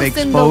Lanyap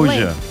posting the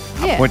link.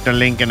 Exposure. Yeah. I'll put the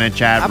link in the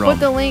chat I room. put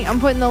the link. I'm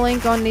putting the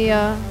link on the.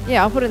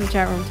 Yeah, I'll put it in the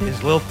chat room too.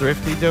 Is Lil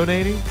Thrifty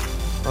donating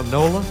from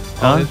NOLA?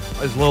 Huh?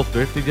 Is Lil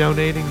Thrifty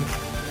donating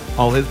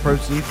all his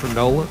proceeds from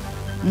NOLA?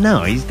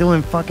 No, he's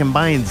doing fucking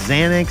buying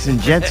Xanax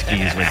and jet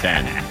skis with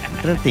that.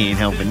 Thrifty ain't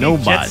helping Jet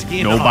nobody.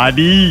 skiing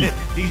Nobody.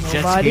 He's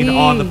jet Nobody. skiing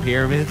on the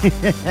pyramid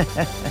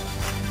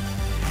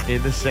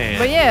in the sand.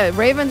 But yeah,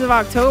 Ravens of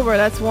October.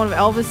 That's one of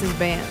Elvis's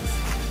bands.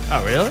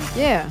 Oh, really?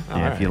 Yeah.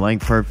 Yeah, if you like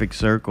Perfect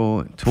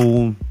Circle,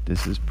 Tool,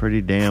 this is pretty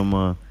damn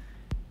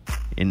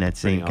in that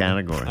same Pretty on.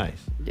 category.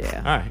 Nice. Yeah.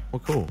 All right.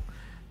 Well, cool.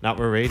 Not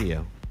Real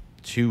Radio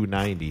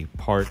 290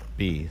 Part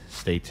B.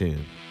 Stay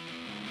tuned.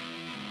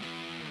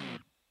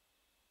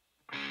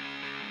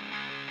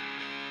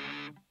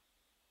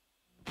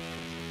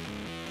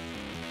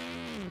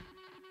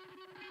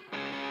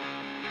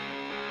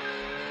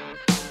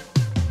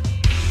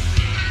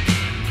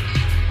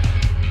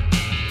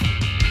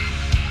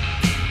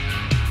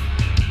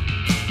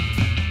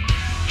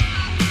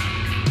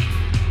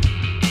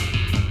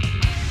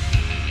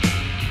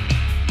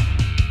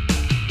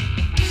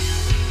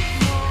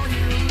 All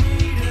you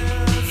need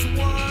is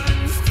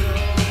one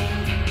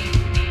stone.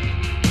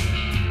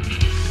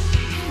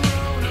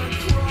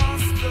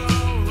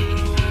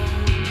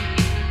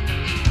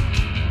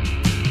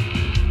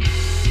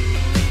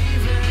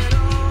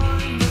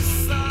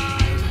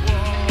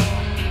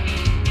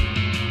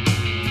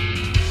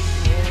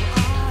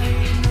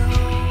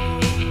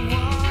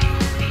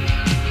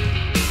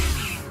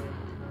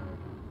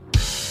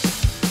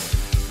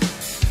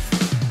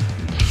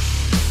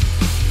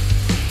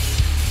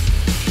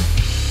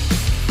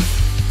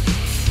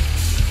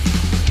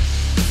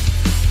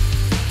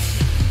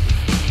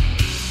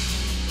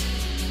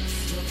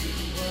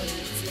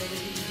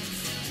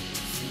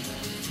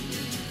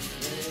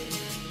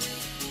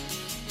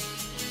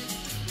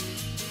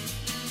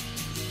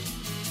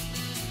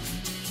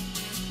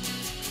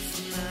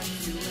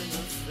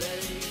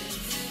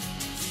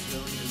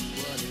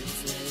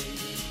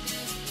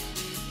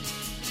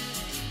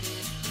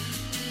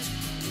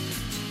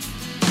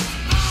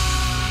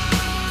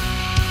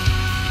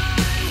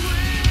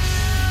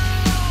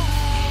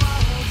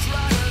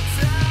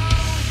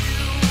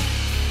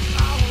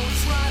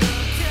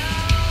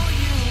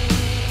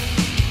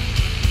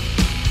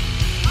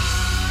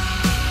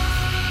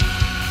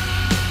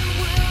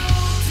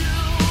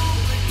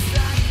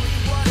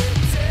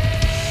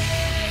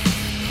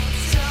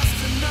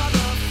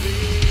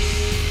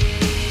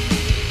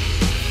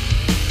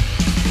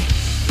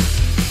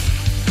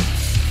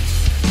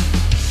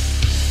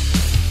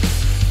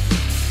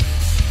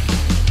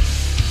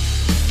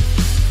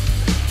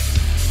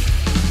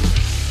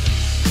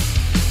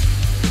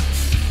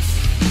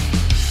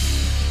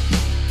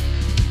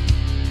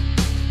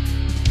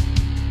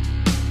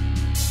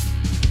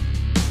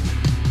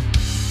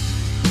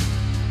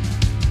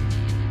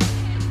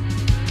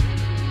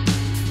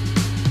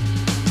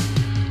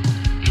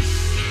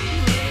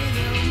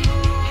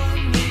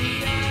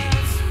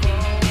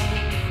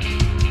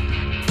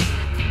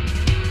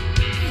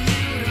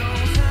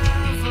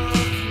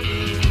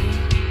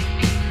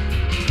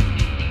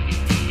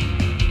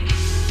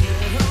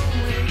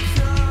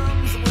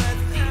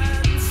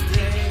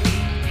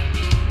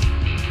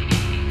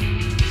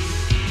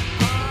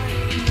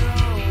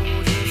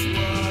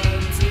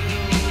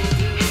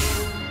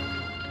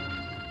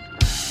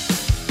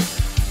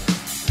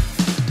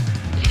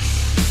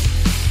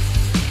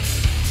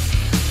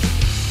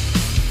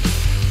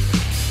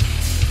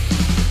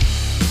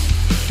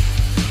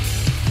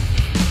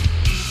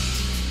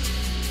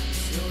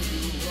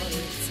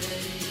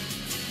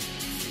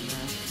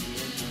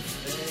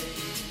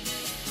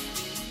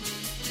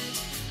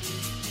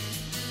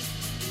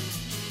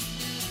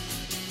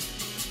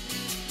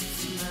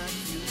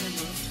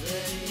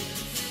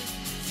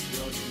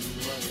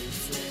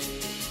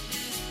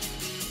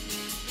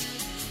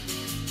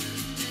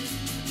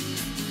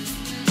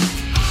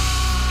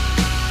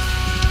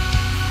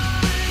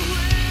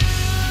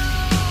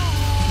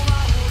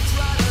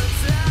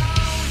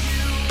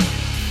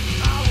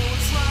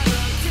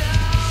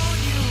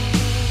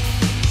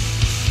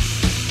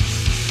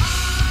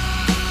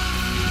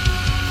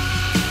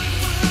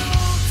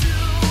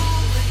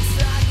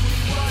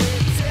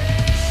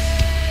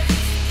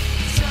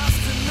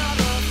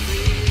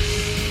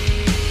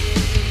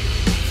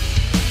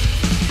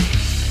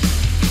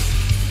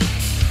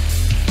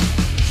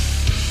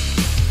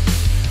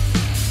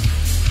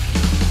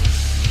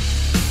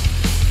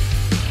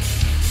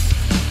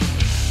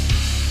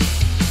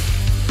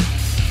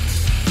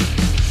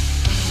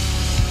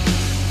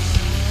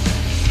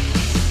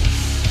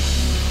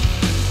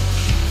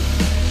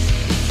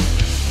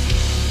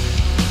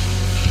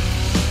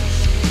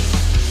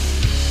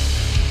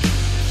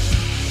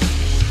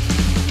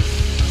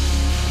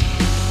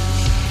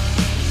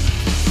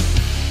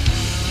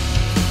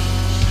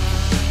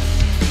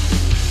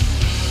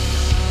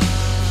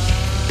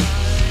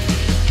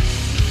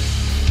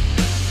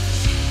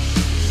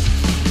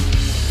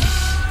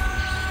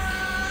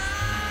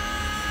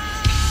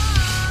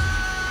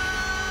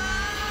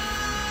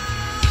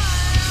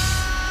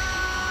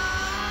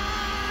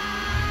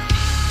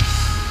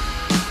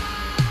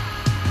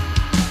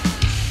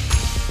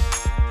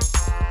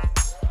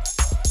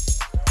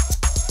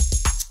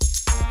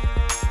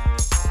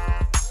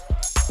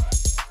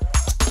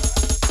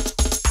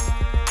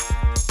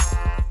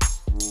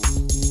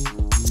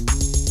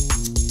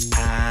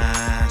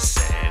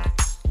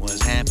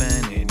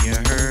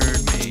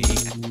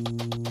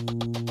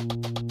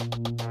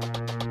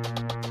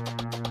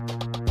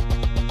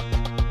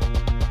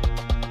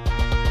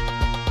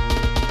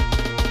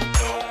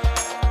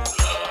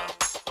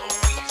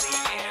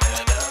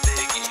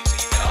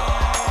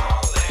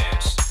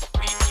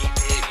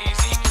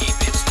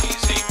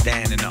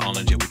 Dan in the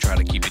orange, yeah, we try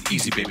to keep it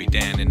easy, baby.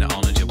 Dan in the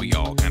orange, yeah, we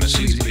all kinda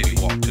sleazy, baby.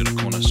 Walk to the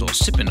corner store,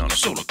 sipping on a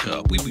soda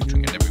cup. We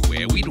drinking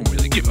everywhere, we don't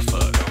really give a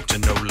fuck. To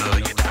Nola,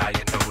 you die,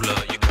 you Nola,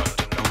 you come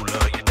to Nola,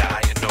 you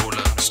die, you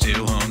Nola.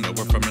 Still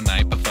hungover from the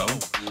night before.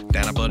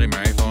 Down a Bloody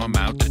Mary for him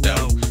out the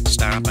door.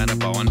 Stop at a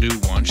bar and do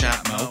one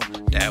shot more.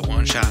 That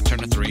one shot turn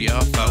to 3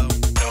 or 4.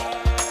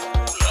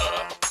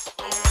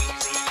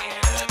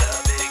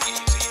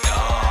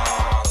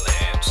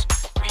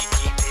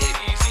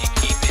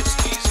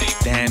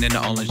 Dan in the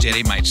orange, yeah,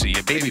 they might see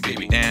a baby.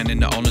 Dan in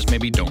the orange,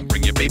 maybe don't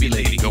bring your baby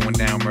lady. Going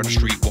down Murder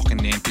Street,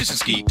 walking in, piss and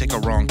ski. Take a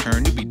wrong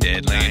turn, you'll be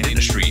dead laying in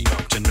the street.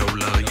 Come to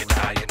Nola, you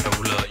die, you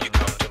Nola. You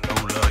come to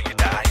Nola, you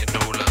die, you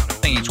Nola.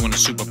 Saints won the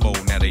Super Bowl,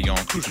 now they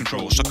on cruise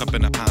control. Suck up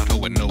in a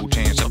pothole with no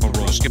chance of a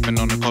roll. Skipping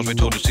on the causeway,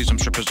 told to see some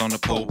strippers on the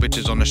pole.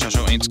 Bitches on the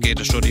shasho ain't scared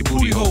to show their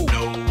booty hole.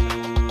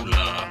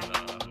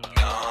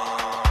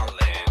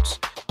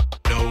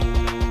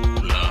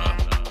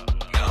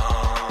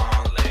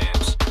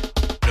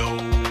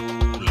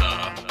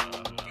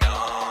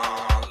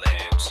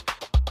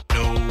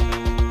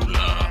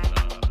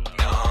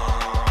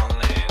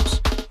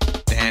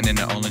 In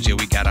the orange, yeah,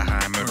 we got a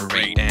high murder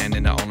rate. And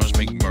in the owners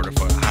make murder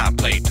for a high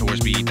plate. Towards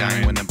be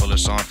dying when the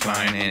bullets are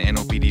flying. And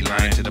NOPD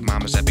lying to the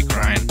mamas that be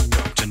crying.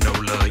 Come to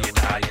Nola, you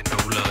die, you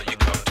Nola. You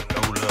come to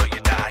Nola,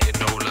 you die, you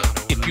Nola.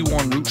 If you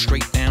on route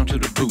straight down to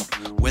the boot,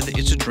 whether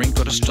it's a drink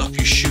or the stuff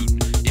you shoot.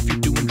 If you're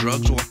doing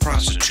drugs or a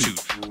prostitute,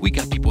 we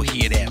got people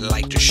here that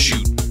like to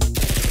shoot.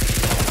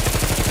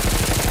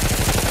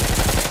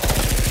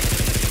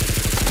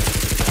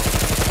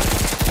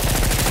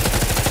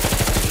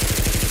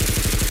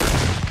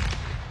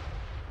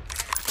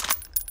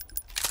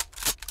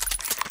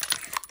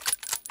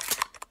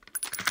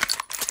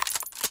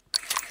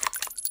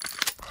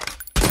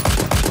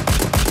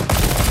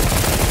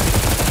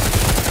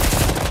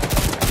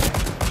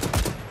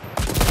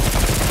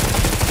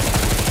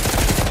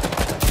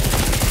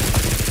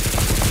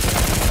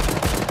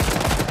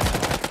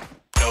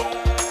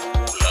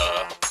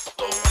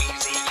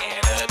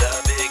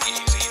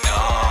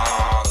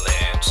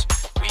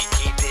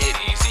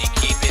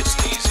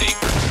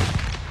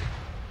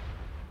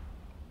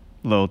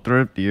 Little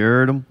Thrifty, you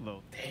heard him?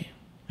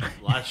 A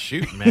lot of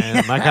shooting,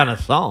 man. My kind of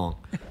song.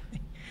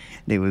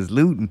 They was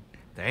looting.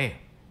 Damn.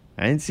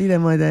 I didn't see that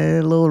much.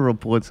 That little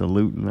reports of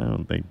looting. I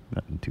don't think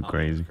nothing too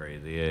crazy.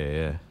 Crazy,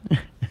 yeah.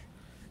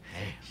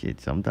 Shit,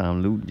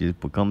 sometimes loot just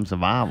becomes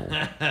survival.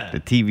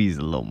 The TV's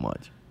a little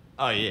much.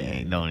 Oh, yeah.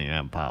 They don't even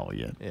have power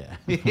yet. Yeah.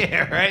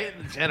 Yeah, right?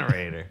 The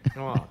generator.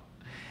 Come on.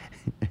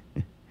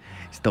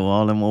 Stole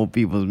all them old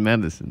people's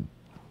medicine.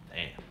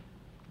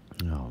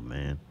 Damn. Oh,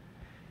 man.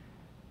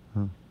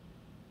 Huh.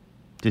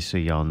 Just so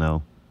y'all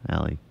know,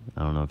 Allie,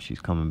 I don't know if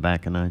she's coming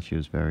back or not. She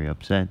was very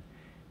upset.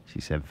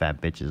 She said fat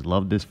bitches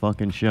love this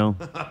fucking show.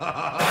 So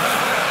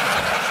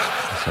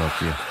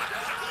if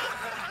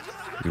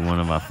you're one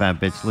of our fat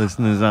bitch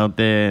listeners out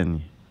there and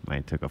you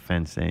might took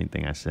offense to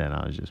anything I said,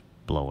 I was just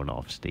blowing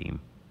off steam.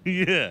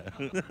 Yeah.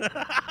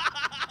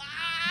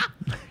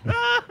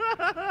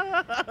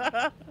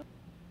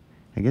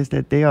 I guess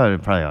that they are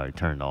probably already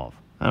turned off.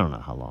 I don't know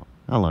how long.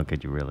 How long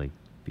could you really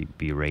be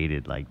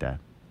berated like that?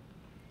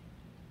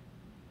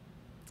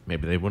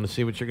 Maybe they want to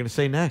see what you're going to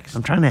say next.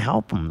 I'm trying to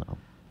help them, though.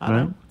 I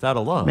know. It's out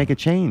of love. Make a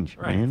change,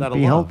 Right. man. It's out of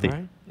Be love, healthy.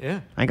 right? Yeah.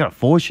 I ain't got to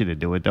force you to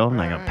do it, though. I'm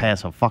not going to Right.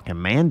 pass a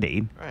fucking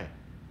mandate. Right.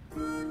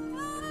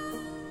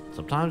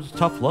 Sometimes it's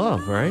tough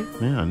love, right?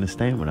 Yeah, I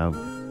understand. Without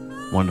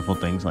wonderful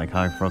things like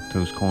high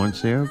fructose corn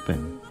syrup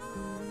and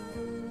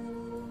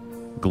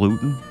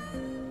gluten,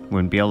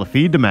 wouldn't be able to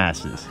feed the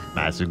masses.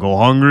 Masses go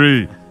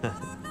hungry.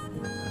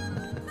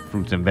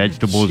 Fruits and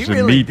vegetables She and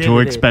really meat did too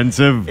it.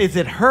 expensive. Is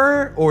it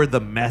her or the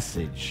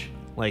message?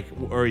 Like,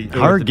 or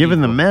Her the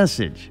giving the people?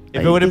 message.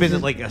 If it would have this been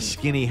is- like a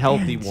skinny,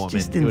 healthy it's woman,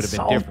 just it would have been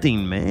different.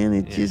 insulting, man.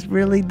 It just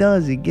really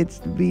does. It gets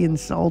to be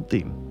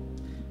insulting.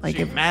 Like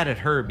She's if mad at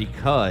her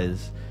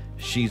because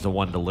she's the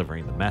one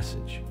delivering the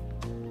message.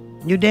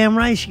 you're damn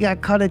right, she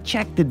got cut a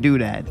check to do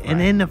that. And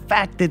then the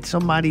fact that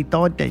somebody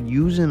thought that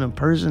using a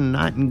person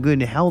not in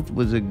good health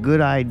was a good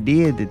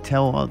idea to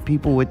tell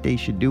people what they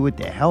should do with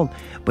their health.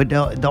 But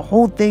the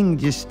whole thing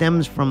just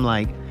stems from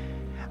like,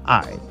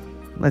 all right,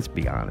 let's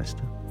be honest.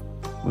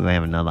 We're going to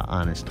have another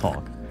honest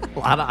talk. A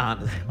lot of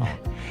honest talk.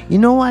 You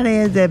know why they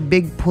had that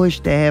big push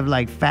to have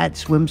like fat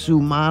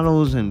swimsuit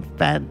models and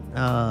fat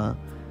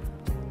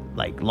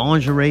like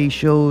lingerie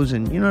shows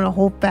and, you know, the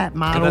whole fat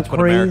model And that's what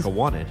craze? America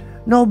wanted.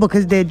 No,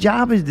 because their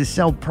job is to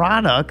sell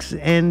products,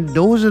 and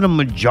those are the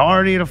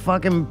majority of the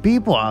fucking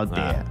people out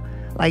there.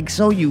 Like,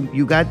 so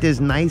you got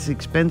this nice,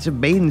 expensive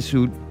bathing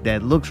suit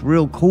that looks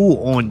real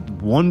cool on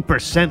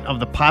 1% of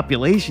the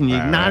population.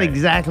 You're not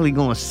exactly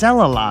going to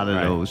sell a lot of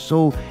those.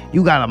 So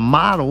you got a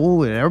model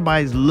that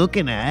everybody's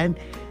looking at,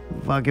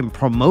 fucking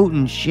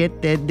promoting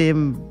shit that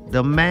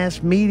the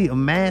mass media,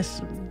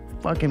 mass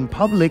fucking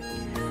public,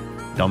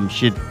 dumb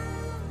shit,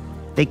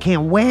 they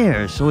can't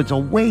wear. So it's a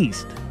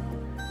waste. You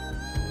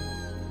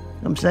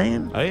know what I'm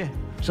saying? Oh, yeah.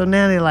 So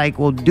now they're like,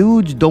 well,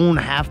 dudes don't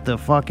have to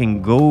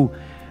fucking go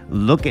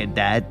look at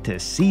that to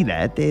see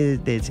that.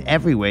 It's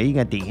everywhere. You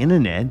got the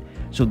internet.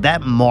 So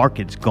that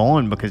market's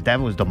gone because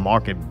that was the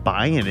market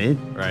buying it.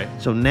 Right.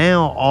 So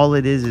now all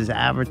it is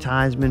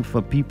advertisement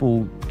for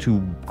people to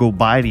go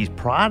buy these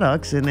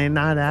products, and they're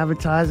not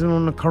advertising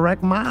on the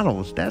correct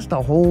models. That's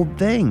the whole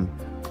thing.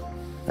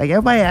 Like,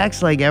 everybody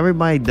acts like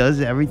everybody does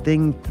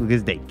everything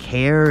because they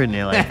care and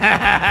they're like,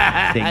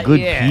 they're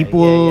good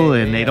people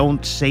and they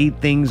don't say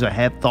things or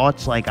have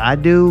thoughts like I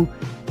do.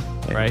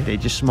 Right. They're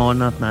just smart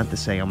enough not to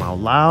say them out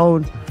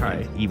loud.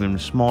 Right. Even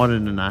smarter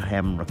than not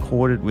have them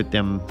recorded with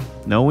them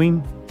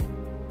knowing.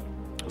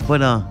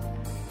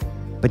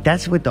 But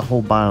that's what the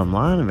whole bottom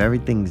line of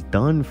everything's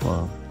done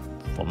for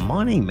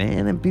money,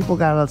 man. And people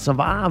gotta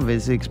survive.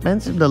 It's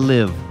expensive to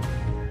live.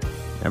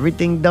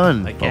 Everything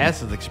done. Like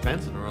gas is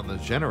expensive to run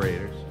those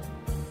generators.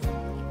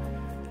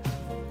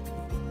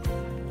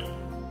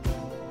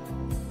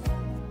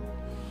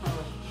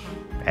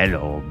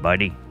 Hello,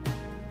 buddy.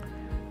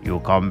 You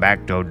come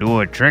back to do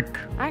a trick?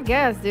 I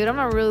guess, dude. I'm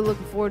not really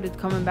looking forward to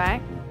coming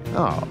back.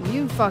 Oh,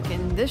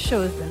 This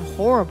show has been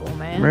horrible,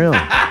 man. really?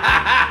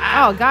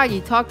 Oh, God,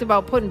 you talked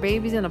about putting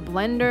babies in a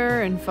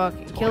blender and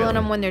fucking killing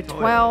them when they're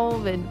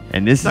 12 and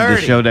And this is 30.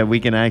 the show that we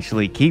can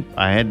actually keep.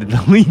 I had to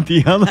delete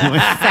the other one.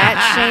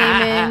 fat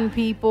shaming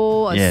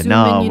people, Yeah, assuming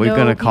no, you we're know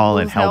gonna call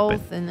it people's helping.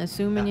 health and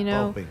assuming you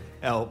know.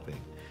 Helping.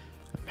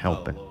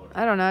 Helping.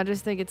 I don't know. I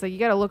just think it's like you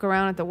got to look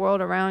around at the world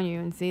around you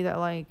and see that,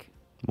 like,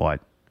 What?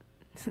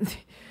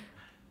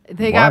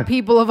 they got What?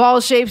 people of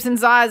all shapes and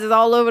sizes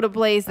all over the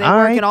place. They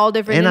work in all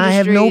different and industries. I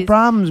have no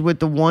problems with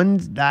the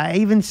ones I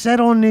even said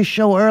on this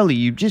show early.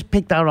 You just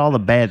picked out all the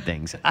bad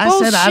things. I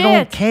said I don't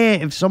Bullshit.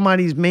 care if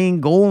somebody's main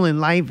goal in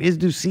life is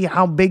to see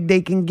how big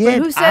they can get.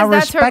 But who says I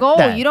that's her respect goal?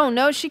 that. You don't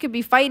know. She could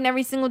be fighting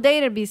every single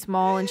day to be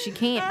small, and she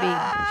can't be.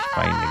 She's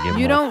fighting to get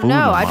You more don't food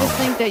know. in I my just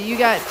life. think that you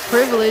got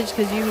privilege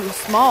because you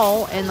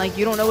small, and like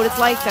you don't know what it's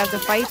like to have to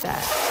fight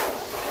that.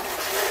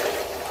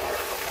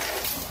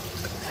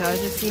 So it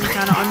just seems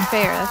kind of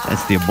unfair.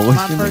 That's the my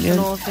abortion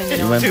personal again? opinion.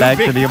 You went back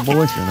to the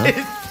abortion,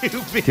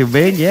 huh? Too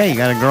big? Yeah, you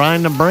got to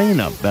grind the brain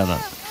up better.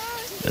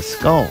 The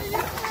skull.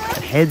 The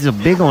heads are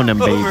big on them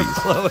babies.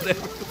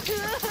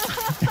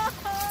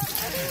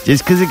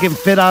 Just because it can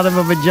fit out of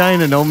a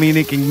vagina don't mean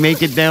it can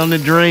make it down the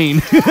drain.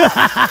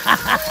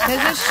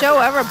 Has this show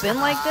ever been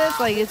like this?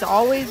 Like it's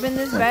always been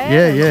this bad?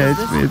 yeah,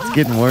 This it's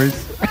getting worse.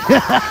 is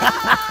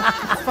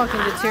fucking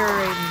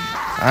deteriorating.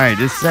 All right,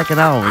 this second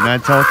hour, we're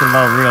not talking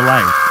about real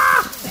life.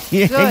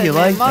 Yeah, Good, you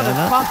man, like that,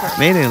 huh? motherfucker.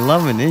 Man, they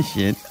loving this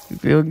shit. You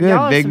feel good. Y'all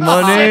are Big some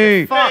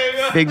money. sick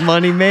fucks. Big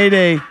money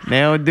Mayday.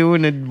 Now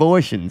doing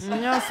abortions. You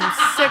know, some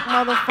sick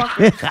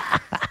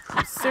motherfuckers.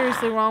 What's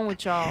seriously wrong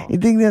with y'all? You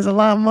think there's a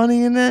lot of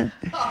money in that?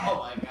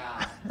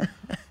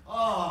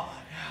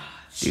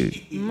 Dude,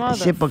 that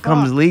shit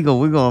becomes Motherfuck. legal.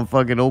 We're going to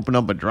fucking open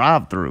up a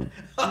drive-through.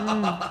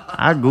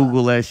 I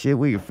Google that shit.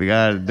 We can figure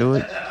out how to do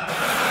it.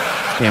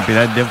 Can't be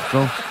that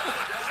difficult.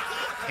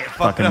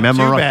 Fucking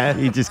memorize.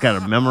 You just got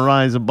to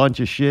memorize a bunch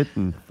of shit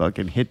and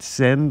fucking hit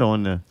send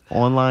on the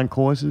online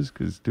courses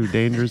because it's too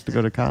dangerous to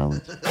go to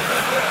college.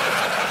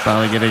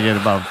 Probably going to get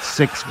about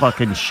 6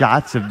 fucking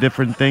shots of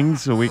different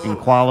things so we can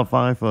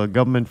qualify for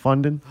government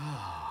funding.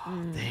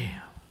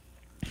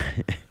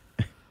 That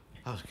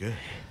was good.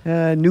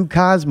 New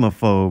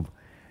Cosmophobe.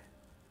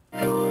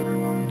 Hello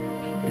everyone,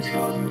 it's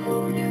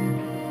Cosmophobe again,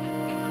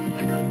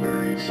 and I'm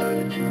very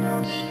excited to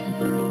announce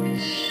the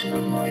release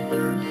of my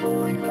third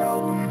full-length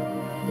album,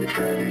 The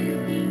Tragedy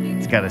of Being.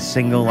 It's got a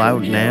single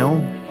out now,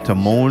 To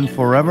Mourn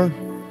Forever.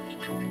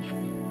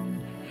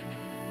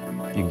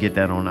 You can get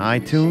that on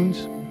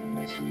iTunes.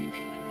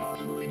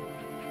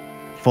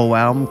 Full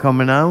album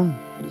coming out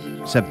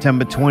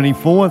September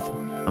 24th.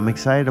 I'm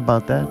excited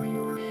about that.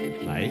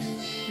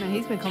 Nice. Man,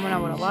 he's been coming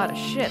out with a lot of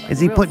shit. Like, Is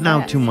he real putting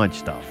out fast. too much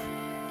stuff?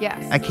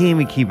 Yes. I can't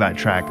even keep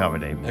track of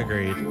it anymore.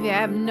 Agreed. Yeah,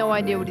 I have no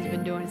idea what he's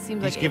been doing. It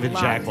seems He's like giving a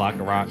lot. Jack Lock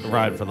a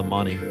ride for the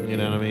money. You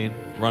know what I mean?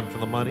 Run for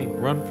the money.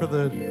 Run for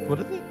the... What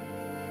is it?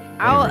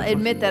 I'll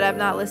admit that I've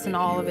not listened to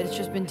all of it. It's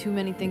just been too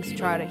many things to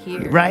try to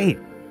hear. Right.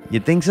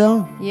 You think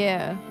so?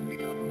 Yeah.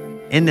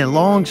 And they're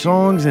long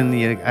songs, and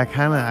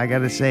I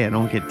gotta say, I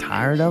don't get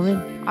tired of it.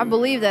 I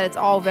believe that it's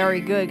all very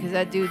good because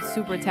that dude's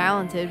super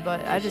talented, but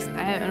I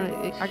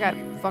got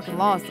fucking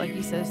lost. Like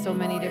you said, so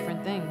many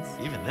different things.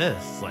 Even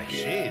this. Like,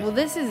 jeez. Well,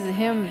 this is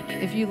him.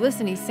 If you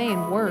listen, he's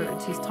saying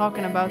words. He's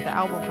talking about the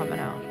album coming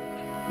out.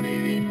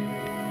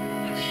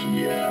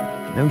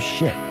 No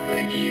shit.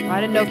 I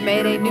didn't know if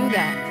Mayday knew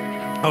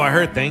that. Oh, I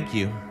heard thank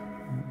you.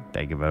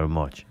 Thank you very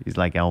much. He's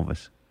like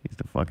Elvis. He's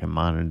the fucking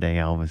modern day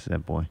Elvis,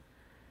 that boy.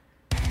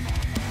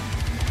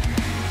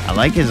 I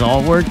like his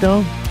artwork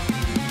though.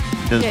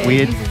 Does Yeah,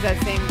 weird. he uses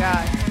that same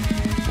guy.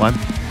 What?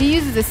 He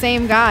uses the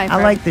same guy.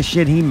 I like the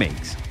shit he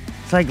makes.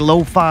 It's like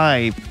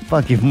lo-fi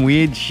fucking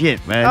weird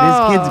shit, man.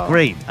 This kid's Oh.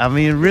 great. I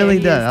mean, it really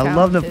he does. is I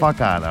love the talented.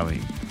 fuck out of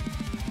him.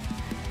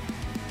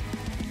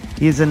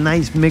 He has a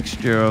nice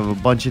mixture of a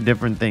bunch of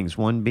different things.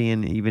 One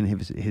being even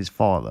his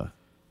father.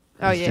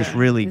 Oh It's yeah, just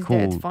really his cool.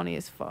 Dad's funny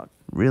as fuck.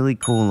 Really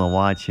cool to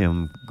watch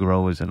him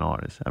grow as an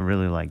artist. I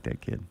really like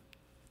that kid.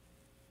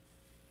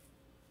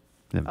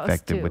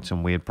 Infected too. with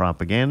some weird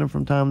propaganda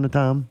from time to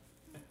time.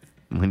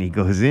 When he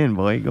goes in,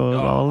 boy, he goes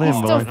all in,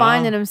 He's still boy.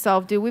 finding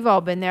himself, dude. We've all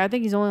been there. I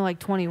think he's only like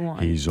 21.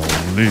 He's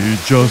only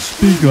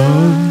just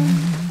begun.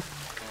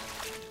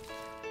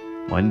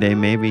 One day,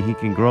 maybe he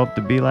can grow up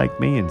to be like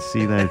me and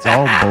see that it's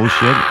all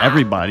bullshit.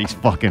 Everybody's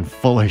fucking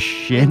full of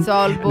shit. It's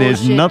all There's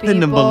bullshit, nothing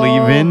people. to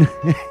believe in.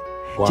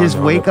 Just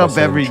wake up 100%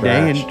 every day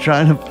trash. and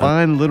try to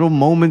find little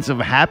moments of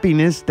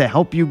happiness to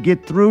help you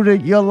get through to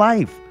your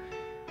life.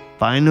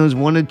 Find those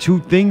one or two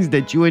things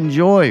that you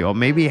enjoy, or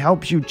maybe it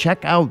helps you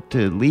check out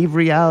to leave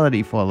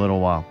reality for a little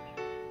while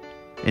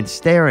and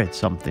stare at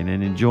something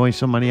and enjoy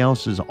somebody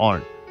else's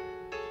art.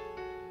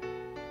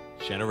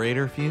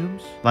 Generator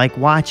fumes? Like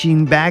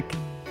watching Back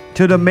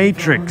to the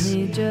Matrix.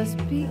 Only just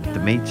begun. The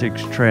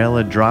Matrix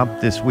trailer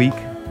dropped this week.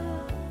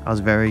 I was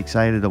very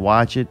excited to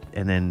watch it,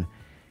 and then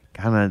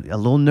kind of a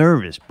little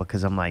nervous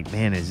because I'm like,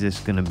 man, is this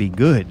going to be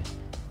good?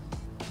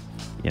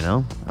 You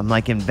know, I'm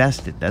like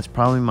invested. That's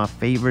probably my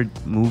favorite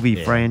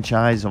movie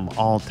franchise of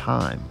all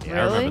time.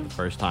 Yeah, I remember the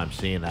first time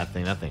seeing that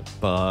thing. That thing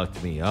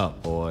fucked me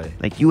up, boy.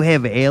 Like, you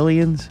have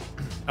Aliens.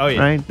 Oh, yeah.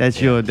 Right?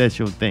 That's your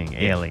thing,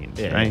 Aliens,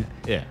 Yeah, right?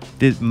 yeah.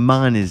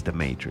 Mine is The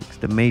Matrix.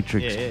 The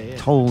Matrix Yeah.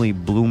 totally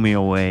blew me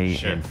away.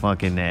 Sure. And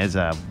fucking, as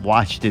I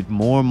watched it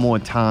more and more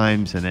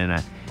times, and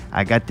then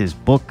I got this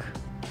book.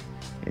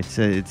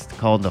 It's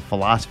called The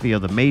Philosophy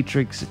of the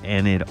Matrix,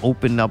 and it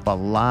opened up a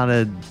lot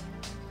of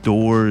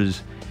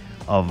doors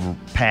of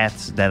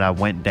paths that I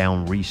went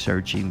down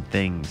researching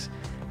things.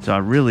 So I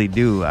really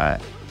do. I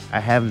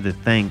have to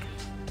thank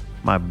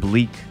my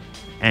bleak,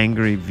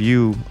 angry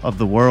view of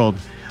the world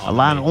a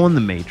lot on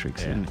the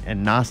Matrix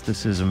and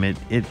Gnosticism.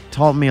 It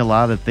taught me a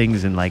lot of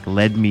things and like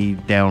led me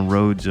down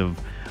roads of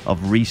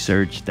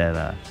research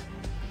that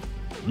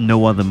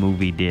no other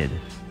movie did.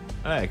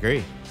 I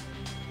agree.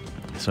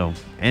 So,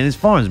 and as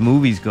far as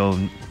movies go,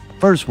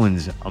 first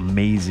one's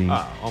amazing.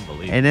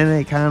 Unbelievable. And then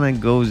it kind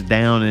of goes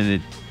down, and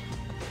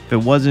if it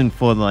wasn't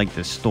for like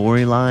the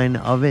storyline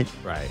of it,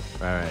 Right.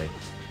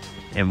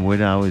 and what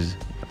I was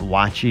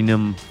watching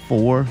them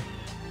for,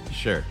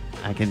 Sure.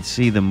 I can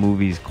see the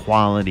movie's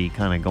quality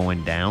kind of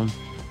going down.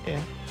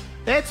 Yeah.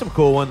 They had some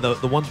cool ones.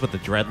 The ones with the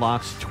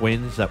dreadlocks,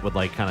 twins that would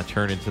like kind of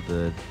turn into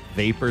the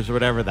vapors or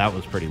whatever. That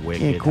was pretty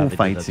wicked. Yeah, how cool they did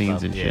fight that scenes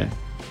stuff. and Yeah. shit.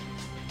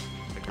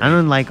 I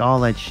don't like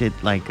all that shit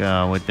like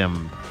with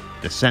them,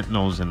 the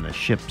Sentinels and the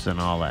ships and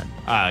all that.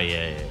 Oh,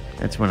 yeah.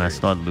 That's when I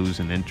start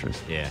losing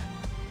interest. Yeah.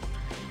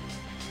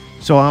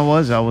 So I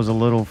was a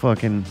little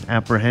fucking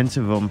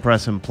apprehensive on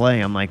press and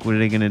play. I'm like, what are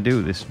they gonna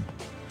do?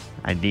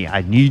 I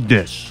need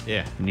this.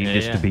 Yeah. I need Yeah,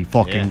 this yeah. to be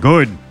fucking Yeah.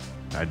 good.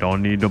 I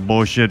don't need the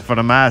bullshit for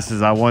the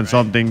masses. I want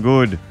something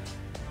good.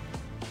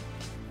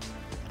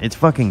 It's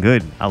fucking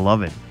good. I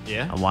love it.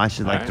 Yeah? I watched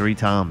it like Alright. 3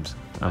 times.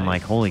 I'm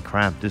like, holy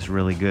crap, this is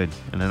really good.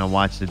 And then I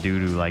watched the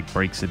dude who like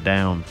breaks it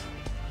down,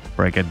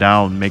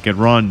 make it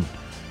run.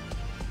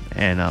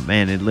 And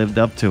man, it lived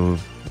up to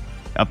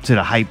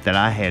the hype that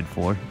I had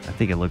for it. I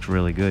think it looks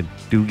really good.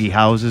 Doogie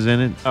Howse is in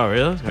it. Oh,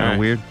 really? It's kind of Alright.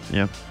 weird.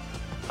 Yeah.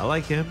 I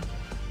like him.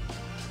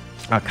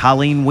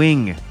 Colleen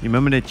Wing. You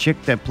remember the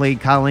chick that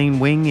played Colleen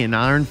Wing in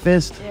Iron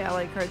Fist? Yeah, I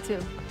like her too.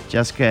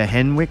 Jessica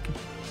Henwick.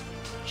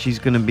 She's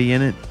going to be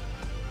in it.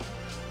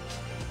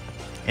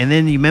 And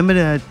then you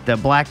remember the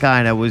black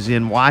guy that was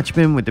in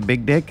Watchmen with the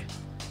big dick?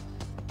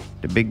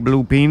 The big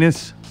blue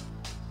penis?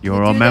 You'll The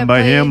dude that remember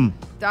played him.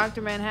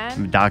 Dr.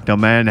 Manhattan. Dr.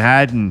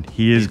 Manhattan.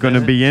 He is going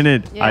to be in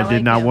it. Yeah, I I did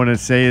like not him. want to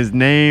say his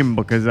name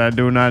because I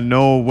do not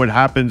know what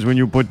happens when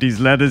you put these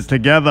letters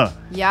together.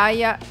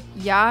 Yahya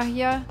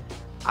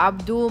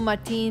Abdul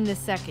Mateen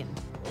II.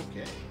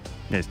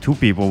 There's 2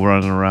 people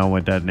running around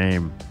with that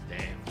name.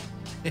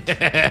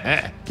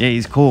 Yeah,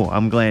 he's cool.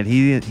 I'm glad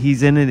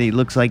he's in it. He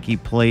looks like he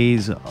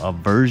plays a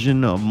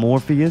version of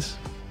Morpheus.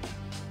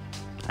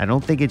 I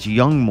don't think it's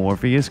young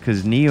Morpheus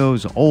because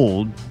Neo's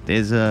old.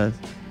 There's a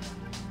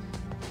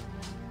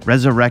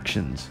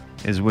Resurrections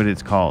is what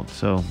it's called.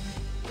 So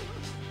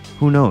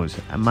who knows?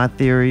 My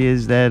theory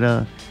is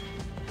that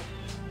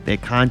their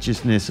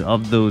consciousness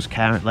of those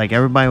characters, like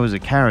everybody was a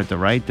character,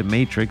 right? The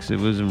Matrix, it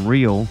wasn't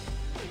real.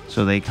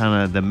 So they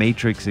kind of, the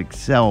Matrix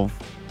itself,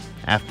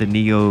 after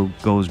Neo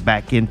goes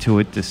back into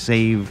it to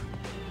save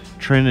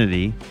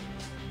Trinity,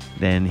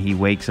 then he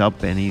wakes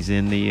up and he's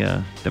in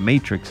the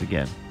Matrix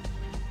again.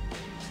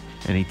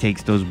 And he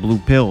takes those blue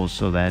pills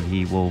so that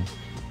he will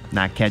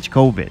not catch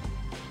COVID.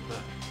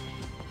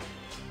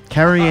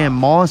 Carrie Ann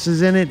Moss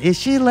is in it. Is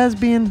she a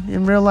lesbian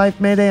in real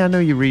life, Mayday? I know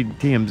you read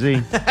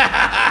TMZ.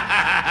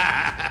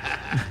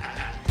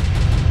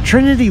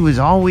 Trinity was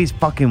always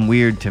fucking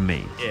weird to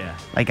me. Yeah.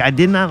 Like, I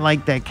did not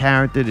like that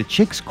character. The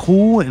chick's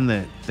cool, and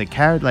the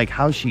character, like,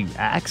 how she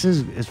acts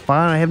is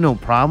fine. I have no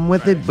problem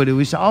with it, but it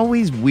was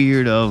always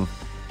weird of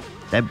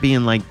that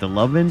being, like, the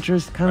love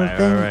interest kind of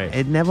thing. right.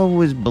 It never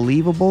was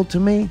believable to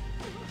me.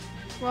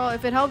 Well,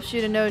 if it helps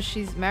you to know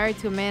she's married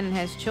to a man and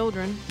has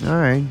children. All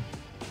right.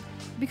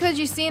 Because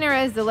you've seen her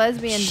as the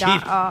lesbian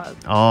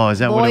Oh, is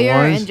that what it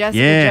lawyer was? and Jessica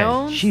yeah,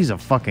 Jones. she's a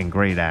fucking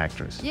great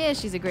actress. Yeah,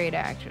 she's a great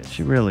actress.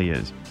 She really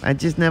is. I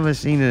just never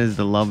seen her as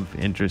the love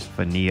interest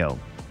for Neo.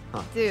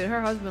 Dude,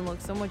 her husband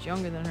looks so much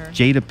younger than her.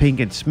 Jada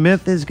Pinkett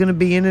Smith is going to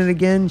be in it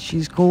again.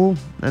 She's cool.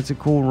 That's a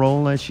cool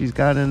role that she's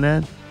got in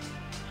that.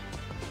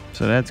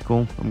 So that's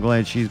cool. I'm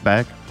glad she's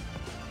back.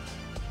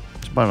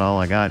 That's about all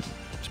I got.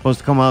 It's supposed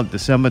to come out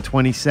December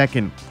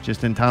 22nd,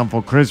 just in time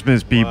for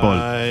Christmas, people.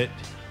 What?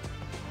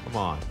 Come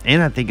on.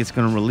 And I think it's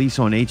going to release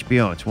on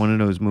HBO. It's one of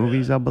those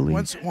movies, I believe.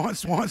 Once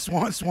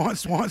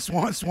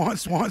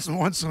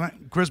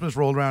Christmas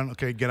rolled around,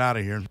 okay, get out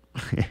of here.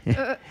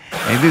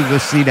 Maybe we'll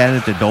see that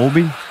at the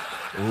Dolby.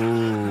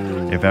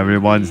 Ooh. If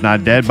everyone's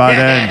not dead by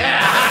then.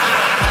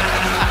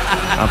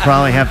 I'll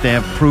probably have to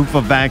have proof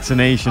of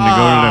vaccination to go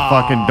to the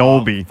fucking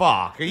Dolby.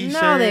 Fuck. Are you No,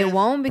 serious? they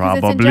won't because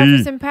it's in Probably.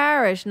 Jefferson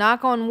Parish.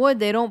 Knock on wood,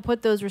 they don't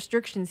put those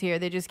restrictions here.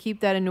 They just keep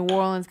that in New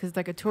Orleans because it's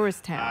like a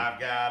tourist town. I've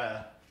got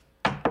a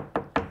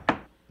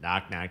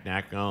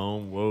knock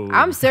on. Whoa.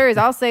 I'm serious.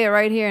 I'll say it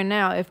right here and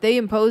now. If they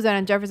impose that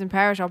in Jefferson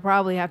Parish, I'll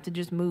probably have to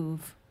just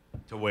move.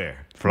 To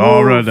where?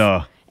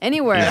 Florida.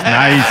 Anywhere. It's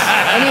nice.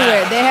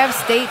 Anywhere. They have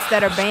states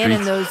that are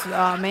banning those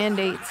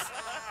mandates.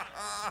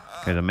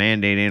 Because a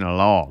mandate ain't a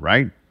law,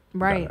 right?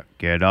 Right. Gotta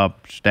get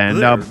up,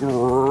 stand up.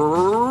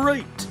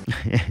 Great.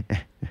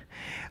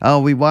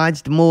 Oh, we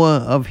watched more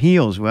of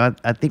Heels. Well,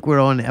 I think we're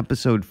on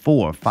episode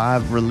 4.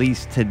 5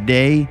 released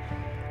today.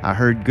 I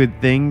heard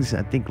good things.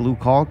 I think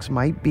Luke Hawks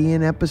might be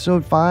in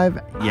episode 5.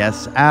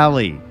 Yes,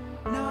 Allie.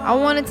 I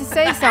wanted to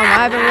say something. I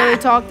haven't really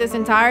talked this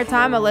entire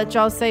time. I let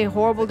y'all say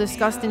horrible,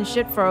 disgusting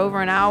shit for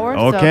over an hour.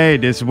 Okay,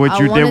 this is what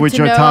you did with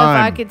your I wanted to know if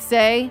time. I could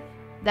say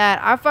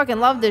that I fucking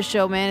love this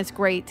show, man. It's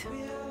great.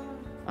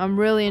 I'm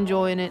really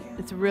enjoying it.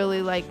 It's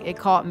really like it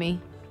caught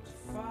me.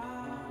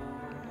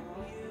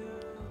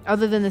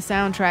 Other than the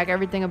soundtrack,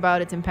 everything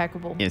about it's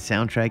impeccable. Yeah,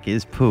 soundtrack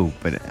is poop,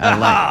 but I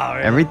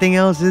like everything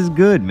else is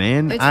good,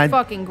 man. It's I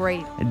fucking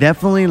great.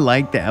 definitely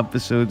like the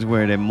episodes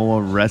where they're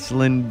more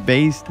wrestling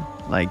based,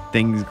 like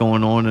things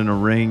going on in a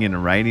ring and the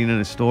writing and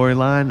the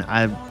storyline.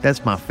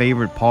 That's my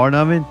favorite part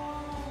of it.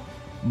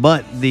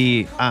 But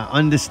I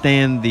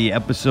understand the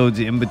episodes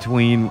in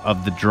between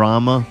of the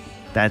drama.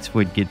 That's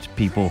what gets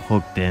people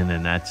hooked in,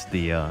 and that's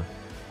the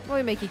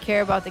Really make you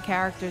care about the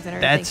characters and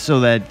everything. that's so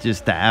that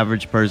just the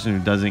average person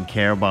who doesn't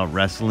care about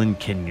wrestling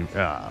can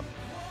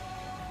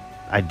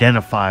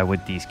identify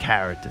with these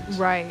characters.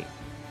 Right.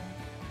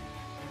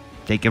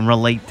 They can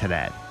relate to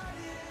that.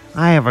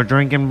 I have a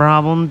drinking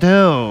problem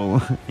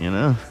too, you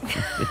know.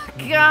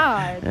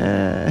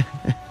 God.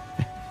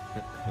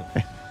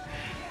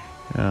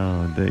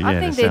 I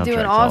think they do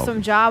an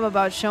awesome job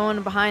about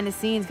showing behind the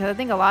scenes because I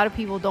think a lot of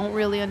people don't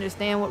really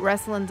understand what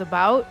wrestling's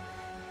about.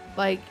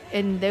 Like,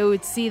 and they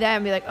would see that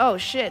and be like, oh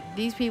shit,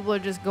 these people are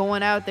just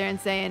going out there and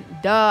saying,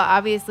 duh,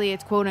 obviously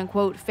it's quote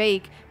unquote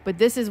fake, but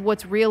this is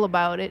what's real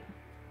about it.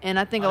 And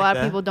I think a lot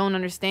of people don't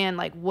understand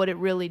like what it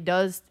really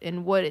does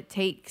and what it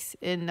takes.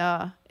 And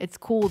it's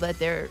cool that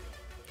they're,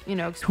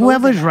 exposing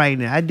Whoever's that.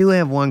 writing it, I do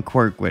have one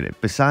quirk with it.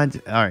 Besides,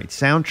 all right,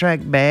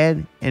 soundtrack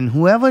bad, and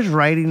whoever's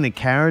writing the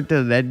character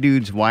of that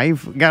dude's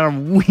wife got a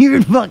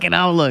weird fucking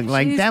outlook.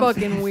 Like She's that,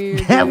 fucking weird,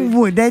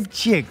 dude. That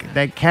chick,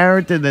 that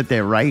character that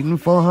they're writing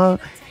for her,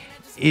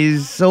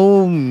 is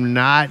so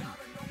not.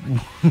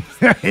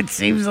 It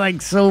seems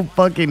like so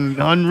fucking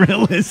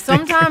unrealistic.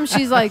 Sometimes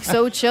she's like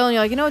so chill and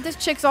you're like, you know what, this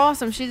chick's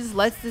awesome. She just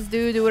lets this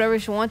dude do whatever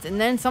she wants. And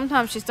then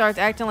sometimes she starts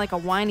acting like a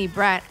whiny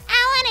brat.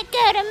 I want to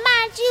go to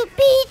Machu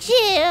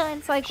Picchu.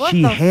 It's like, what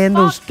She the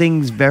handles fuck?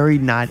 things very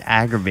not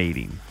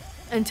aggravating.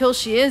 Until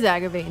she is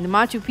aggravating. The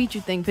Machu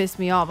Picchu thing pissed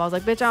me off. I was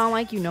like, bitch, I don't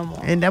like you no more.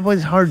 And that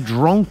was her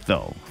drunk,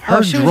 though. Her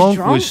Oh, she was drunk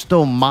drunk? was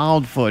still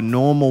mild for a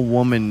normal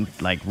woman,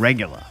 like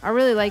regular. I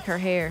really like her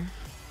hair.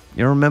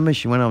 You remember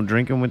she went out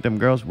drinking with them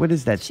girls? What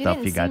is that She stuff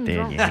didn't you got seem there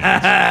in drunk. your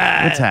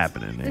hands? What's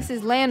happening there? This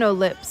is Lano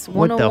Lips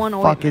What the 101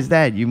 fuck ointment. is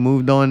that? You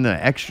moved on to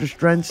extra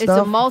strength It's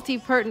a stuff?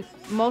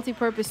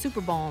 multi-purpose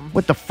super balm.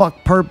 What the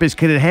fuck purpose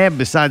could it have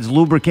besides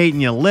lubricating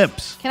your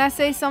lips? Can I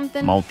say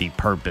something?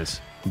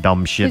 Multi-purpose.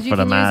 Dumb shit Because you for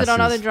the can masses. use it on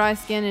other dry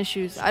skin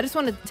issues. I just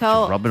want to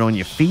tell. Rub it on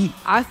your feet.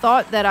 I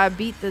thought that I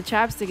beat the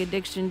chapstick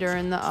addiction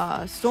during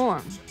the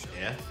storm.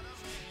 Yeah.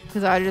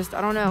 Because I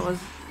don't know.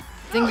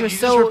 Things You were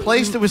just so.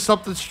 replaced it with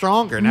something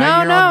stronger. No,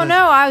 Now you're on the-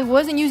 I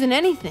wasn't using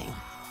anything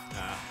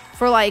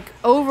for like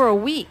over a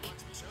week.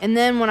 And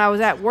then when I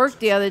was at work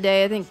the other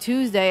day, I think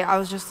Tuesday, I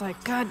was just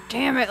like, God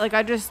damn it. Like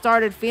I just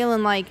started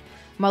feeling like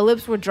my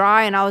lips were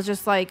dry and I was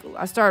just like,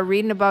 I started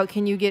reading about,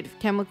 can you get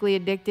chemically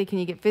addicted? Can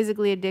you get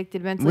physically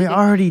addicted, mentally We addicted?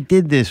 already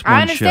did this one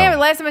I understand, show.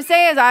 but last time I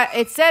say is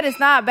it said it's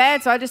not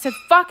bad, so I just said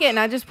fuck it and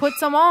I just put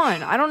some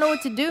on. I don't know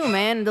what to do,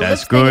 man. The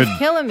That's lipstick good. is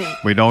killing me.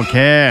 We don't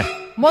care.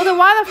 Well, then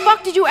why the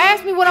fuck did you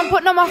ask me what I'm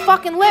putting on my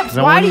fucking lips?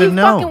 I Why do wanted you to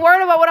know. fucking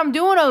worry about what I'm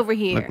doing over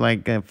here? Look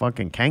like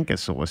fucking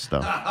cankersaur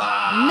stuff.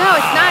 No,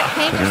 it's not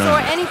canker or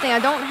anything. I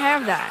don't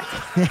have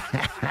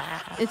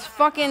that. It's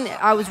fucking.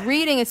 I was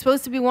reading. It's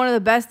supposed to be one of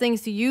the best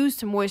things to use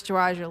to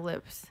moisturize your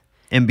lips.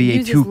 NBA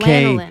Uses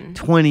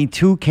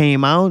 2K22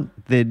 came out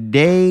the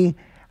day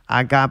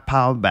I got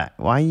power back.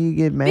 Why you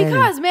get mad?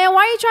 Because, man,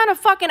 why are you trying to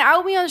fucking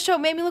out me on the show? It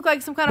made me look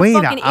like some kind of Wait,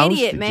 I fucking ousted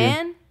idiot, you.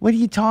 man. What are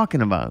you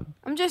talking about?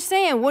 I'm just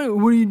saying, what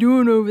are you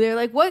doing over there?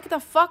 Like, what the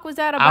fuck was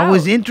that about? I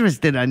was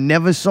interested. I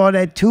never saw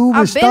that tube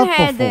of I've been stuff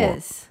had before.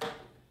 this.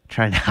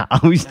 Trying to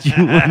oust you.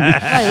 Like,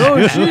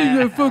 oh shit, you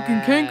got a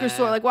fucking canker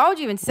sore. Like, why would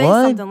you even say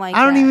What? something like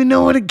that? I don't even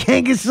know what a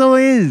canker sore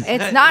is.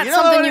 It's not You know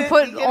something what you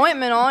put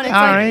ointment on. It's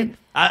All like,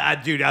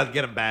 right. Dude, I'll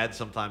get them bad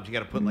sometimes. You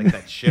got to put like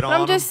that shit on.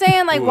 I'm just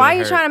saying, like, why are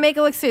you trying to make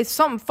it look like there's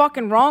something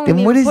fucking wrong with Then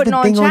you what is putting the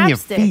on thing on your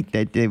chapstick? feet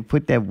that they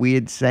put that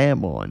weird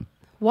salve on?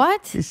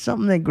 What? There's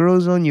something that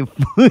grows on your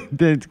foot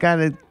that's got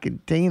a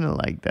container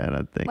like that,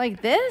 I think.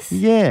 Like this?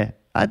 Yeah.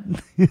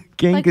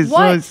 Canker sore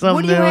what? is something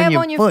What do you there have on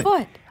on your your foot.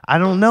 foot? I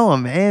don't know.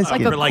 I'm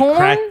asking. Like a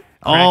corn?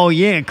 Oh,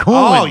 yeah,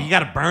 corn. Oh, you got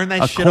to burn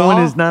that a shit corn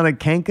off? is not a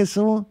canker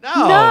sore?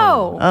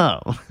 No. Oh,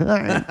 all right.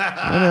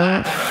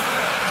 Whatever.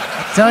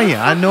 I tell you,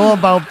 I know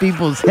about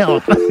people's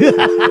health.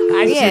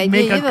 I Yeah, should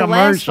make you're a the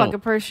last commercial. fucking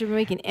person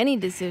making any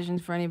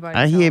decisions for anybody.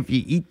 I hear if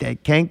you eat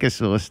that canker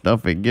sore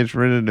stuff, it gets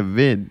rid of the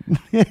vid.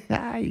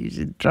 You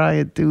should try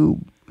a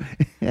tube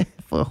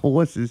for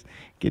horses.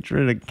 Gets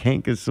rid of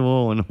canker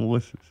sore on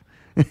horses.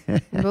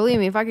 Believe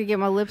me, if I could get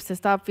my lips to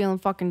stop feeling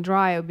fucking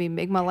dry, it would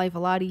make my life a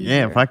lot easier.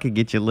 Yeah, if I could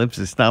get your lips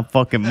to stop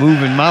fucking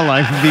moving, my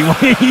life would be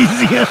way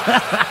easier.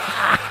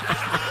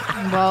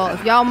 Well,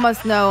 if y'all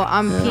must know,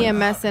 I'm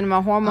PMSing,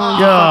 my hormones are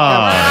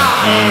God, fucked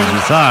up. And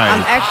Jesus, sorry.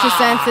 I'm extra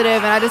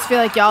sensitive, and I just feel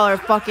like y'all are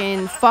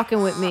fucking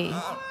with me.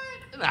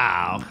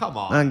 No, come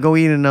on. Go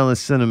eat another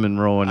cinnamon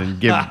roll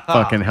and give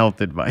fucking health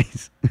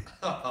advice.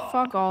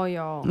 Fuck all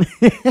y'all.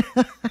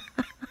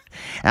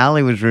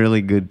 Allie was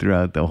really good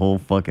throughout the whole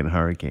fucking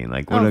hurricane.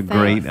 Like, what Oh, a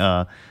great,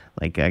 thanks.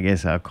 like, I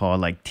guess I'll call it,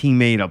 like,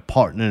 teammate, a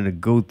partner to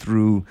go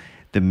through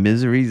the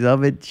miseries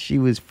of it. She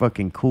was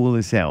fucking cool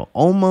as hell.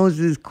 Almost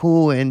as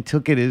cool and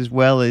took it as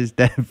well as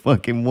that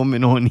fucking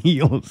woman on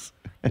heels.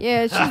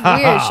 Yeah, she's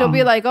weird. She'll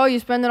be like, oh, you're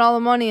spending all the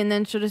money, and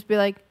then she'll just be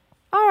like,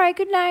 all right,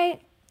 good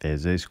night.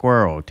 There's a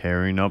squirrel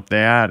tearing up the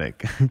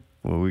attic.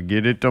 Will we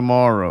get it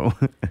tomorrow?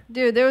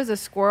 Dude, there was a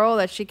squirrel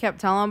that she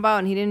kept telling about,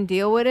 and he didn't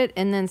deal with it,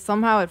 and then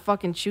somehow it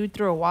fucking chewed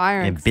through a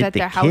wire and It bit set the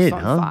the house kid,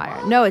 on huh?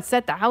 fire. No, it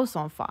set the house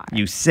on fire.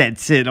 You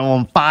sets it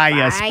on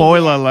fire.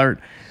 Spoiler alert.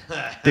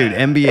 Dude,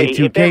 NBA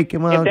 2K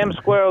came If out. them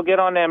squirrel get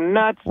on them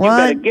nuts, What? you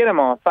better get them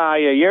on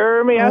fire. You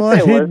hear me? I What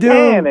said, he what's do?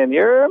 happening? You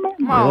hear me?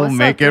 Oh,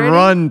 make it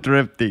run,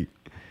 Thrifty.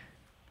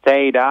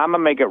 Say, dawg, I'm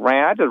gonna make it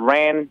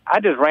rain. I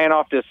just ran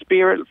off this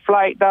Spirit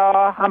flight,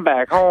 dawg. I'm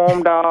back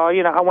home, dawg.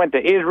 You know, I went to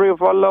Israel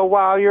for a little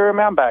while. You hear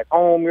me? I'm back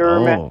home. You hear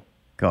me? Oh,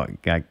 got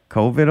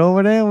COVID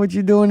over there? What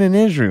you doing in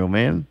Israel,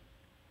 man?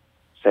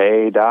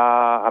 Say,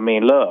 dawg. I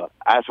mean, look,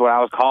 that's what I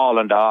was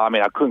calling, dawg. I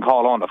mean, I couldn't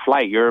call on the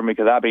flight. You hear me?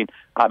 Because I've been,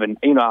 diving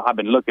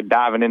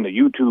into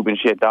YouTube and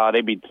shit, dawg.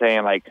 They be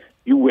saying like,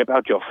 you whip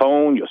out your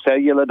phone, your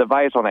cellular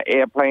device on an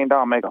airplane,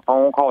 dawg, make a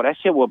phone call. That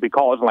shit will be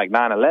causing like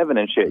 9/11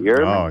 and shit. You hear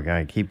me? Oh,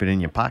 gotta keep it in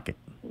your pocket.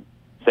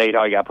 Say,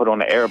 dawg, you got to put on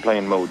the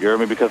airplane mode, you hear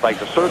me? Because, like,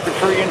 the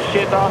circuitry and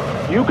shit,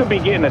 dawg, you could be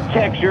getting a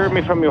text, you hear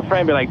me, from your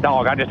friend, be like,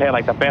 dawg, I just had,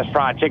 like, the best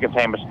fried chicken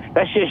sandwich.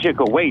 That shit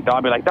could wait,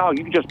 dawg. Be like, dawg,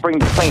 you can just bring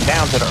the plane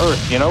down to the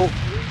earth, you know?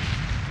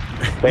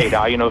 Say,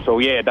 dawg, you know, so,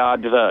 yeah,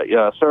 dawg, just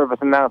service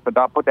announcement,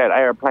 dawg, put that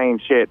airplane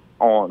shit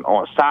on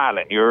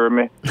silent, you hear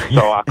me?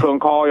 So I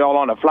couldn't call y'all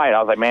on the flight. I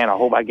was like, man, I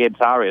hope I get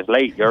sorry it's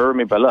late, you hear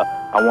me? But, look,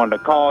 I wanted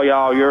to call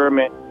y'all, you hear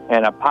me,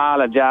 and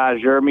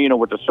apologize, you hear me, you know,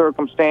 with the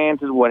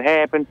circumstances, what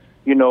happened.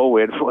 You know,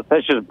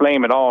 let's just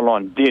blame it all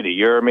on Diddy,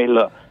 you hear me?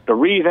 Look, the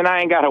reason I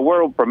ain't got a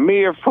world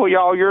premiere for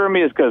y'all, you hear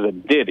me, is because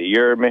of Diddy, you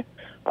hear me?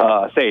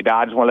 Say, dawg,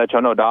 I just want to let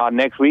y'all know, dawg,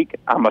 next week,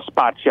 I'm going to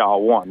spot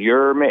y'all one, you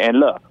hear me? And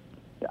look,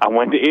 I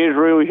went to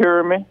Israel, you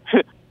hear me?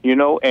 You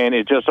know, and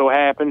it just so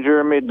happens, you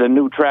hear me, the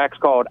new track's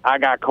called I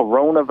Got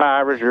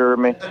Coronavirus, you hear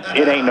me?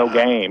 It ain't no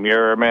game, you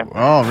hear me?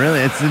 Oh, really?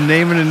 It's the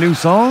name of the new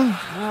song?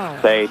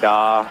 Say,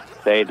 dawg,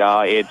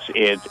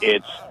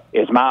 it's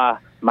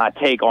my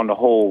take on the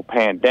whole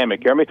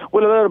pandemic, you hear me?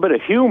 With a little bit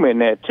of humor in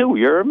there, too,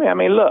 you hear me? I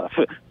mean, look,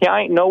 yeah, I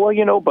ain't know her,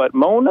 you know, but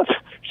Mona,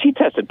 she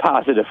tested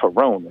positive for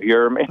Rona, you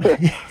hear me?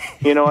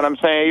 You know what I'm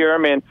saying, you hear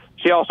me? And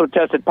she also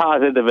tested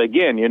positive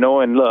again, you know,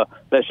 and look,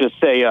 let's just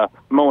say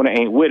Mona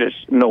ain't with us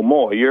no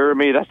more, you hear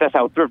me? That's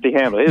how Thrifty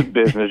handle his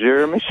business, you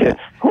hear me? Shit,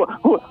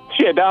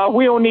 dawg,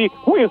 we don't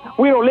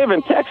live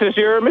in Texas,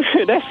 you hear me?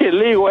 That shit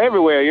legal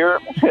everywhere, you hear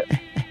me?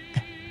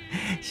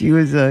 She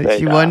was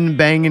she wasn't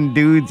banging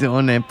dudes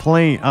on that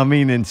plane. I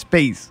mean, in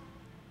space.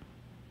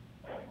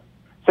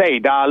 Say,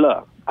 dawg,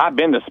 look, I've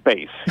been to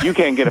space. You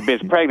can't get a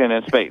bitch pregnant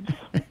in space.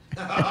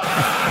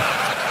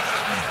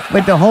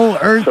 But the whole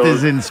Earth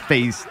is in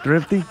space,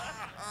 Thrifty.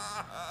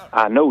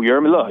 I know, you hear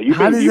me? Look,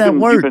 How does that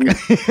work?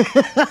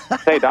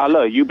 Say, dawg,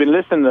 look, you've been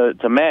listening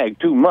to Mag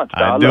too much,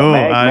 dawg. I Look, know,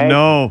 Mag, I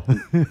know.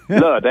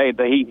 Look,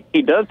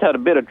 he does tell a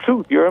bit of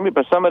truth, you hear me?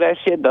 But some of that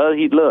shit does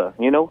he love,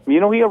 you know? You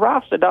know he a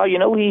roster, dawg. You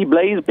know he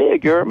blaze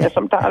big, you hear me?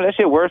 Sometimes that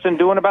shit worse than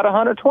doing about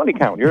 120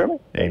 count, you hear me?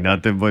 Ain't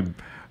nothing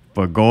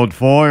but gold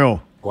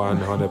foil.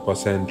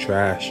 100%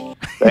 trash.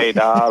 Hey,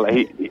 dawg,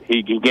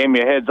 he gave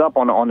me a heads up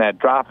on that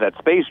drop, that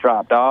space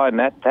drop, dawg, and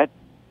that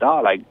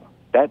dawg, like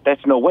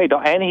that's no way,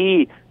 dawg. And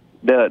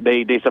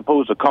they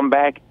supposed to come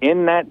back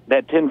in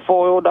that tin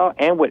foil, dog,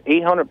 and with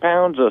 800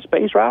 pounds of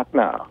space rock?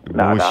 Nah.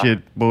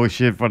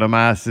 Bullshit for the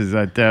masses,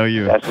 I tell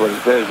you. That's what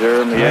it says,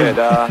 Jeremy. Yeah,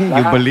 dog.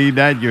 You believe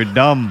that? You're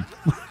dumb.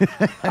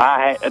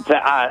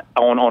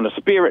 On the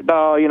Spirit,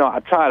 dog. I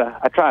try to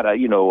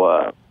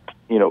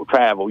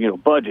travel,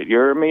 budget. You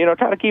hear me?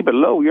 Try to keep it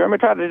low. You hear me?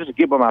 Try to just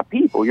give it my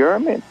people. You hear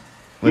me?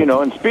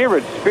 And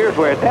Spirit's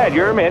where it's at.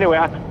 You hear me? Anyway,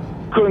 I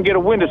couldn't get a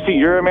window seat.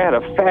 You hear me? I had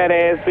a fat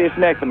ass bitch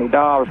next to me,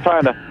 dog. I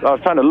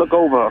was trying to look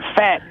over a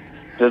fat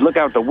to look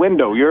out the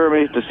window. You hear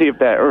me? To see if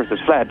that Earth is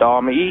flat,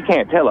 dog. I mean, you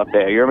can't tell up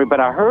there. You hear me?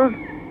 But I heard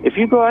if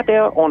you go out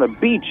there on a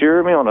beach, you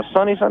hear me? On a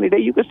sunny day,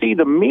 you can see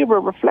the mirror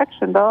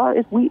reflection,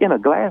 dog. We in a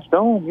glass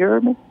dome. You hear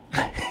me?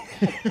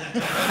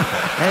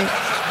 Hey,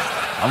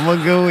 I'm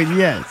gonna go with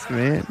yes,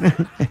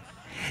 man.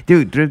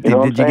 Dude, Drifty,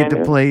 did you get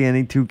to play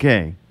any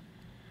 2K?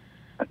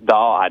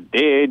 Dog, I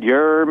did. You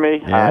hear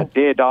me? Yeah. I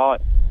did, dog.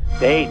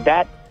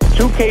 That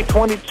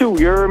 2K22, you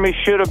hear me,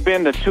 should have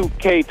been the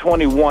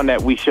 2K21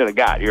 that we should have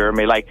got. You hear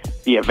me? Like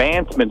the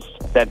advancements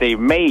that they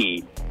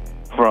made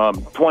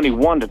from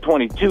 21 to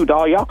 22,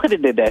 dog. Y'all could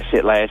have did that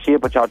shit last year,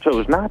 but y'all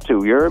chose not to.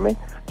 You hear me?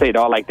 Say,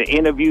 dog, like the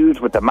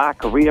interviews with the My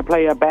Career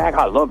player back.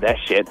 I love that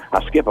shit.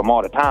 I skip them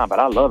all the time, but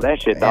I love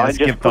that shit, dog. I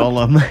skipped all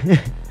of them.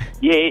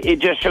 Yeah, it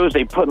just shows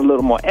they put a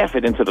little more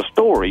effort into the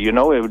story,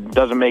 It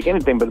doesn't make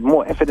anything but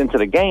more effort into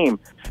the game.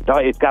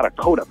 Dog, it's got a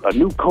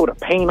new coat of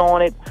paint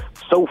on it.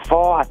 So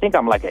far, I think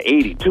I'm like an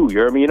 82, you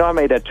hear me? I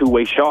made that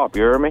two-way sharp,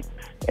 you hear me?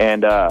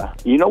 And,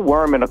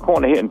 Worm in the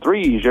corner hitting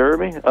threes, you hear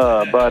me? We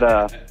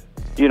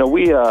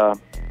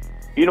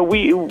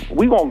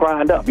gonna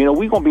grind up.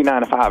 We gonna be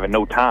 9 to 5 in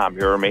no time,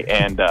 you hear me?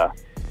 And,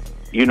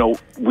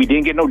 we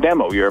didn't get no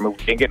demo, you hear me? We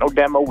didn't get no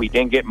demo. We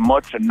didn't get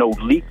much, no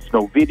leaks,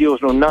 no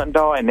videos, no nothing,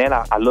 dog. And then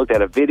I looked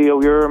at a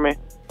video, you hear me?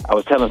 I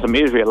was telling some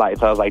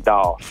Israelites, I was like,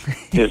 dog,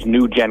 this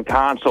new gen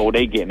console,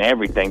 they getting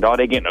everything, dog.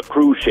 They getting a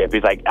cruise ship.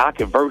 He's like, I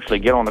can virtually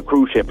get on the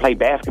cruise ship, play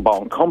basketball,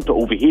 and come to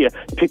over here,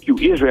 pick you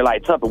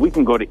Israelites up, and we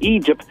can go to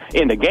Egypt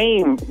in the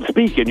game,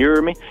 speaking, you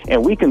hear me?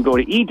 And we can go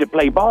to Egypt,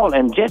 play ball,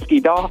 and jet ski,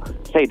 dog.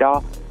 Say,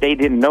 dog, they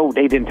didn't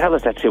tell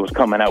us that shit was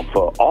coming out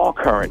for all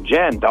current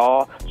gen,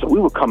 dog. So we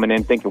were coming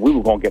in thinking we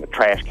were going to get a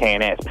trash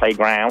can ass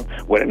playground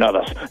with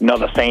another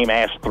same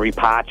ass 3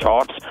 pie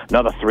charts,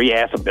 another 3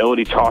 ass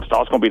ability charts,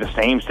 dog. It's going to be the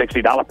same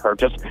 $60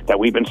 purchase that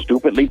we've been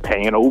stupidly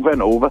paying over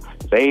and over.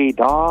 Say,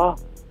 dog,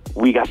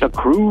 we got the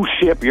cruise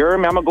ship, you hear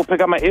me? I'm going to go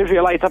pick up my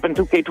Israelites up in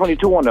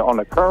 2K22 on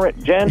the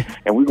current gen,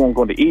 and we're going to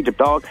go to Egypt,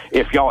 dog.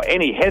 If y'all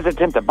any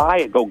hesitant to buy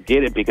it, go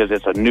get it because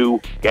it's a new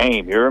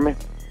game, you hear me?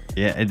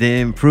 Yeah,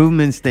 the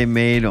improvements they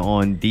made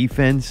on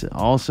defense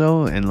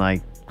also, and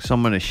like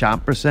some of the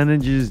shot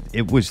percentages,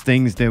 it was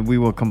things that we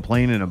were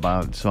complaining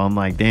about. So I'm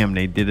like, damn,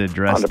 they did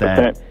address 100%.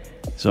 that.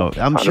 So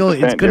I'm sure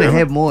it's going to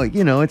have more,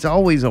 it's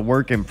always a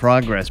work in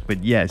progress.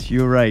 But yes,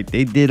 you're right.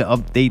 They did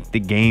update the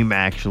game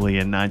actually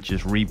and not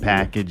just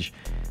repackage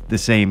the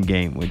same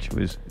game, which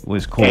was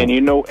cool. And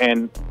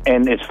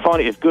and it's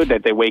funny, it's good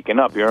that they're waking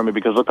up, you hear me?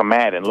 Because look at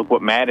Madden. Look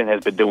what Madden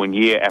has been doing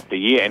year after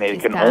year, and it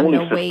can only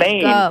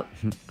sustain.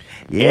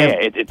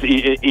 Yeah,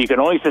 you can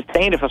only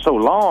sustain it for so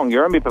long, you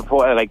hear me?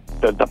 Before, like,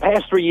 the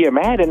past 3-year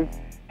Madden,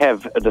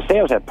 the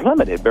sales have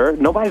plummeted, bro.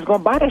 Nobody's going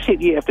to buy that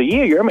shit year after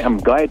year, you hear me? I'm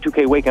glad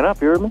 2K waking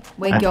up, you hear me?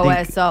 Wake your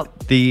ass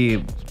up.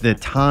 The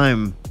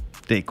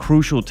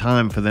crucial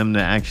time for them to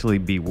actually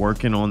be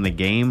working on the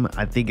game,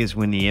 I think, is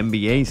when the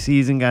NBA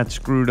season got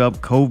screwed up,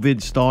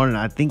 COVID started.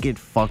 I think it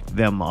fucked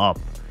them up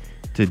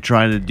to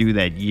try to do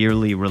that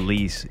yearly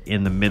release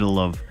in the middle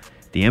of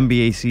the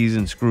NBA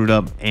season screwed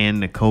up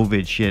and the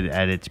COVID shit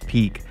at its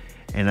peak.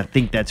 And I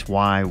think that's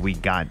why we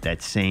got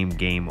that same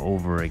game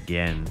over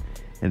again.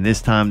 And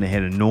this time they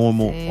had a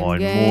normal or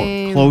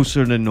more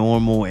closer to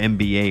normal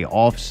NBA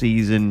off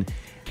season,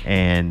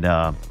 and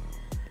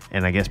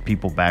I guess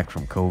people back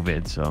from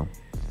COVID. So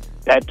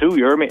that too,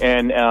 you hear me?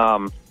 And at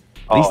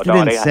least they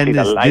didn't send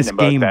us this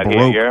game broke.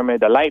 Here, you hear me?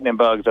 The lightning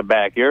bugs are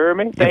back. You hear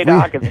me? Say,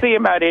 I can see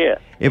them out here.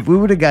 If we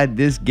would have got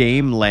this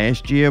game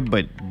last year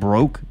but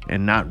broke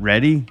and not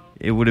ready,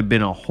 it would have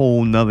been a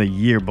whole nother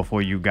year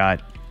before you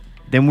got.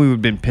 Then we would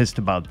have been pissed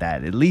about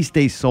that. At least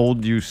they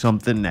sold you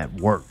something that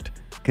worked.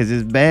 Because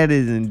as bad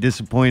as and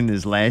disappointing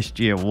as last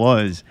year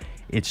was,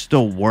 it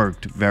still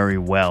worked very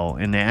well.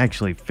 And they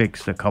actually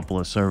fixed a couple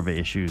of server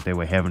issues they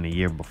were having the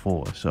year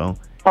before. So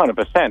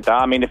 100%.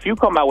 I mean, if you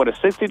come out with a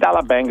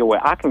 $60 banger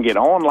where I can get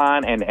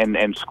online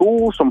and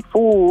school some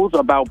fools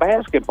about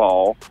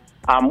basketball,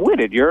 I'm with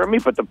it, you hear me?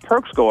 But the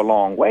perks go a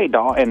long way,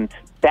 dog. And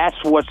that's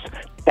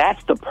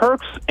the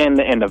perks and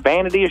the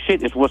vanity of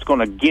shit is what's going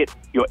to get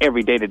your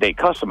everyday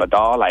customer,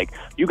 dog. Like,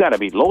 you got to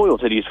be loyal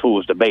to these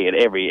fools to pay it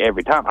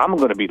every time. I'm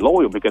going to be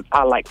loyal because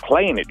I like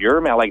playing it, you hear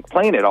me? I like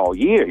playing it all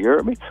year, you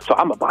hear me? So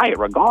I'm going to buy it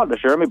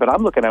regardless, you hear me? But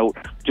I'm looking out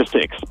just to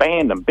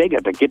expand them bigger,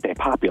 to get their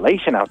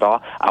population out,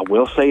 dog. I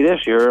will say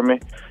this, you hear me?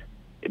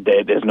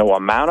 there's no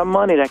amount of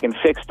money that can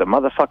fix the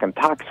motherfucking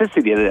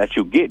toxicity that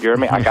you get, you hear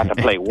me? I got to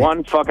play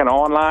one fucking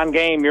online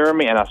game, you hear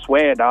me? And I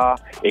swear, dawg,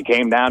 it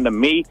came down to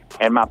me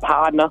and my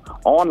partner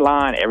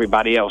online.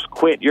 Everybody else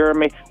quit, you hear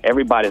me?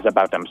 Everybody's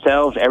about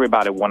themselves.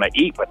 Everybody want to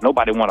eat, but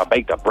nobody want to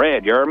bake the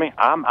bread, you hear me?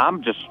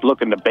 I'm just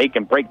looking to bake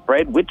and break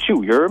bread with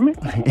you, you hear me?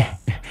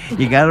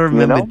 You got to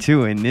remember,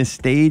 too, in this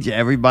stage,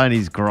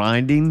 everybody's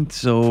grinding.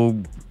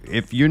 So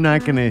if you're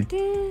not trying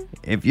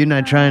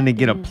to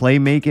get a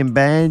playmaking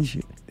badge,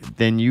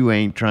 then you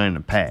ain't trying to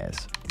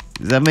pass.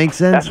 Does that make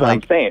sense? That's what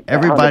I'm saying.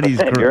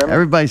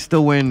 Everybody's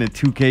still wearing the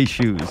 2K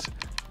shoes.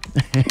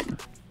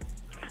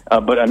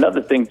 But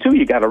another thing too,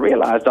 you got to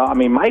realize, I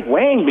mean, Mike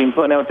Wang been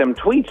putting out them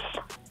tweets,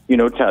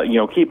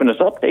 keeping us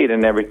updated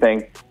and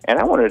everything. And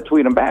I wanted to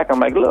tweet him back. I'm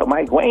like, look,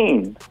 Mike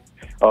Wang,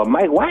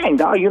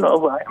 dog,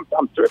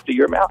 I'm thrifty.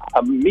 You hear me?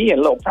 Me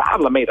and Lil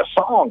Problem made a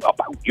song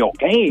about your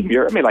game. You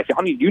hear me? Like,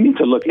 you need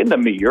to look into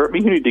me. You hear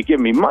me? You need to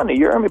give me money.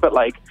 You hear me? But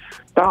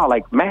dog,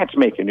 like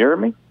matchmaking. You hear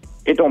me?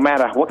 It don't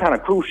matter what kind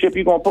of cruise ship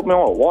you gonna put me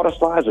on, water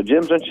slides or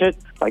gyms and shit.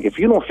 Like, if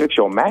you don't fix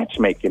your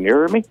matchmaking, you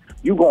hear me?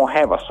 You gonna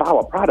have a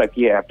solid product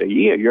year after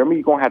year. You hear me?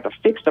 You gonna have to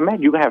fix the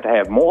match. You gonna have to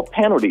have more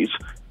penalties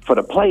for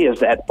the players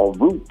that are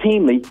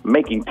routinely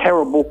making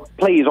terrible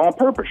plays on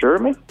purpose. You hear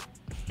me?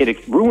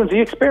 It ruins the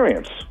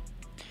experience.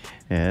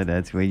 Yeah,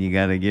 that's where you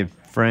gotta get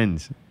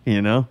friends,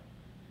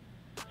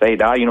 Say,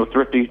 dog,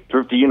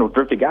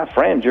 Thrifty got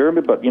friends, you hear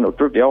me? But,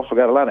 Thrifty also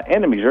got a lot of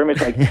enemies, you hear me?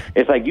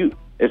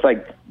 It's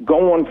like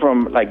going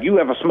from, you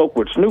ever smoke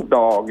with Snoop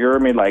Dogg, you hear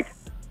me? Like,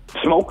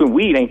 smoking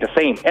weed ain't the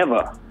same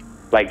ever.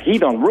 Like, he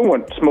done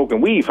ruined smoking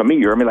weed for me,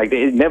 you hear me? Like,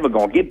 it's never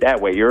gonna get that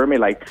way, you hear me?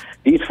 Like,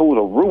 these fools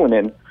are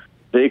ruining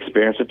the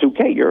experience of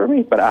 2K, you hear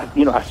me? But,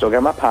 I still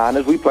got my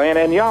partners, we playing,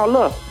 and y'all,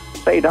 look.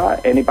 Say, dog,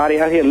 anybody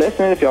out here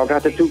listening, if y'all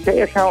got the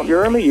 2K account, you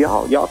hear me?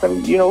 Y'all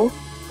can,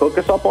 hook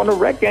us up on the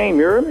rec game,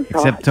 you hear me?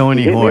 Except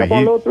Tony Hoy.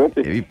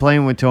 If you're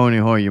playing with Tony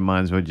Hoy, you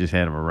might as well just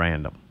have him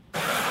random.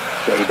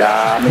 Say,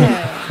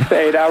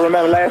 dog,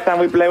 remember last time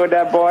we played with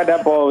that boy?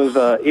 That boy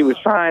was, he was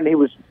trying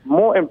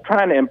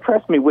to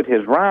impress me with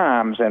his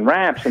rhymes and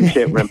raps and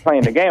shit when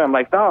playing the game. I'm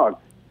like, dog,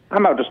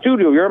 I'm out the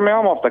studio, you hear me?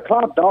 I'm off the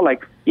clock, dog.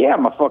 Like, yeah,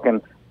 I'm a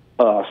fucking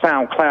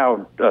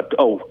SoundCloud,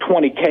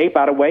 20K,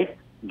 by the way.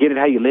 Get It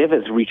How You Live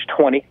has reached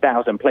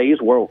 20,000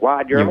 plays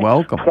worldwide. You're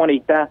welcome.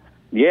 20,000.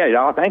 Yeah,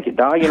 y'all. Thank you,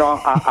 dog.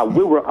 I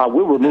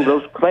will remove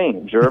those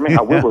claims. You hear me?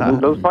 I will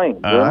remove those claims.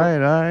 All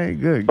right,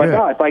 good. But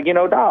dog, it's like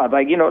dog,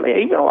 like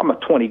even though I'm a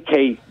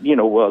 20K,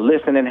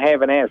 listening,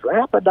 having ass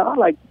rapper, dog.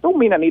 Like, don't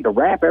mean I need to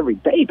rap every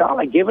day, dog.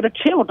 Like, give it a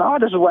chill,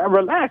 dog. This is where I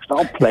relax.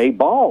 Don't play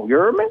ball. You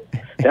hear me?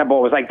 That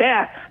boy was like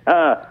that.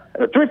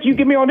 Thrift, you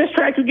get me on this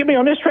track. You get me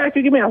on this track.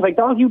 You get me. I was like,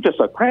 dog, you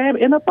just a crab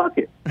in a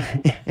bucket.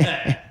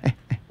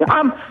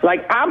 I'm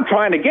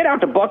trying to get out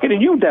the bucket,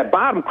 and you that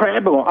bottom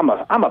crab. I'm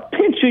a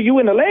pincher you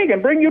in the leg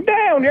and bring you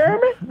down. You hear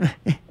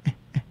me?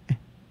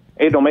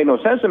 It don't make no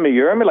sense to me.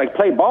 You hear me? Like,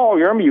 play ball.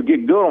 You hear me? You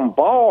get good on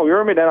ball. You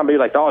hear me? Then I'll be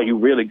like, oh, you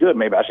really good.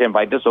 Maybe I should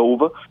invite this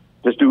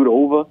dude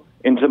over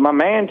into my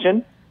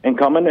mansion and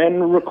come in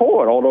and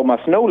record. Although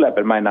my snow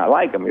leopard might not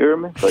like him. You hear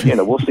me? But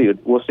we'll see.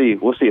 We'll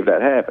see if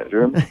that happens. You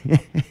hear me?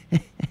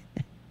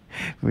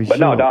 But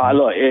no, dog.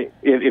 Look,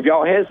 if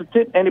y'all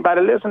hesitant, anybody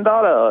listen,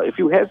 dog. If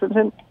you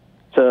hesitant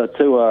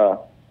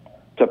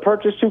to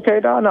purchase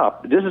 2K, no,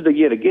 this is the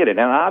year to get it.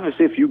 And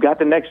obviously, if you got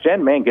the next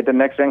gen, man, get the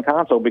next gen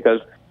console, because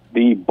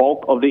the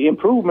bulk of the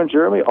improvements,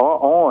 Jeremy, are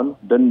on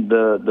the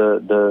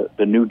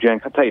new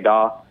gen. I tell you,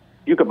 dog,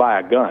 you could buy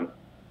a gun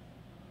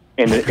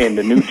in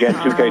the new gen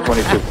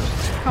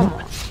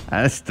 2K22.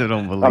 I still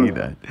don't believe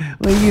that.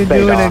 What are you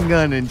doing a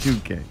gun in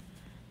 2K?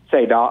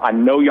 Say, dog, I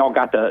know y'all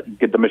got the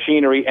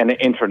machinery and the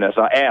internet.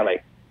 So,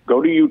 Allie,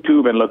 go to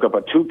YouTube and look up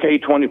a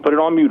 2K20. Put it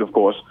on mute, of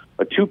course.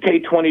 A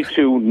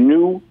 2K22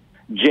 new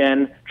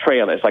gen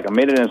trailer. It's like a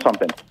minute and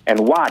something. And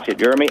watch it,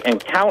 you hear me?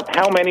 And count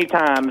how many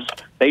times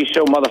they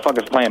show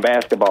motherfuckers playing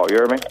basketball, you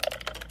hear me?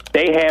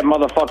 They have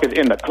motherfuckers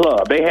in the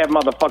club. They have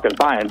motherfuckers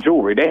buying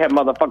jewelry. They have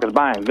motherfuckers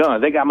buying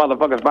guns. They got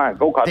motherfuckers buying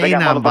go-karts. They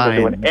got motherfuckers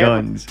doing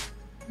guns.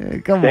 They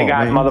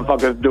got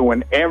motherfuckers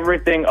doing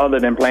everything other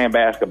than playing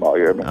basketball,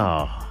 you hear me?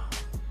 Oh.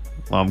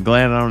 Well, I'm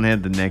glad I don't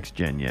have the next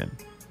gen yet.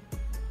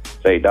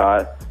 Say,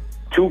 dog.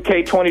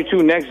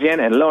 2K22 next gen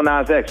and Lil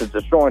Nas X is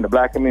destroying the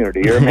black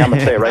community. You hear me? I'm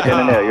gonna say it right then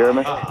and there. You hear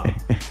me?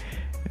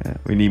 Yeah,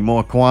 we need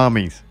more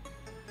Kwames.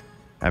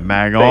 At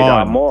Mag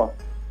On. More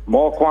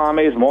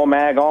Kwames, more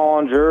Mag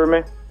On. You hear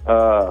me?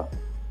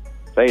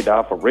 Say,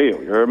 dog, for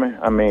real. You hear me?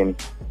 I mean,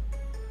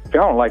 if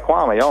y'all don't like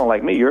Kwame, y'all don't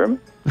like me. You hear me?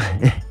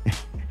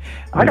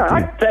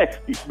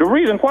 The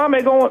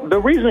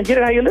reason Get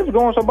It How You Live is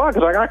going so bad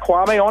because I got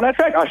Kwame on that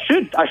track. I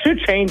should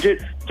change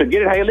it to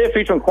Get It How You Live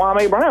featuring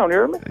Kwame Brown. You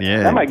hear me?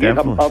 Yeah, that might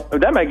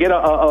get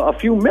a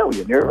few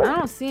million. You hear me? I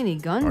don't see any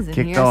guns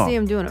in here. I see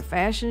him doing a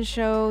fashion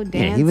show,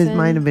 dancing. Yeah, he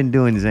might have been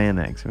doing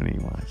Xanax when he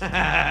was.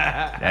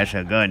 That's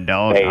a gun,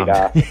 dog. Hey,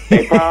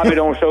 they probably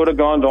don't show the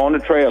guns on the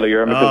trailer. You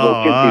hear me? Because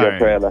those kids see that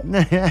trailer.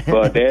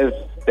 But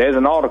there's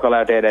an article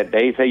out there that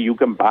they say you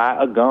can buy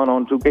a gun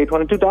on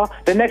 2K22, dog.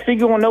 The next thing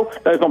you want to know,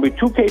 there's going to be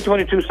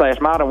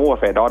 2K22/Modern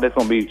Warfare, dog. There's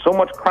going to be so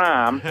much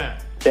crime.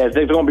 There's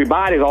going to be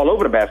bodies all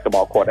over the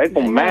basketball court. It's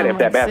going to matter if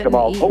that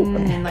basketball's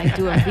open. And like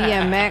doing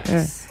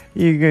BMX.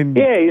 You can.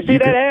 Yeah, you see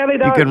that alley,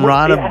 dog? You can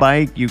ride a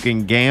bike, you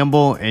can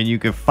gamble, and you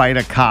can fight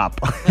a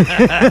cop.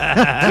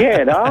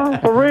 Yeah,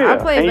 dog, for real. I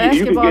played and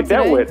you can basketball get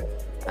that today. with.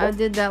 I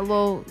did that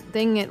little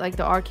thing at like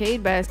the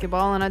arcade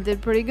basketball, and I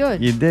did pretty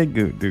good. You did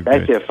good, dude.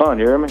 That shit fun,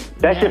 you hear me?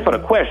 That shit for the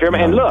quest, you hear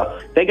me? And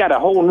look, they got a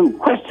whole new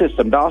quest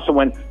system, dog. So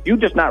when you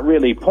just not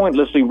really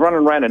pointlessly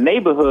running around the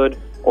neighborhood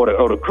or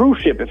the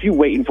cruise ship, if you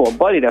waiting for a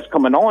buddy that's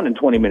coming on in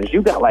 20 minutes,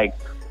 you got like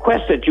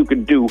quests that you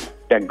can do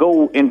that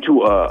go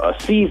into a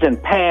season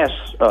pass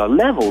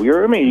level. You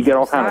hear me? You get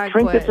all kind of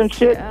trinkets and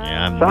shit.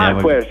 Yeah,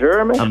 Side quest, you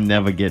hear me? I'm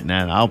never getting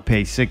that. I'll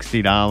pay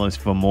 $60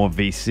 for more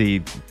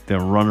VC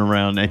than run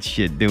around that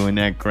shit doing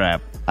that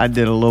crap. I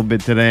did a little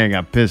bit today. I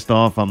got pissed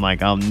off. I'm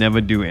like, I'll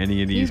never do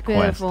any of these He's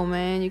quests. pitiful,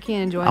 man. You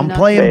can't enjoy I'm nothing.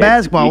 playing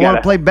basketball. I want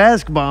to play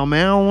basketball,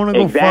 man. I don't want to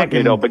go Exactly,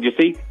 fucking though. But you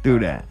see, do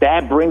that.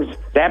 That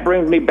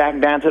brings me back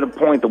down to the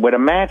point with the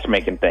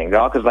matchmaking thing,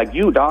 dog. Because like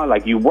you, dog,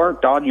 like you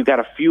work, dog. You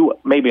got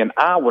maybe an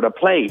hour to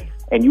play,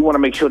 and you want to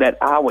make sure that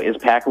hour is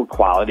packed with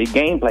quality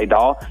gameplay,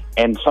 dog.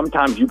 And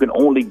sometimes you can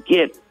only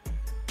get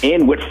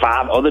in with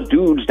 5 other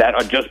dudes that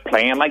are just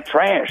playing like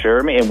trash. You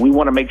hear me? And we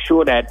want to make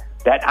sure that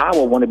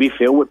hour want to be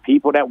filled with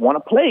people that want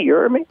to play. You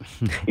hear me?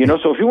 You know,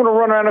 so if you want to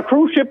run around a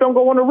cruise ship, don't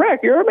go on the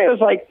wreck. You hear me?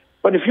 It's like,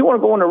 but if you want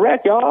to go on the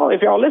wreck,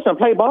 if y'all listen,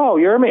 play ball.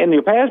 You hear me? And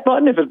your pass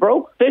button, if it's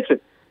broke, fix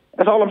it.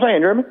 That's all I'm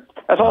saying. You hear me?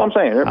 That's all I'm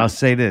saying. I'll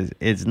say this.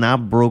 It's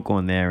not broke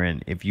on their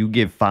end. If you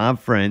get 5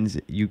 friends,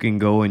 you can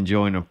go and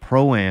join a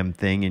Pro-Am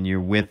thing, and you're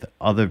with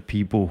other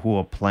people who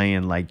are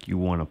playing like you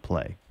want to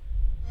play.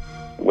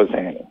 What's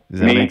happening? Does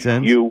that make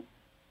sense? You,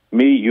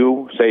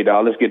 say,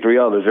 dog, let's get 3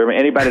 others. Remember,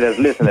 anybody that's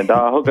listening,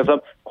 dog, hook us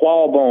up.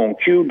 Qualbone,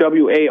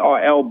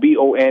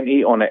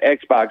 QWARLBONE on the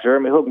Xbox. You hear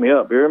me? Hook me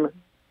up. You hear me?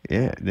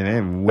 Yeah,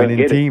 man,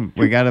 winning team.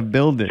 We got to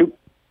build it.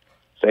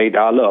 Say,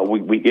 dog, look,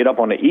 we get up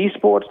on the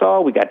esports,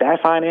 dog. We got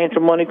that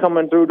financial money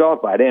coming through,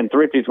 dog. By then,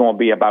 Thrifty's going to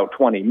be about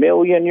 $20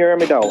 million. You hear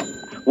me, dog?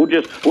 We'll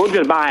just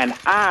buy an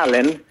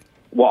island.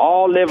 We'll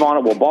all live on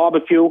it. We'll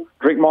barbecue,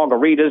 drink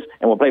margaritas,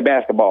 and we'll play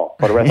basketball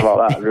for the rest of our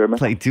lives. You hear me?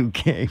 Play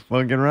 2K.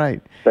 Fucking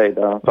right. Say,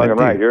 dog. Fucking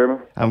right. You hear me?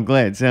 I'm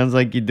glad. Sounds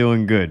like you're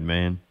doing good,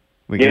 man.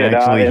 We Yeah, can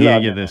dog, actually I hear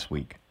love you it. this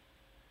week.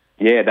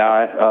 Yeah,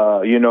 dog.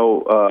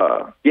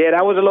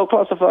 That was a little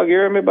clusterfuck. You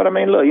hear me? But I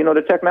mean, look,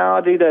 the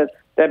technology that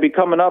be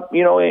coming up,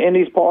 in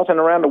these parts and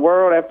around the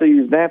world after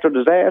these natural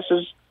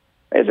disasters,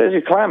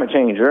 it's climate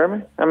change. You hear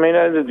me? I mean,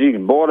 you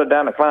can boil it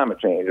down to climate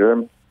change. You hear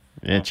me?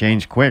 Yeah, it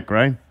changed quick,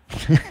 right?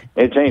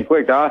 It changed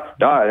quick, dog.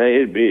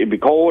 It'd be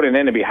cold and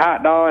then it'd be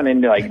hot, dog, and then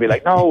be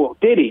like, no,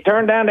 Diddy,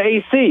 turn down the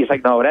AC. It's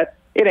like, no,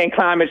 it ain't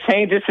climate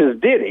change. This is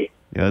Diddy.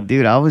 Yo,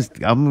 dude, I was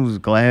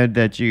glad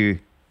that you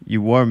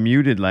were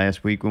muted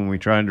last week when we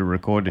tried to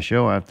record the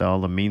show after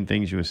all the mean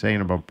things you were saying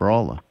about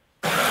Brawler.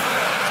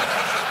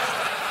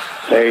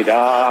 Hey,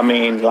 dog, I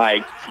mean,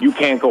 like, you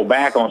can't go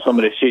back on some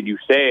of the shit you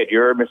said, you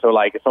heard me? So,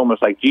 like, it's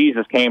almost like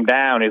Jesus came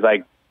down. He's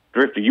like,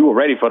 Drifter, you were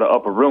ready for the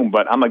upper room,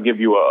 but I'm going to give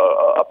you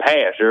a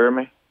pass, you heard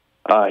me?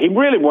 He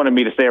really wanted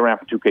me to stay around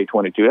for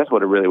 2K22. That's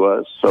what it really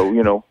was.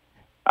 So,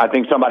 I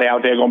think somebody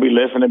out there going to be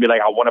listening and be like,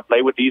 I want to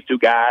play with these 2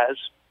 guys.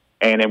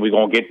 And then we're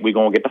going to get the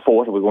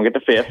 4th, we're going to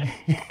get the 5th.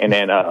 And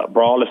then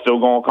Brawl is still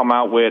going to come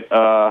out with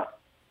the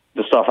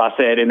stuff I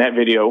said in that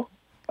video.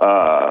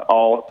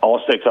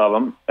 All 6 of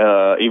them,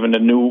 even the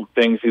new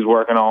things he's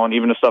working on,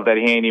 even the stuff that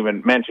he ain't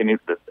even mentioned,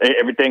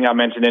 everything I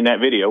mentioned in that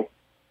video.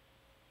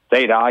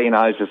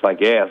 It's just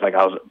like, it's like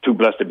I was too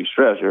blessed to be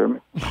stressed, you hear me?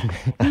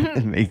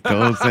 It makes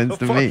total sense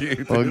to me.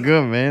 Well,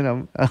 good,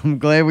 man. I'm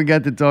glad we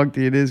got to talk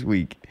to you this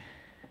week.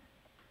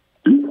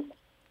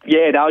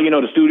 Yeah, dog,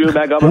 the studio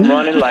back up and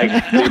running, like.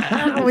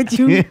 What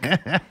you? Hey,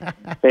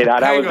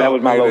 dog, that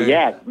was my little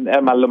yak.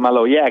 That my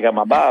little yak at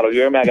my bottle. You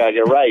hear me? I gotta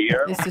get right. You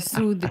hear me? It's to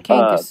soothe the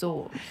canker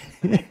sore.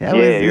 You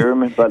hear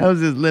me? But that was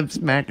his lips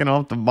smacking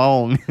off the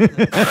bone.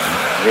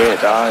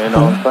 Yeah, dog, you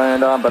know what I'm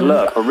saying, dog? But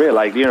look, for real,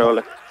 like,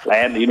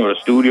 the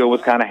studio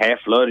was kind of half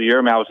flooded. You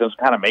hear me? I was just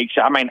kind of make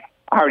sure. I mean,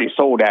 I already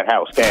sold that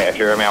house cash.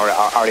 You hear me?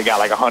 I already got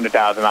like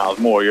 $100,000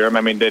 more. You hear me?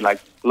 I mean, they like,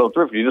 little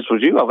Thrifty, this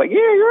was you. I was like, yeah,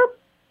 you hear me?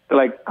 They're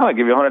like, I'm going to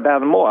give you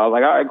 $100,000 more. I was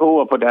like, all right,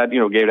 cool. I put that,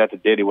 gave that to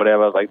Diddy,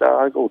 whatever. I was like,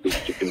 all right, cool. You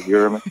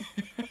hear me?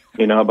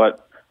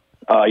 But,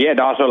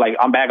 dog, so, like,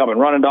 I'm back up and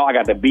running, dog. I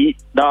got the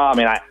beat, dog. I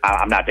mean,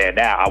 I'm not there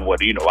now. I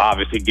would,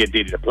 obviously get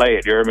Diddy to play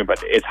it, you hear me?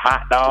 But it's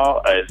hot,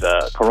 dog. It's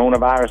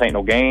coronavirus, ain't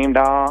no game,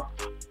 dog.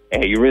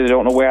 And you really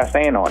don't know where I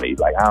stand on it.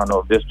 Like, I don't know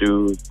if this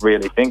dude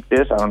really think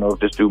this. I don't know if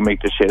this dude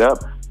make this shit up.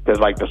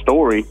 Because, like, the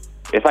story,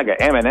 it's like an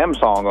Eminem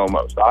song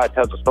almost. Dog. It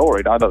tells a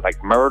story, dog. There's,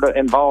 like, murder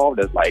involved.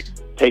 There's, like,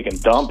 taking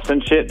dumps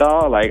and shit,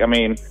 dog. Like, I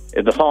mean,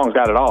 the song's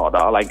got it all,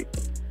 dog. Like,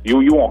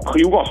 you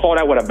gonna start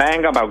out with a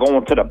banger about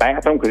going to the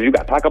bathroom because you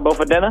got Taco Bell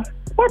for dinner?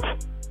 What?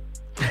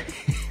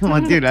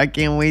 Well, dude, I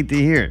can't wait to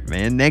hear it,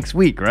 man. Next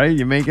week, right?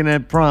 You're making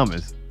that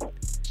promise.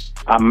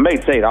 I may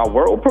say, dog,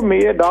 world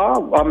premiere,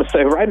 dog. I'm going to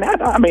say right now,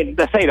 dog. I mean,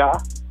 let's say,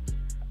 dog,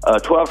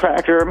 12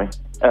 track, you hear me?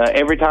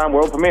 Every time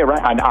world premiere,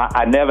 right?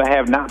 I never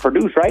have not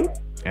produced, right?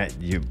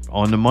 You're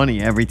on the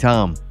money every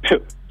time.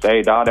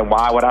 Say, dog, then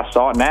why would I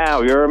start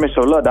now? You hear me?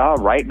 So, look,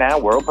 dog, right now,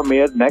 world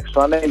premiere next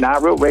Sunday,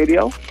 Not Real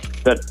Radio.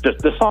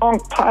 The song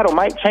title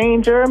might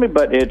change, you hear me?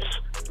 But it's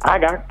I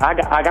got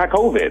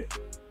COVID.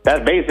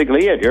 That's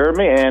basically it, you hear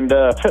me? And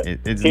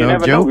it's no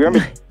joke. Know, you hear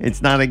me?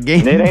 It's not a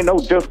game. It ain't no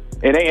joke.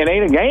 It ain't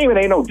a game. It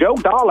ain't no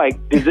joke, dog.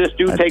 Like, did this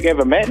dude take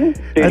ivermectin?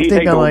 Did he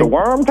take the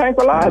worm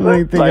tranquilizer?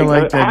 I think I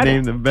like that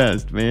name the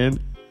best, man.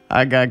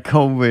 I got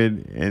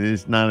COVID, and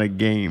it's not a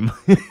game.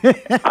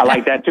 I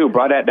like that too,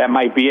 bro. That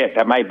might be it.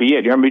 That might be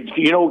it. You hear me?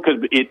 You know, because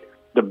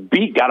the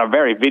beat got a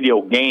very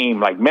video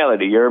game like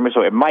melody. You hear me?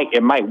 So it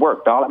might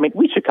work, dog. I mean,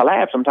 we should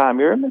collab sometime.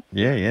 You hear me?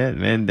 Yeah,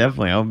 man,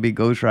 definitely. I'll be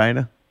Ghost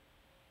Rider.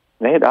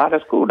 Yeah, dog,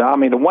 that's cool, dog. I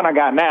mean, the one I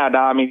got now, dog.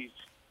 I mean,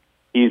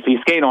 he's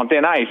skating on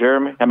thin ice. You hear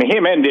me? I mean,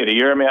 him and Diddy. You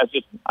hear me?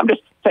 I'm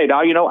just say,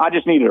 dog. You know, I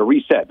just needed a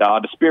reset,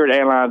 dog. The Spirit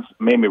Airlines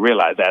made me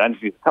realize that. I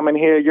just need to come in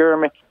here. You hear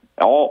me?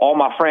 All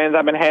my friends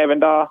I've been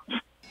having, dog.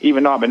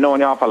 Even though I've been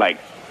knowing y'all for like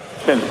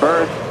since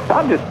birth,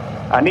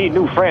 I need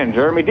new friends.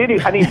 You hear me?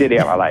 I need Diddy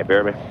in my life. You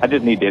hear me? I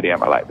just need Diddy in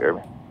my life. You hear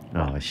me?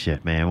 Oh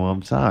shit, man. Well,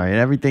 I'm sorry.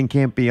 Everything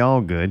can't be all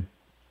good.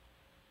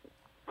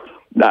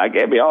 Nah, it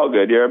can't be all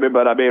good. You hear me?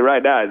 But I mean,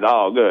 right now it's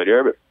all good. You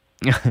hear me?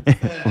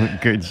 Well,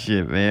 good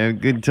shit, man.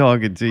 Good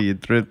talking to you,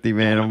 Thrifty,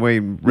 man.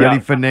 I'm ready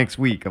for next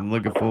week. I'm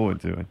looking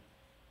forward to it.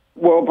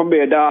 World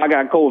premiere, dog. I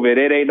got COVID.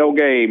 It ain't no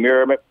game. You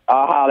hear me?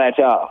 I'll holler at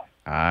y'all. All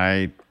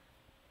right.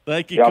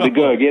 Thank you. Y'all be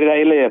good. Get it how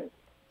you live.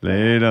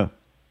 Later.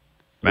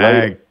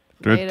 Mag,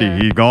 Thrifty,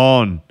 he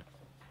gone.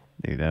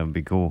 Dude, that would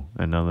be cool.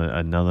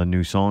 Another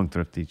new song,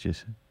 Thrifty.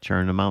 Just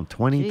churn them out.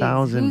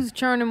 20,000. Who's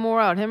churning more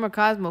out, him or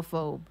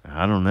Cosmophobe?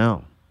 I don't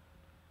know.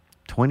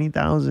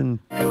 20,000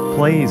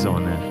 plays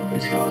on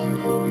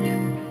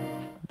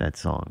that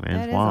song, man.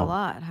 That is wow. a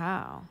lot.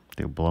 How?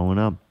 They're blowing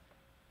up.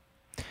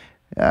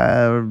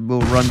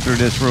 We'll run through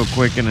this real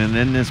quick and then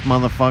end this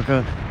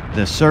motherfucker.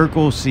 The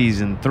Circle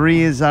Season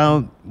 3 is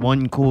out.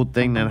 One cool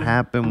thing that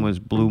happened was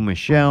Blue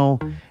Michelle.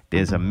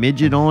 There's a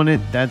midget on it.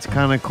 That's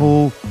kind of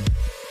cool.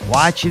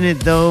 Watching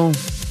it, though,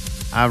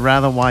 I'd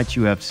rather watch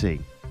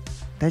UFC.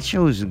 That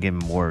show is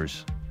getting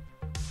worse.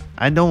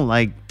 I don't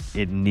like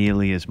it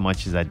nearly as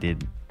much as I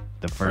did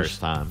the first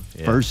time.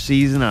 Yeah. First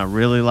season, I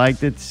really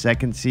liked it.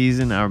 Second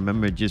season, I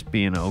remember it just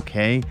being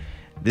okay.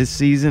 This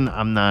season,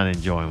 I'm not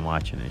enjoying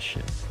watching this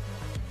shit.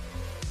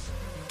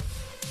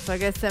 So I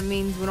guess that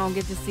means we don't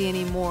get to see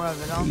any more of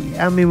it,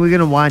 huh? I mean, we're going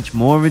to watch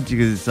more of it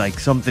because it's like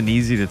something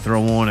easy to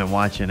throw on and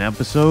watch an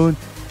episode.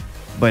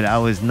 But I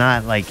was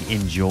not like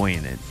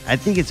enjoying it. I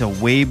think it's a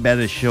way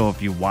better show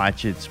if you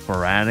watch it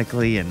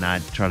sporadically and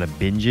not try to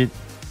binge it.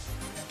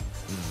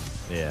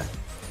 Yeah.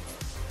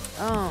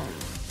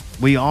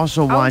 We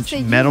also watched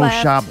Metal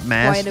Shop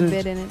Masters. Quite a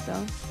bit in it,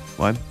 though.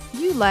 What?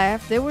 You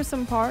laughed. There were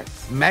some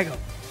parts. Mega.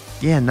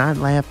 Yeah, not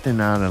laughing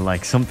out of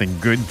like something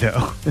good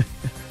though.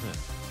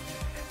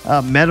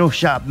 Metal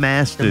Shop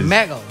Masters.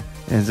 Mega.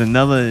 There's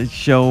another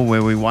show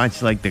where we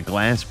watch like the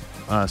glass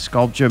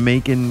sculpture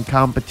making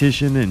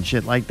competition and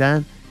shit like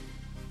that.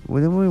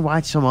 Well, then we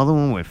watch some other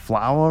one with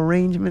flower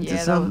arrangements or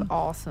something. That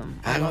was awesome.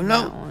 I don't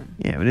know.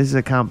 Yeah, but this is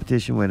a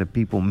competition where the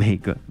people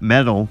make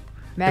metal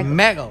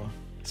Mega.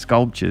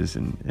 sculptures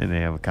and they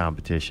have a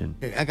competition.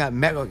 I got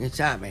mega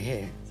inside my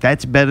head.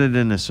 That's better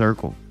than the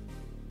Circle.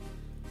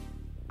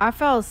 I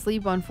fell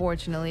asleep,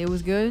 unfortunately. It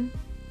was good.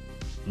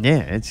 Yeah,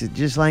 it's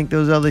just like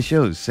those other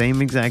shows.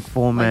 Same exact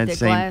format, the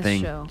same Glass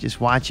thing. show.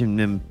 Just watching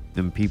them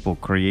people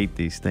create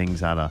these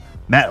things out of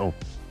metal.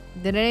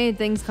 Did any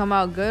things come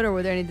out good, or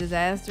were there any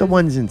disasters? The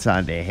ones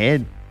inside their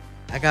head.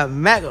 I got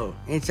mega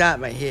inside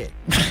my head.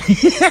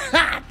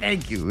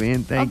 Thank you, man.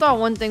 I Thank you. thought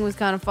one thing was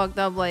kind of fucked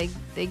up. Like,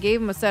 they gave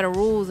them a set of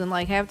rules, and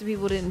like half the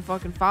people didn't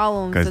fucking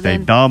follow them. 'Cause so they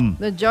then dumb.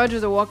 The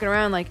judges are walking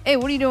around like, "Hey,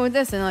 what are you doing with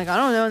this?" And like, "I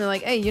don't know." And they're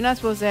like, "Hey, you're not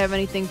supposed to have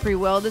anything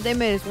pre-welded." They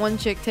made this one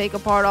chick take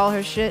apart all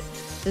her shit.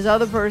 This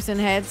other person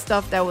had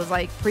stuff that was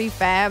like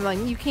prefab. Like,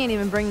 you can't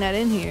even bring that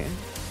in here.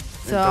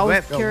 So I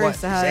was curious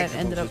to how that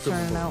ended up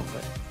turning out.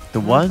 But The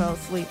I what? fell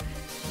asleep.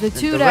 The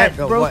two that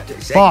broke.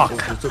 Fuck.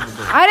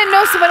 I didn't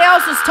know somebody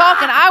else was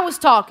talking. I was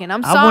talking.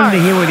 I'm sorry. I wanted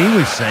to hear what he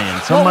was saying.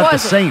 Something What about the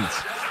was it?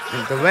 Saints.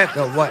 The rep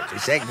of what? The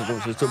second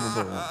goes to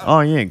Super Bowl.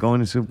 Oh, yeah,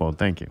 going to Super Bowl.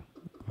 Thank you.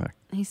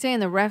 He's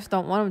saying the refs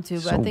don't want him to,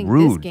 but So I think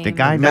rude. this game. The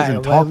guy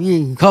doesn't talk.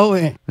 Go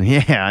in.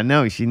 Yeah, I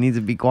know. She needs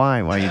to be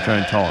quiet while you're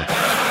trying to talk.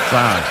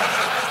 Sorry.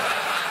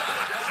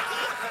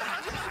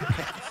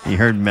 He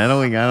heard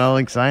metal. He got all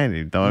excited.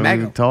 He thought we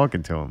Metal. were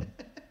talking to him.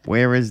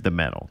 Where is the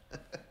metal?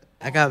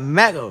 I got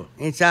mega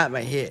inside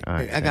my head. All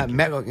right, I got thank you.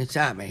 mega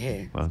inside my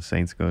head. Well,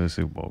 Saints go to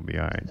Super Bowl. Be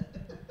all right.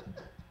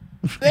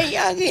 Where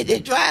y'all get the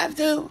drive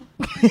to?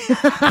 What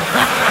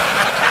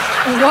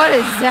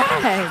is that?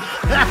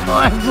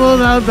 I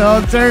pulled out the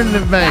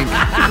alternative bank.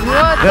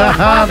 What the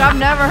fuck? I've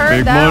never heard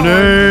Big that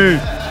money.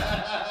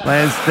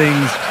 Last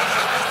things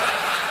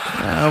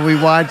We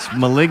watched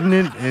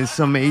 *Malignant*. It's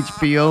some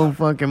HBO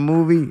fucking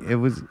movie. It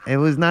was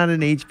not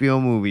an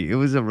HBO movie. It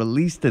was a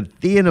released to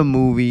theater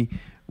movie,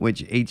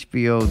 which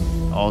HBO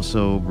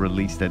also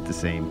released at the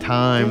same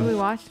time. Did we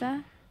watch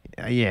that?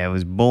 Yeah, it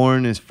was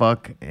boring as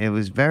fuck. It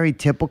was very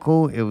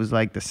typical. It was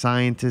like the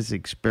scientists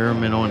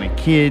experiment on a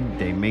kid.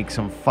 They make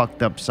some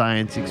fucked up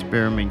science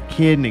experiment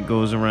kid, and it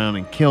goes around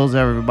and kills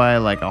everybody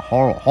like a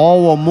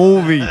horror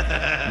movie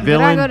villain.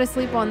 Did I go to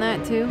sleep on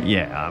that too?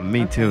 Yeah,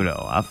 me too,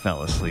 though. I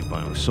fell asleep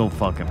on it. It was so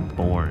fucking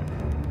boring.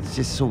 It's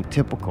just so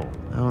typical.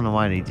 I don't know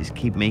why they just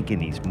keep making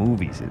these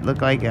movies. It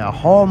looked like a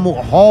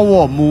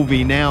horror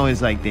movie now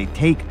is like they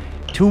take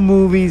two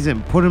movies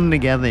and put them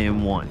together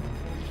in one.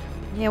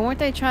 Yeah, weren't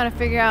they trying to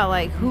figure out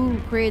like who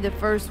created the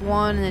first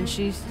one, and then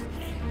she's?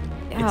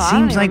 It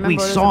seems like we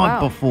saw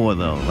it before,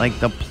 though. Like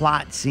the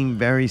plot seemed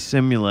very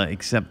similar,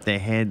 except they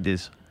had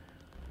this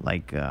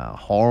like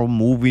horror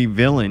movie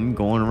villain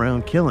going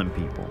around killing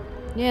people.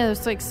 Yeah,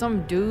 there's like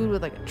some dude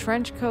with like a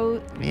trench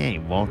coat. Yeah, he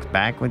walks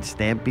backwards,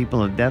 stab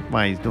people to death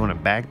while he's doing a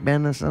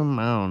backbend or something.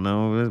 I don't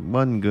know. It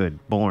wasn't good.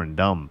 Boring,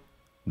 dumb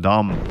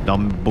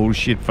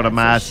bullshit for the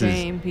masses. A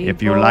shame,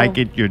 if you people. like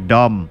it, you're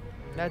dumb.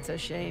 That's a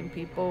shame,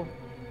 people.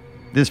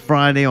 This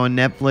Friday on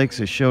Netflix,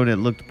 a show that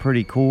looked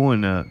pretty cool in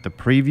the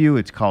preview.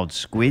 It's called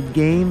Squid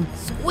Game.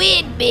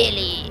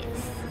 Squidbillies.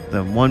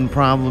 The one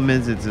problem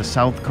is it's a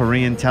South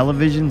Korean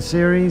television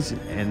series,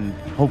 and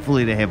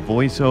hopefully they have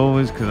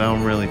voiceovers because I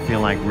don't really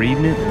feel like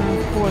reading it.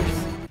 Of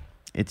course.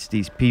 It's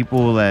these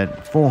people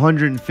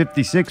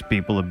 456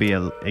 people to be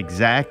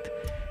exact.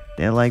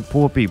 They're like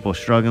poor people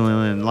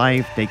struggling in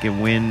life. They can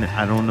win.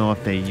 I don't know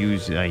if they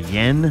use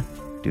yen.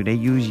 Do they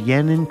use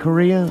yen in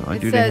Korea, or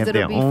do they have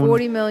their own? It says it'll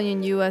be $40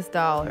 million US.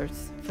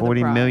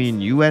 $40 million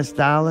US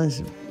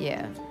dollars?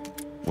 Yeah.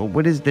 Well,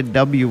 what is the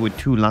W with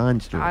two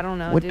lines to it? I don't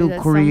know. What dude, do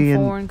that's some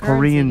foreign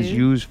Koreans currency,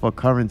 use for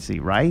currency?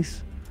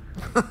 Rice?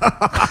 That's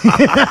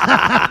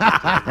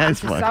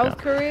fucked South up.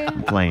 Korea?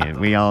 I'm playing.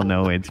 We all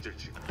know it's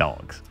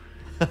dogs.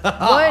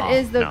 What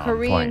is the No, I'm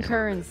Korean playing.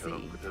 currency?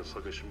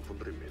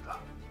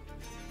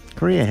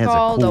 Korea has It's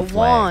called a cool a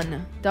flag.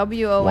 won.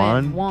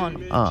 W-O-N.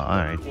 Won. Oh, all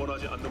right.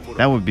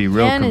 That would be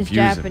real Yen is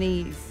confusing.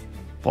 Japanese.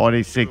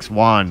 46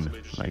 won.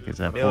 Like, is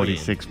that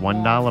 46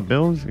 $1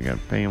 bills? You got to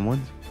pay in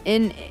ones?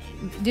 In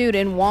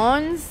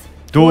wons,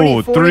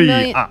 2, 3.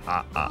 million-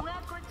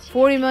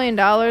 $40 million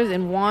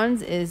in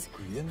wons is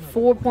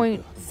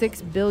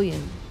 4.6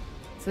 billion.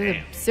 So there's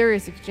a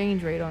serious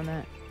exchange rate on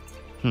that.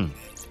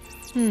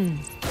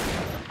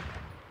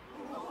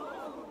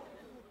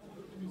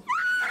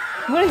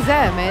 What is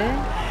that,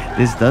 man?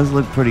 This does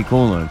look pretty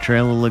cool. The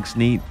trailer looks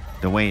neat.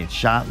 The way it's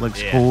shot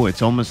looks cool.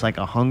 It's almost like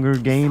a Hunger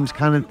Games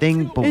kind of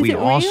thing. But Is we it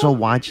also real?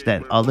 watched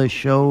that other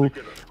show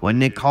when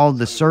they called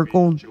The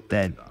Circle.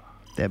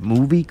 That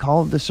movie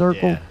called The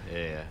Circle.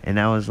 Yeah. And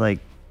I was like,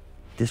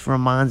 this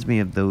reminds me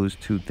of those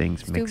two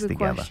things mixed Stupid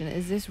together. question.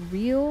 Is this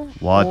real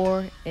What?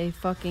 or a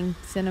fucking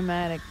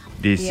cinematic?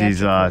 This is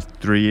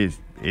theatrical?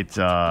 it's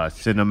a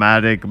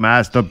cinematic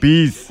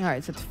masterpiece. All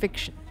right, so it's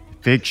fiction.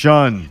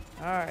 Fiction.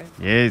 All right.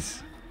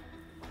 Yes.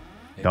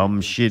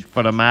 Dumb shit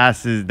for the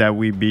masses that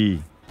we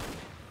be.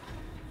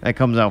 That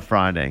comes out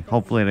Friday.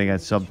 Hopefully they got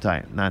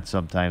not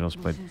subtitles,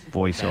 but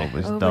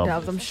voiceovers.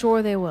 Overdubs. I'm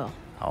sure they will.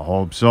 I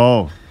hope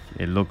so.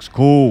 It looks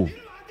cool.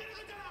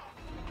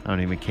 I don't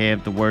even care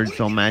if the words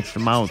don't match the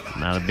mouth.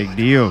 Not a big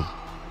deal.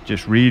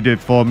 Just read it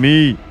for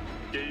me.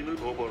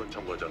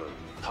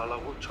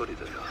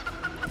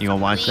 You gonna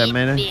watch that,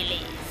 man?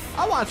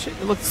 I'll watch it.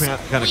 It looks kind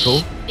of cool.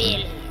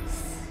 Squidbillies.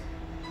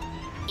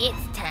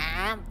 It's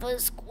time for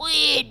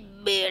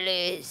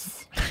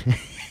Squidbillies.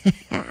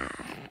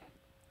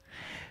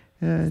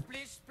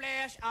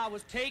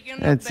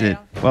 That's it.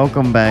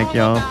 Welcome back,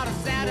 y'all.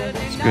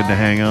 It's good to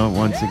hang out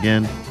once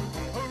again.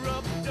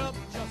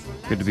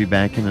 Good to be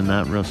back in the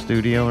Not Real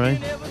studio, right?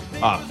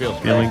 Feels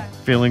great.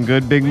 Feeling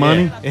good, Big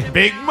Money? Yeah.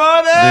 Big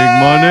money!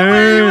 Big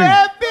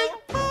money!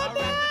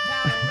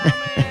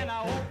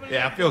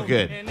 Yeah, I feel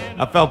good.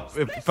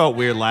 It felt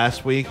weird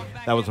last week.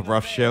 That was a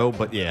rough show,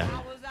 but yeah.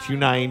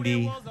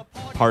 290,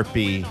 Part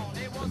B,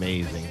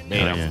 amazing.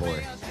 Made up for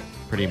it.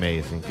 Pretty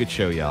amazing. Good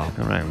show, y'all.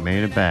 All right, we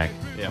made it back.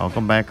 Yeah.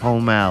 Welcome back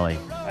home, Allie.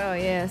 Oh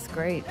yeah, it's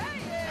great,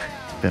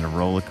 It's been a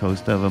roller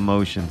coaster of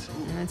emotions.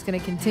 and it's gonna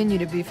continue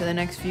to be for the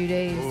next few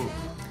days.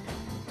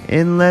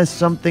 Unless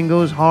something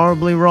goes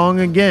horribly wrong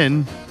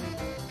again.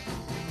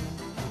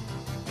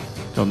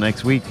 Till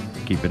next week,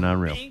 keep it not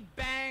real.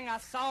 Bang, I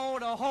saw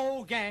the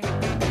whole gang.